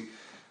Balassi.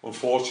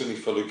 Unfortunately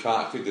for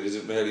Lukaku, there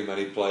isn't really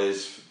many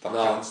players that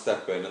can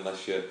step in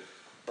unless you're,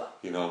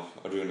 you know,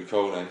 Aruna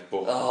Kone.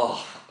 But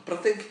I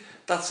think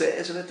that's it,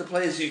 isn't it? The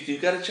players who do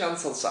get a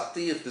chance on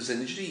Saturday, if there's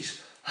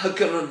injuries, are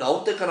going to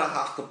know they're going to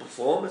have to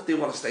perform if they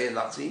want to stay in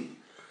that team.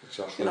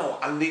 Exactly. You know,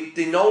 and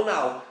they know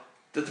now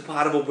that they're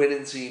part of a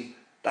winning team.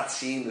 That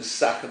team is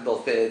second or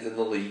third in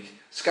the league.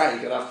 Sky,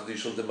 you're going to have to do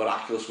something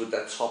miraculous with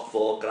their top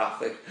 4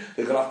 graphic.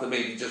 They're going to have to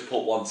maybe just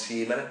put one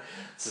team in it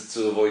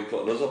to avoid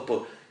putting us up.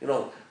 But, you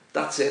know,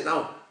 that's it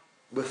now.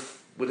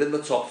 Within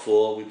the top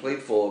 4, we played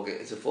 4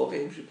 games. Is it 4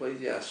 games we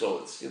played? Yeah, so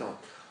it's, you know.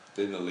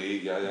 In the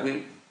league,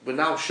 We're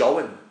now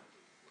showing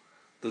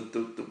that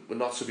we're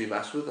not to be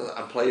messed with,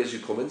 and players who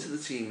come into the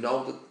team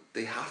know that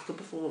they have to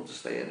perform to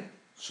stay in it.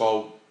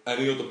 So,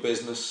 any other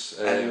business?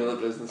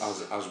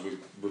 As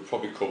we've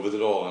probably covered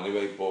it all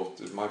anyway,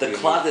 but it might the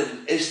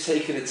cladding is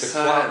taking its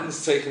time. The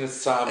cladding's taking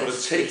its time, but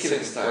it's taking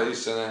its time.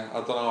 Place, I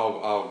don't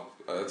know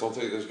I don't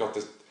think they've got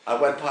the... I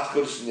went past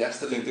Goodison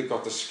yesterday. I think they've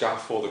got the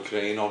scaff or the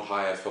crane on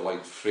hire for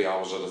like 3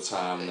 hours at a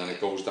time, and then it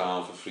goes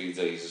down for 3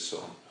 days or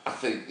something. I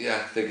think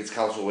it's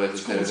council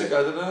workers doing it.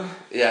 Together now.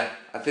 Yeah,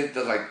 I think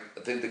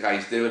the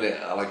guys doing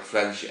it are like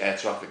French air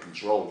traffic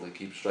control. They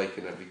keep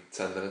striking every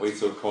 10 minutes. Wait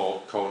till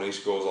Kone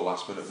scores a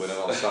last minute winner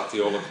on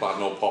Saturday, all the cladding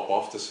will pop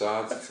off the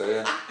side. If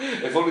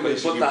only they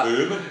put that.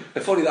 Booming.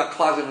 If only that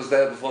cladding was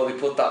there before they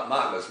put that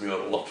Madness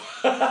mural up.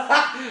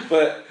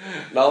 But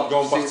no,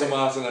 going back to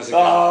Martinez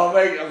again. Oh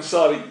mate, I'm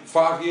sorry.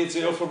 5-year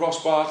deal for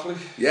Ross Barkley.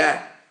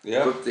 Yeah.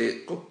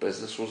 Good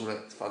business, wasn't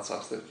it?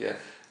 Fantastic. Yeah,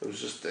 it was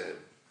just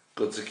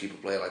good to keep a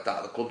player like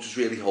that. The club just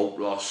really hope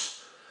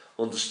Ross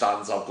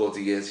understands how good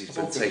he is. He's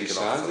been taken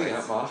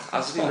off.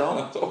 Hasn't he not?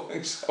 I don't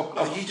think so.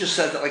 No. You just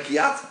said that like he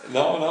had.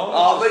 No.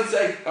 Oh mate,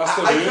 I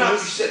can't be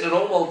sitting at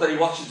home all day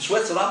watching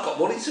Twitter. I've got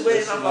money to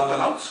earn. I'm not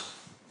going out.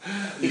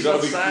 You've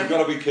got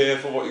to be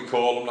careful what you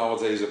call them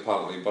nowadays,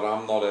 apparently. But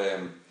I'm not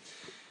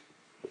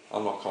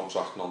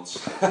contract nonce.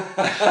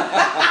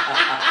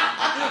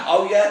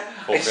 Oh yeah,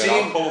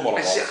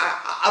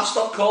 I've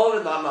stopped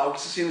calling that now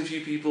because I've seen a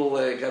few people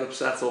get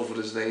upset over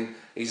his name.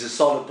 He's a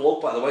solid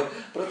bloke, by the way,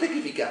 but I think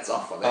if he gets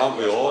off on it, aren't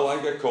we all? I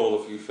get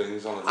called a few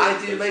things on it. I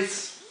do,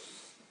 mate.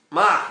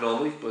 Mark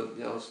normally, but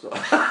you know, it's not.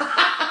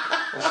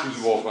 That's because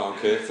you walk around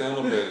Kirkdale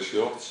and a pair of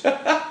shorts.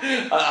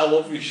 I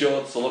love my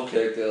shorts, I love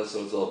Kirkdale,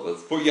 so it's all good.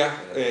 But yeah,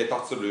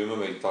 that's the rumour,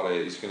 mate, that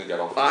he's going to get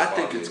off. I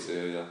think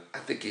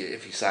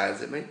if he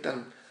signs it, mate,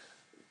 then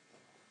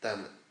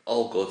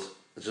all good.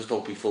 I just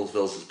hope he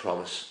fulfills his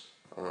promise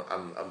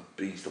and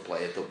brings the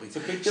player. You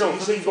know,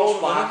 for me,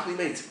 Ross Barkley,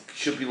 mate,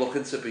 should be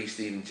looking to be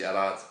Steven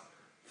Gerrard.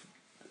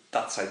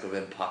 That type of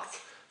impact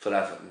for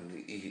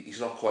Everton. He's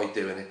not quite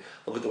doing it.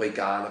 Look at the way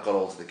Ghana got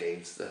all to the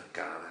games.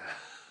 Got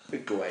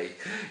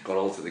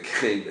all to the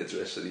game,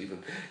 Idris, and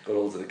even got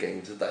all to the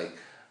game today.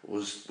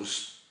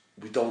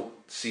 We don't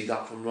see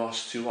that from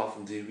Ross too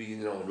often, do we? You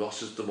know,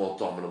 Ross is the more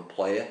dominant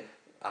player,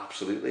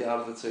 absolutely,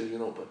 out of the two, you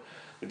know, but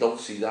we don't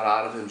see that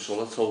out of him, so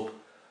let's hope.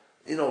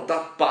 You know,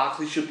 that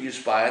Barkley should be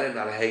aspiring, and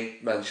I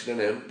hate mentioning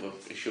him, but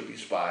he should be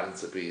aspiring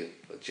to be a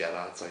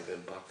Gerrard type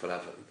impact for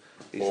Everton.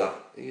 He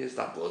is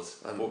that good.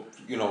 But,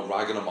 you know,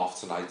 ragging him off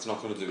tonight, it's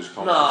not going to do his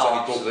confidence. No,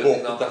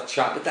 absolutely not.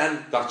 But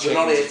then, we're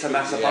not here to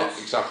mess about.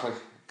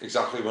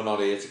 Exactly, we're not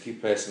here to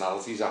keep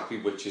personalities happy,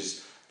 which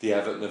is the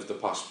Everton of the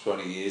past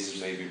 20 years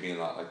has maybe been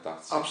like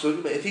that. So.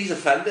 Absolutely, mate. If he's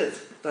offended,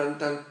 then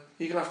you're going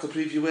to have to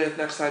prove your worth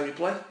next time you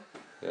play.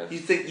 Yeah. You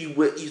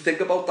think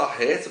about that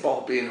hurt,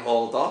 about being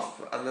hauled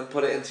off, and then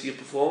put it into your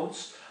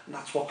performance, and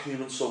that's what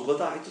Koeman's so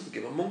good at. He doesn't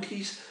give a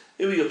monkeys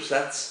who he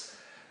upsets.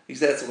 He's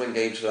there to win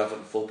games for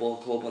Everton Football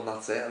Club, and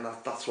that's it, and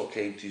that's what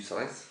came to you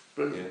tonight.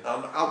 Brilliant.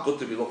 Yeah. How good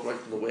did we look right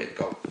from the word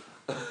go?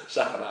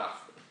 Second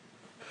half.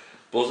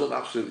 Buzzing,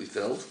 absolutely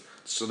filled.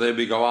 So there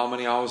we go, how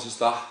many hours is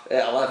that?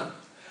 11.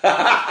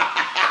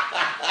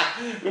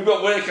 We've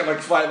got work in like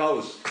 5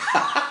 hours.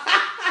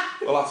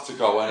 We'll have to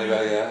go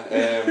anyway, yeah.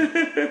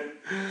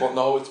 But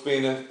no, it's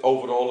been an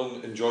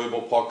overall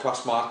enjoyable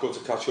podcast, Mark. Good to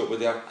catch up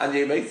with you. And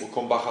you, mate. We'll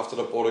come back after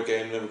the Borough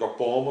game, and then we've got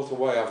Bournemouth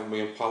away, haven't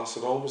we, and Palace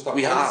at home? Is that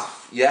we right?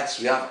 have, yes,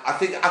 we have. I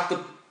think at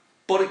the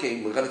Borough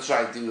game, we're going to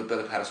try and do a bit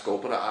of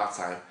periscoping at our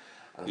time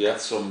and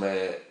get some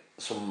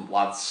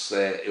lads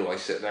who I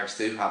sit next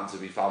to, happen to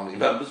be family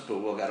members, but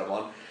we'll get them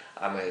on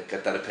and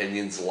get their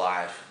opinions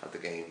live at the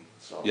game.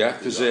 So yeah,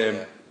 there's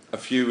a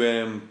few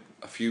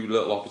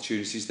little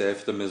opportunities there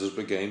for the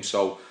Middlesbrough game.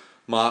 So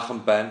Mark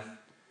and Ben,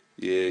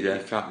 you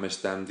can't miss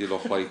them. They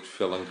look like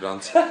Phil and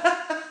Grant.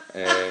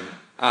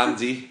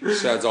 Andy,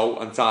 Sedo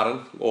and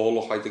Darren all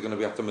look like they're going to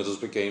be at the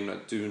Middlesbrough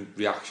game doing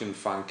reaction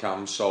fan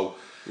cams. So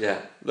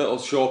little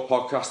short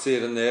podcast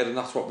here and there, and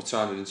that's what we're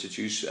trying to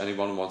introduce.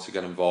 Anyone who wants to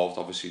get involved,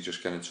 obviously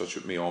just get in touch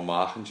with me or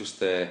Mark and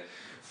just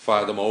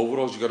fire them over.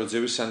 All you got to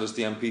do is send us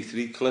the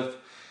MP3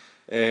 clip.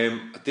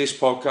 This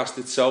podcast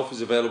itself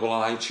is available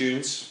on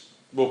iTunes.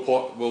 We'll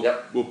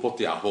put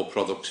the Apple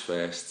products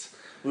first.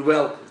 We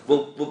will.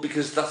 Well,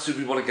 because that's who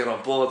we want to get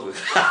on board with.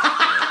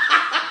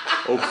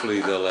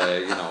 Hopefully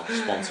they'll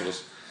sponsor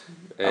us.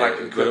 And I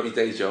can quit my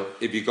day job.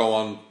 If you go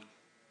on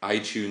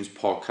iTunes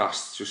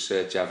podcasts, just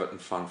search Everton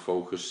Fan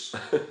Focus.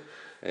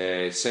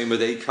 Same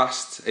with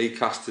Acast.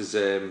 Acast is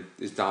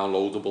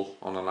downloadable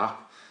on an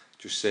app.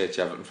 Just search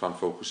Everton Fan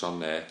Focus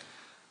on there.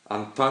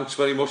 And thanks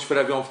very much for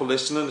everyone for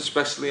listening,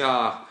 especially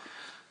our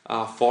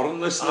foreign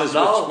listeners, which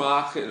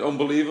Mark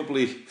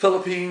unbelievably.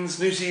 Philippines,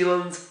 New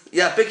Zealand.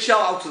 Yeah, big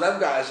shout out to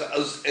them guys.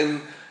 As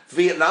in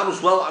Vietnam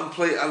as well,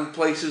 and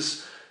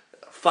places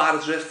far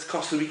adrift.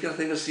 Costa Rica, I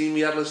think I've seen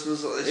we had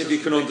listeners. If you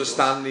can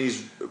understand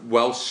these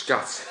Welsh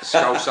Scouse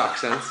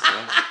accents.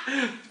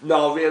 Yeah.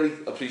 No, really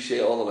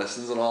appreciate all the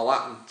listens and all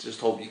that, and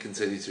just hope you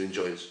continue to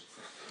enjoy us.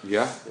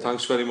 Yeah,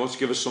 thanks very much.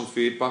 Give us some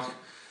feedback.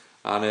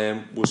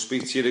 And we'll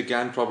speak to you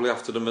again probably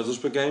after the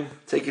Middlesbrough game.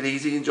 Take it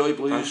easy, enjoy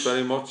Blues. Thanks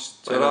very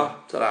much. Ta-ra.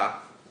 Ta-ra.